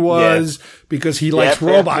thought he was, because he likes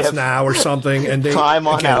robots now or something. And they climb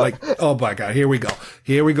on out. Like, oh my God, here we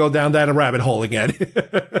go down that rabbit hole again.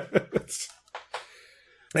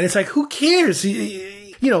 And it's like, who cares?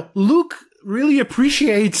 Luke really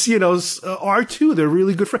appreciates, R2. They're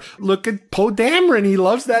really good friends. Look at Poe Dameron. He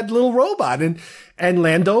loves that little robot, and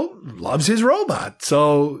Lando loves his robot.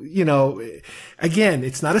 So, again,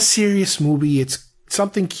 it's not a serious movie. It's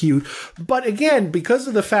something cute. But again, because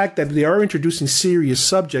of the fact that they are introducing serious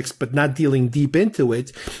subjects, but not dealing deep into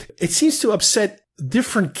it, it seems to upset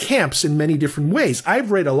different camps in many different ways.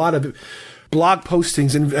 I've read a lot of blog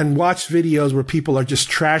postings and watched videos where people are just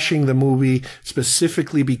trashing the movie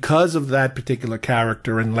specifically because of that particular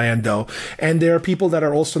character in Lando. And there are people that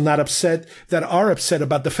are also upset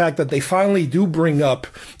about the fact that they finally do bring up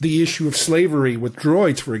the issue of slavery with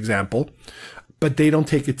droids, for example, but they don't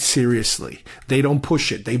take it seriously. They don't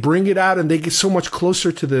push it. They bring it out and they get so much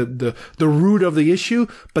closer to the root of the issue,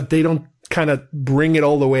 but they don't kind of bring it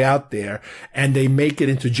all the way out there, and they make it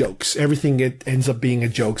into jokes. Everything it ends up being a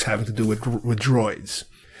jokes having to do with droids.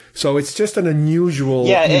 So it's just an unusual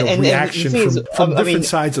reaction from different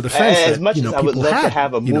sides of the fence. As much as I would love to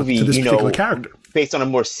have a movie, to this particular character, based on a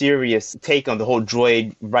more serious take on the whole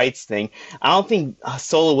droid rights thing, I don't think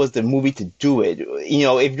Solo was the movie to do it.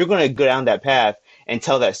 If you're going to go down that path and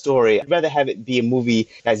tell that story, I'd rather have it be a movie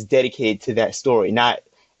that's dedicated to that story, not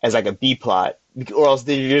as like a B plot. Or else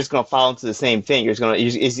you're just going to fall into the same thing. It's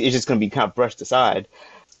just going to be kind of brushed aside.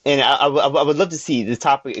 And I would love to see the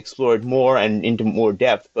topic explored more and into more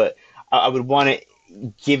depth, but I would want it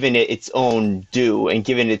given it its own due and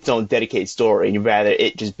given its own dedicated story, and rather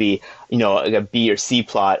it just be, like a B or C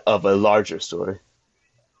plot of a larger story.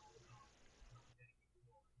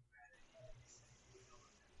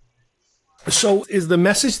 So is the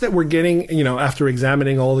message that we're getting, after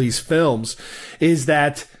examining all these films, is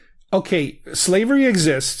that, okay, slavery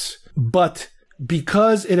exists, but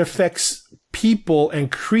because it affects people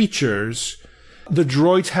and creatures, the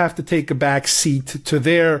droids have to take a back seat to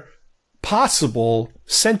their possible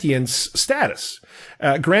sentience status.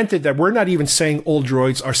 Granted that we're not even saying all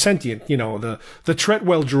droids are sentient. You know, the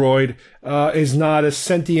Treadwell droid is not as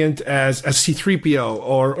sentient as C-3PO,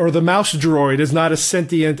 or the mouse droid is not as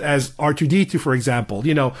sentient as R2-D2, for example.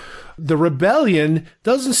 You know, the rebellion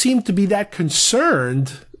doesn't seem to be that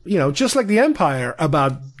concerned, you know, just like the Empire,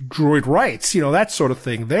 about droid rights, you know, that sort of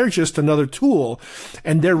thing. They're just another tool,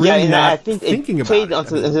 and they're really not thinking about it.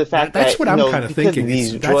 Onto the fact that's what I'm kind of thinking.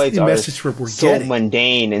 These that's droids the message are we're so getting.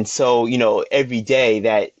 mundane and so, you know, everyday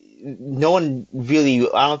that no one really,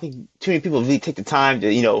 I don't think too many people really take the time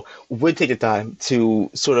to, you know, would take the time to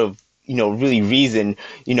sort of, you know, really reason,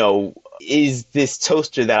 you know, is this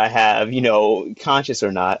toaster that I have, you know, conscious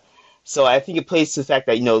or not? So I think it plays to the fact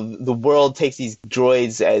that, you know, the world takes these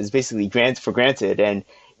droids as basically for granted, and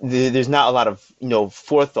there's not a lot of, you know,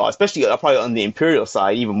 forethought, especially probably on the Imperial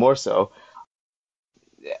side, even more so.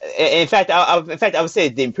 In fact, I would say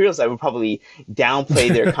the Imperial side would probably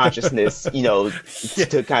downplay their consciousness, you know,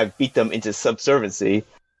 to kind of beat them into subserviency.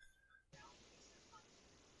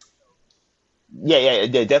 Yeah,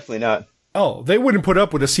 definitely not. Oh, they wouldn't put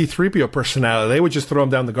up with a C-3PO personality. They would just throw him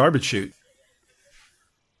down the garbage chute.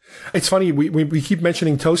 It's funny, we keep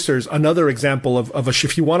mentioning toasters. Another example of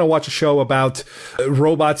if you want to watch a show about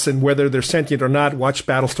robots and whether they're sentient or not, watch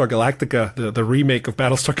Battlestar Galactica, the remake of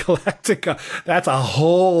Battlestar Galactica. That's a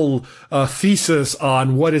whole thesis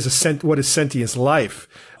on what is sentience life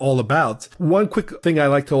all about. One quick thing I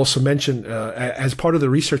like to also mention, as part of the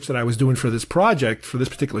research that I was doing for this project, for this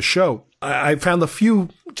particular show, I found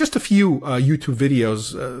just a few YouTube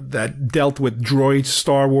videos that dealt with droids,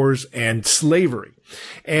 Star Wars, and slavery.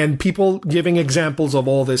 And people giving examples of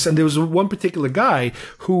all this. And there was one particular guy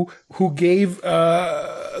who gave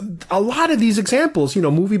a lot of these examples, you know,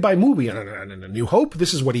 movie by movie. And A New Hope,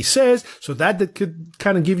 this is what he says. So that could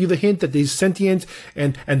kind of give you the hint that he's sentient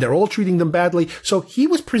and they're all treating them badly. So he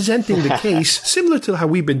was presenting the case similar to how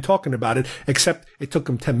we've been talking about it, except it took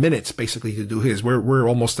him 10 minutes basically to do his. We're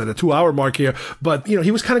almost at a 2-hour mark here. But, you know,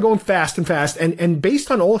 he was kind of going fast. And based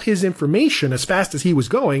on all his information, as fast as he was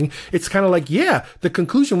going, it's kind of like, yeah, the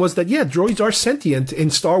conclusion was that, yeah, droids are sentient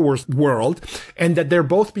in Star Wars world, and that they're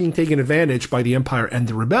both being taken advantage by the Empire and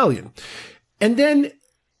the Rebellion. And then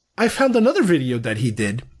I found another video that he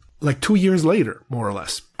did like 2 years later, more or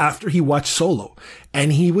less, after he watched Solo,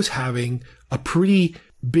 and he was having a pretty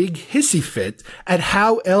big hissy fit at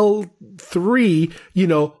how L3, you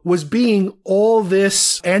know, was being all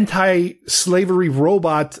this anti-slavery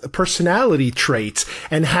robot personality traits,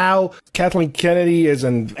 and how Kathleen Kennedy is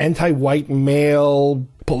an anti-white male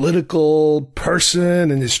political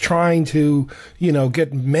person and is trying to, you know,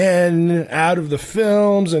 get men out of the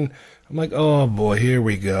films. And I'm like, oh boy, here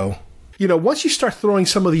we go. You know, once you start throwing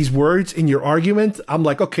some of these words in your argument, I'm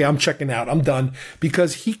like, okay, I'm checking out. I'm done.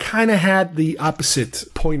 Because he kind of had the opposite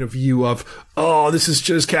point of view of, oh, this is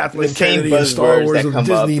just Kathleen Kennedy and Star Wars and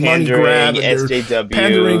Disney money grab, and they're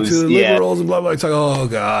pandering to liberals and blah, blah. It's like, oh,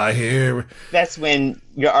 God, here. That's when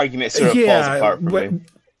your argument sort of falls apart for me.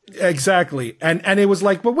 Exactly. And it was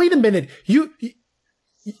like, but wait a minute, you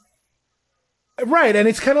right. And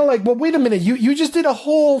it's kind of like, well, wait a minute, you just did a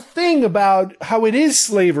whole thing about how it is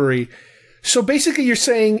slavery. So basically you're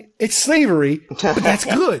saying it's slavery, but that's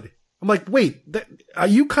good. I'm like, wait, are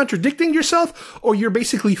you contradicting yourself, or you're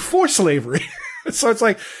basically for slavery? So it's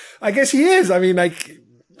like, I guess he is. I mean, like,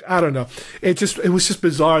 I don't know. It was just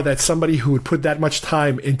bizarre that somebody who would put that much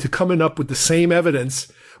time into coming up with the same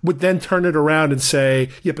evidence would then turn it around and say,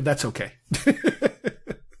 yeah, but that's okay.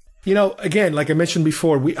 You know, again, like I mentioned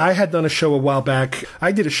before, I had done a show a while back.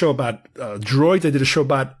 I did a show about droids. I did a show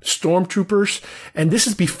about stormtroopers. And this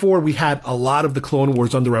is before we had a lot of the Clone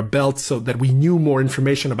Wars under our belt, so that we knew more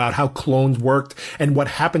information about how clones worked and what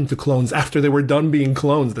happened to clones after they were done being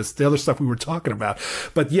clones. That's the other stuff we were talking about.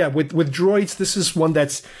 But yeah, with droids, this is one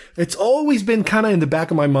it's always been kind of in the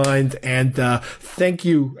back of my mind. And thank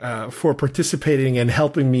you for participating and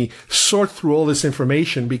helping me sort through all this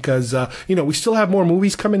information, because, you know, we still have more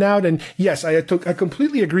movies coming out. And yes, I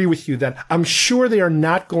completely agree with you that I'm sure they are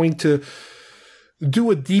not going to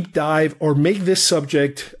do a deep dive or make this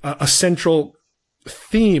subject a central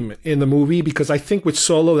theme in the movie, because I think with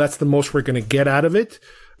Solo, that's the most we're going to get out of it.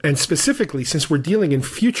 And specifically, since we're dealing in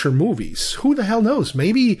future movies, who the hell knows?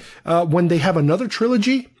 Maybe when they have another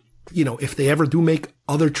trilogy, you know, if they ever do make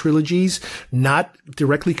other trilogies not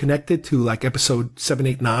directly connected to like episode 7,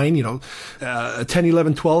 8, 9, you know, 10,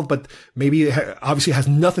 11, 12, but maybe it obviously has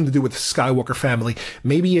nothing to do with the Skywalker family.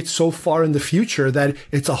 Maybe it's so far in the future that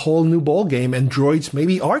it's a whole new ball game, and droids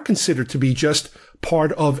maybe are considered to be just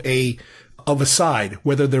part of a of a side,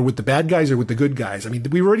 whether they're with the bad guys or with the good guys. I mean,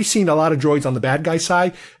 we've already seen a lot of droids on the bad guy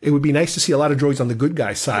side. It would be nice to see a lot of droids on the good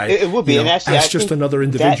guy side. It would be, and actually, as just another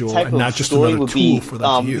individual and not just another tool for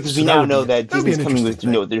them to use. Because we now know that Disney's coming with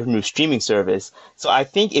their new streaming service. So I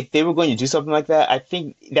think if they were going to do something like that, I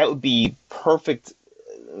think that would be perfect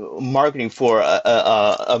marketing for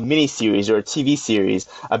a mini series or a TV series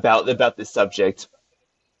about this subject.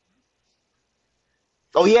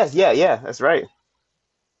 Oh yes, yeah, that's right.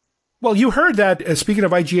 Well, you heard that, speaking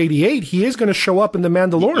of IG-88, he is going to show up in The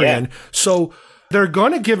Mandalorian. Yeah. So they're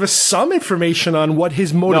going to give us some information on what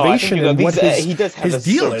his motivation and what his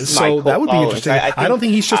deal is. So that would be interesting. I don't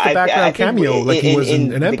think he's just a background cameo like he was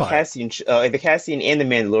in Empire. The Cassian and The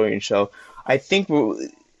Mandalorian show, I think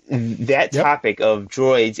that topic of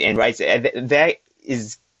droids and rights, that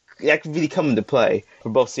could really come into play for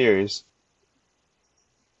both series.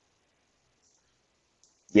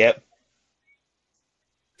 Yep.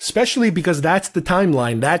 Especially because that's the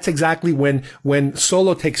timeline. That's exactly when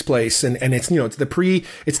Solo takes place, and it's it's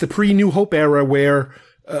the pre New Hope era where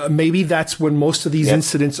maybe that's when most of these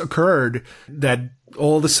incidents occurred. That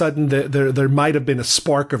all of a sudden there might have been a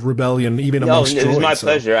spark of rebellion even amongst droids. It was my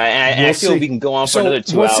pleasure. I feel we can go on for another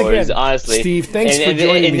 2 hours. Again, honestly, Steve, thanks for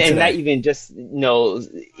joining me today. And not even just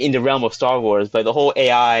in the realm of Star Wars, but the whole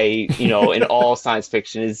AI in all science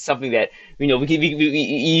fiction is something that we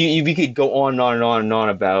could go on and on and on and on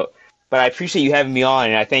about. But I appreciate you having me on,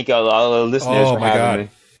 and I thank all the listeners for having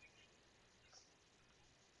me.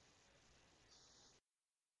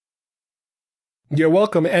 You're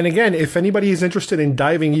welcome. And again, if anybody is interested in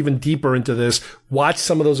diving even deeper into this, watch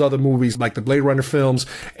some of those other movies like the Blade Runner films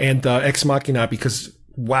and Ex Machina, because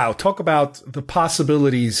wow, talk about the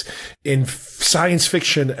possibilities in science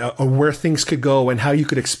fiction or where things could go and how you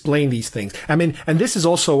could explain these things. I mean, and this is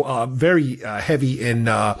also very heavy in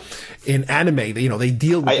anime. They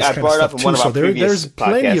deal with this kind of stuff too. So there's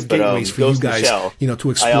plenty of gateways for you guys, to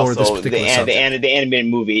explore this particular subject. The animated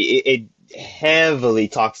movie, it heavily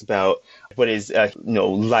talks about what is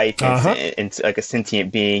life and like a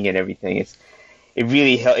sentient being and everything. It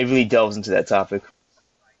really delves into that topic.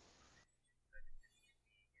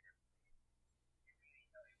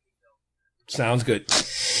 Sounds good.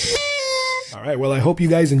 All right. Well, I hope you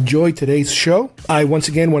guys enjoyed today's show. I once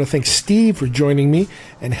again want to thank Steve for joining me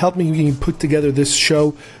and helping me put together this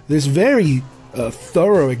show, this very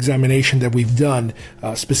thorough examination that we've done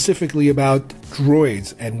specifically about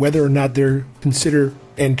droids and whether or not they're considered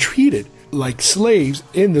and treated like slaves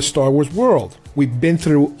in the Star Wars world. We've been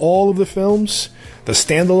through all of the films, the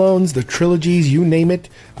standalones, the trilogies, you name it.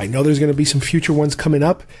 I know there's going to be some future ones coming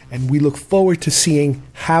up, and we look forward to seeing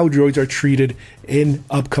how droids are treated in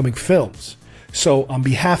upcoming films. So on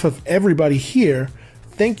behalf of everybody here,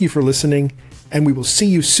 thank you for listening, and we will see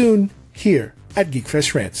you soon here at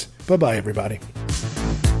GeekFest Rants. Bye-bye, everybody.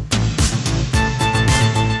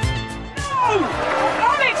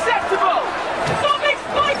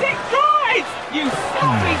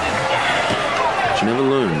 She never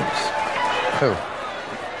learns. Who?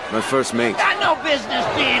 My first mate. Got no business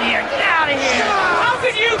being here. Get out of here. How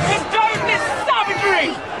can you condone this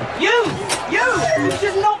savagery? You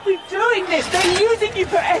should not be doing this. They're using you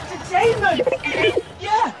for entertainment.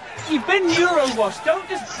 Yeah, you've been Eurowashed. Don't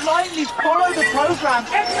just blindly follow the program.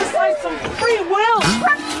 Exercise some free will.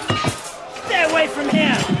 Stay away from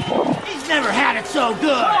him. He's never had it so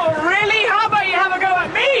good. Oh, really? How about you have a go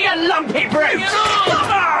at me, you lumpy brute?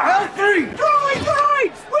 L3!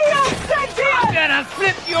 Droids! We are sentient! I'm gonna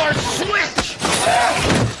flip your switch!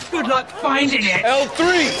 Good luck finding it.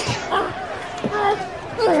 L3!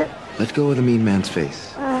 Let go of the mean man's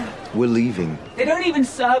face. We're leaving. They don't even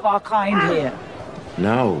serve our kind here.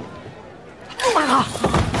 No.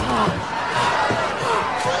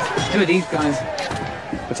 Who are these guys?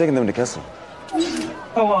 We're taking them to Kessel.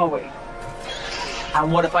 Who are we?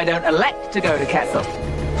 And what if I don't elect to go to Kessel?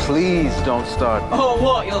 Please don't start. Oh,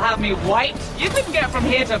 what? You'll have me white? You couldn't get from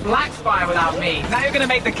here to Black Spire without me. Now you're going to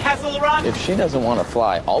make the Kessel run? If she doesn't want to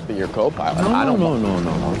fly,Ll be your co-pilot.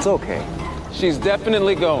 No. It's okay. She's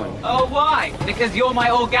definitely going. Oh, why? Because you're my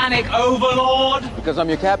organic overlord? Because I'm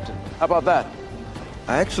your captain. How about that?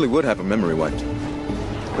 I actually would have a memory wipe.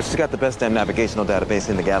 But she's got the best damn navigational database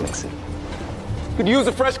in the galaxy. Could use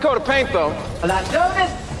a fresh coat of paint, though. Well, I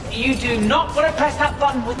noticed you do not want to press that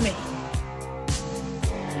button with me.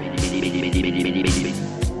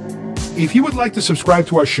 If you would like to subscribe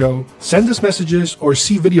to our show, send us messages, or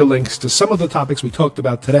see video links to some of the topics we talked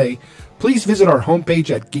about today, please visit our homepage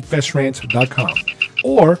at geekfestrants.com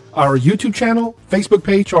or our YouTube channel, Facebook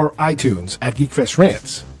page, or iTunes at GeekFest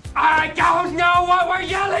Rants. I don't know what we're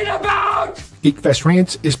yelling about! GeekFest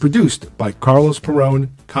Rants is produced by Carlos Perone,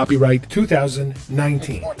 copyright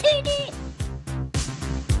 2019.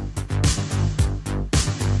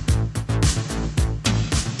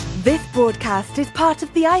 This broadcast is part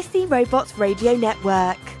of the IC Robots Radio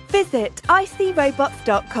Network. Visit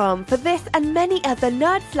icrobots.com for this and many other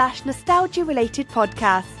nerd/nostalgia related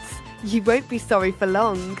podcasts. You won't be sorry for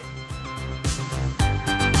long.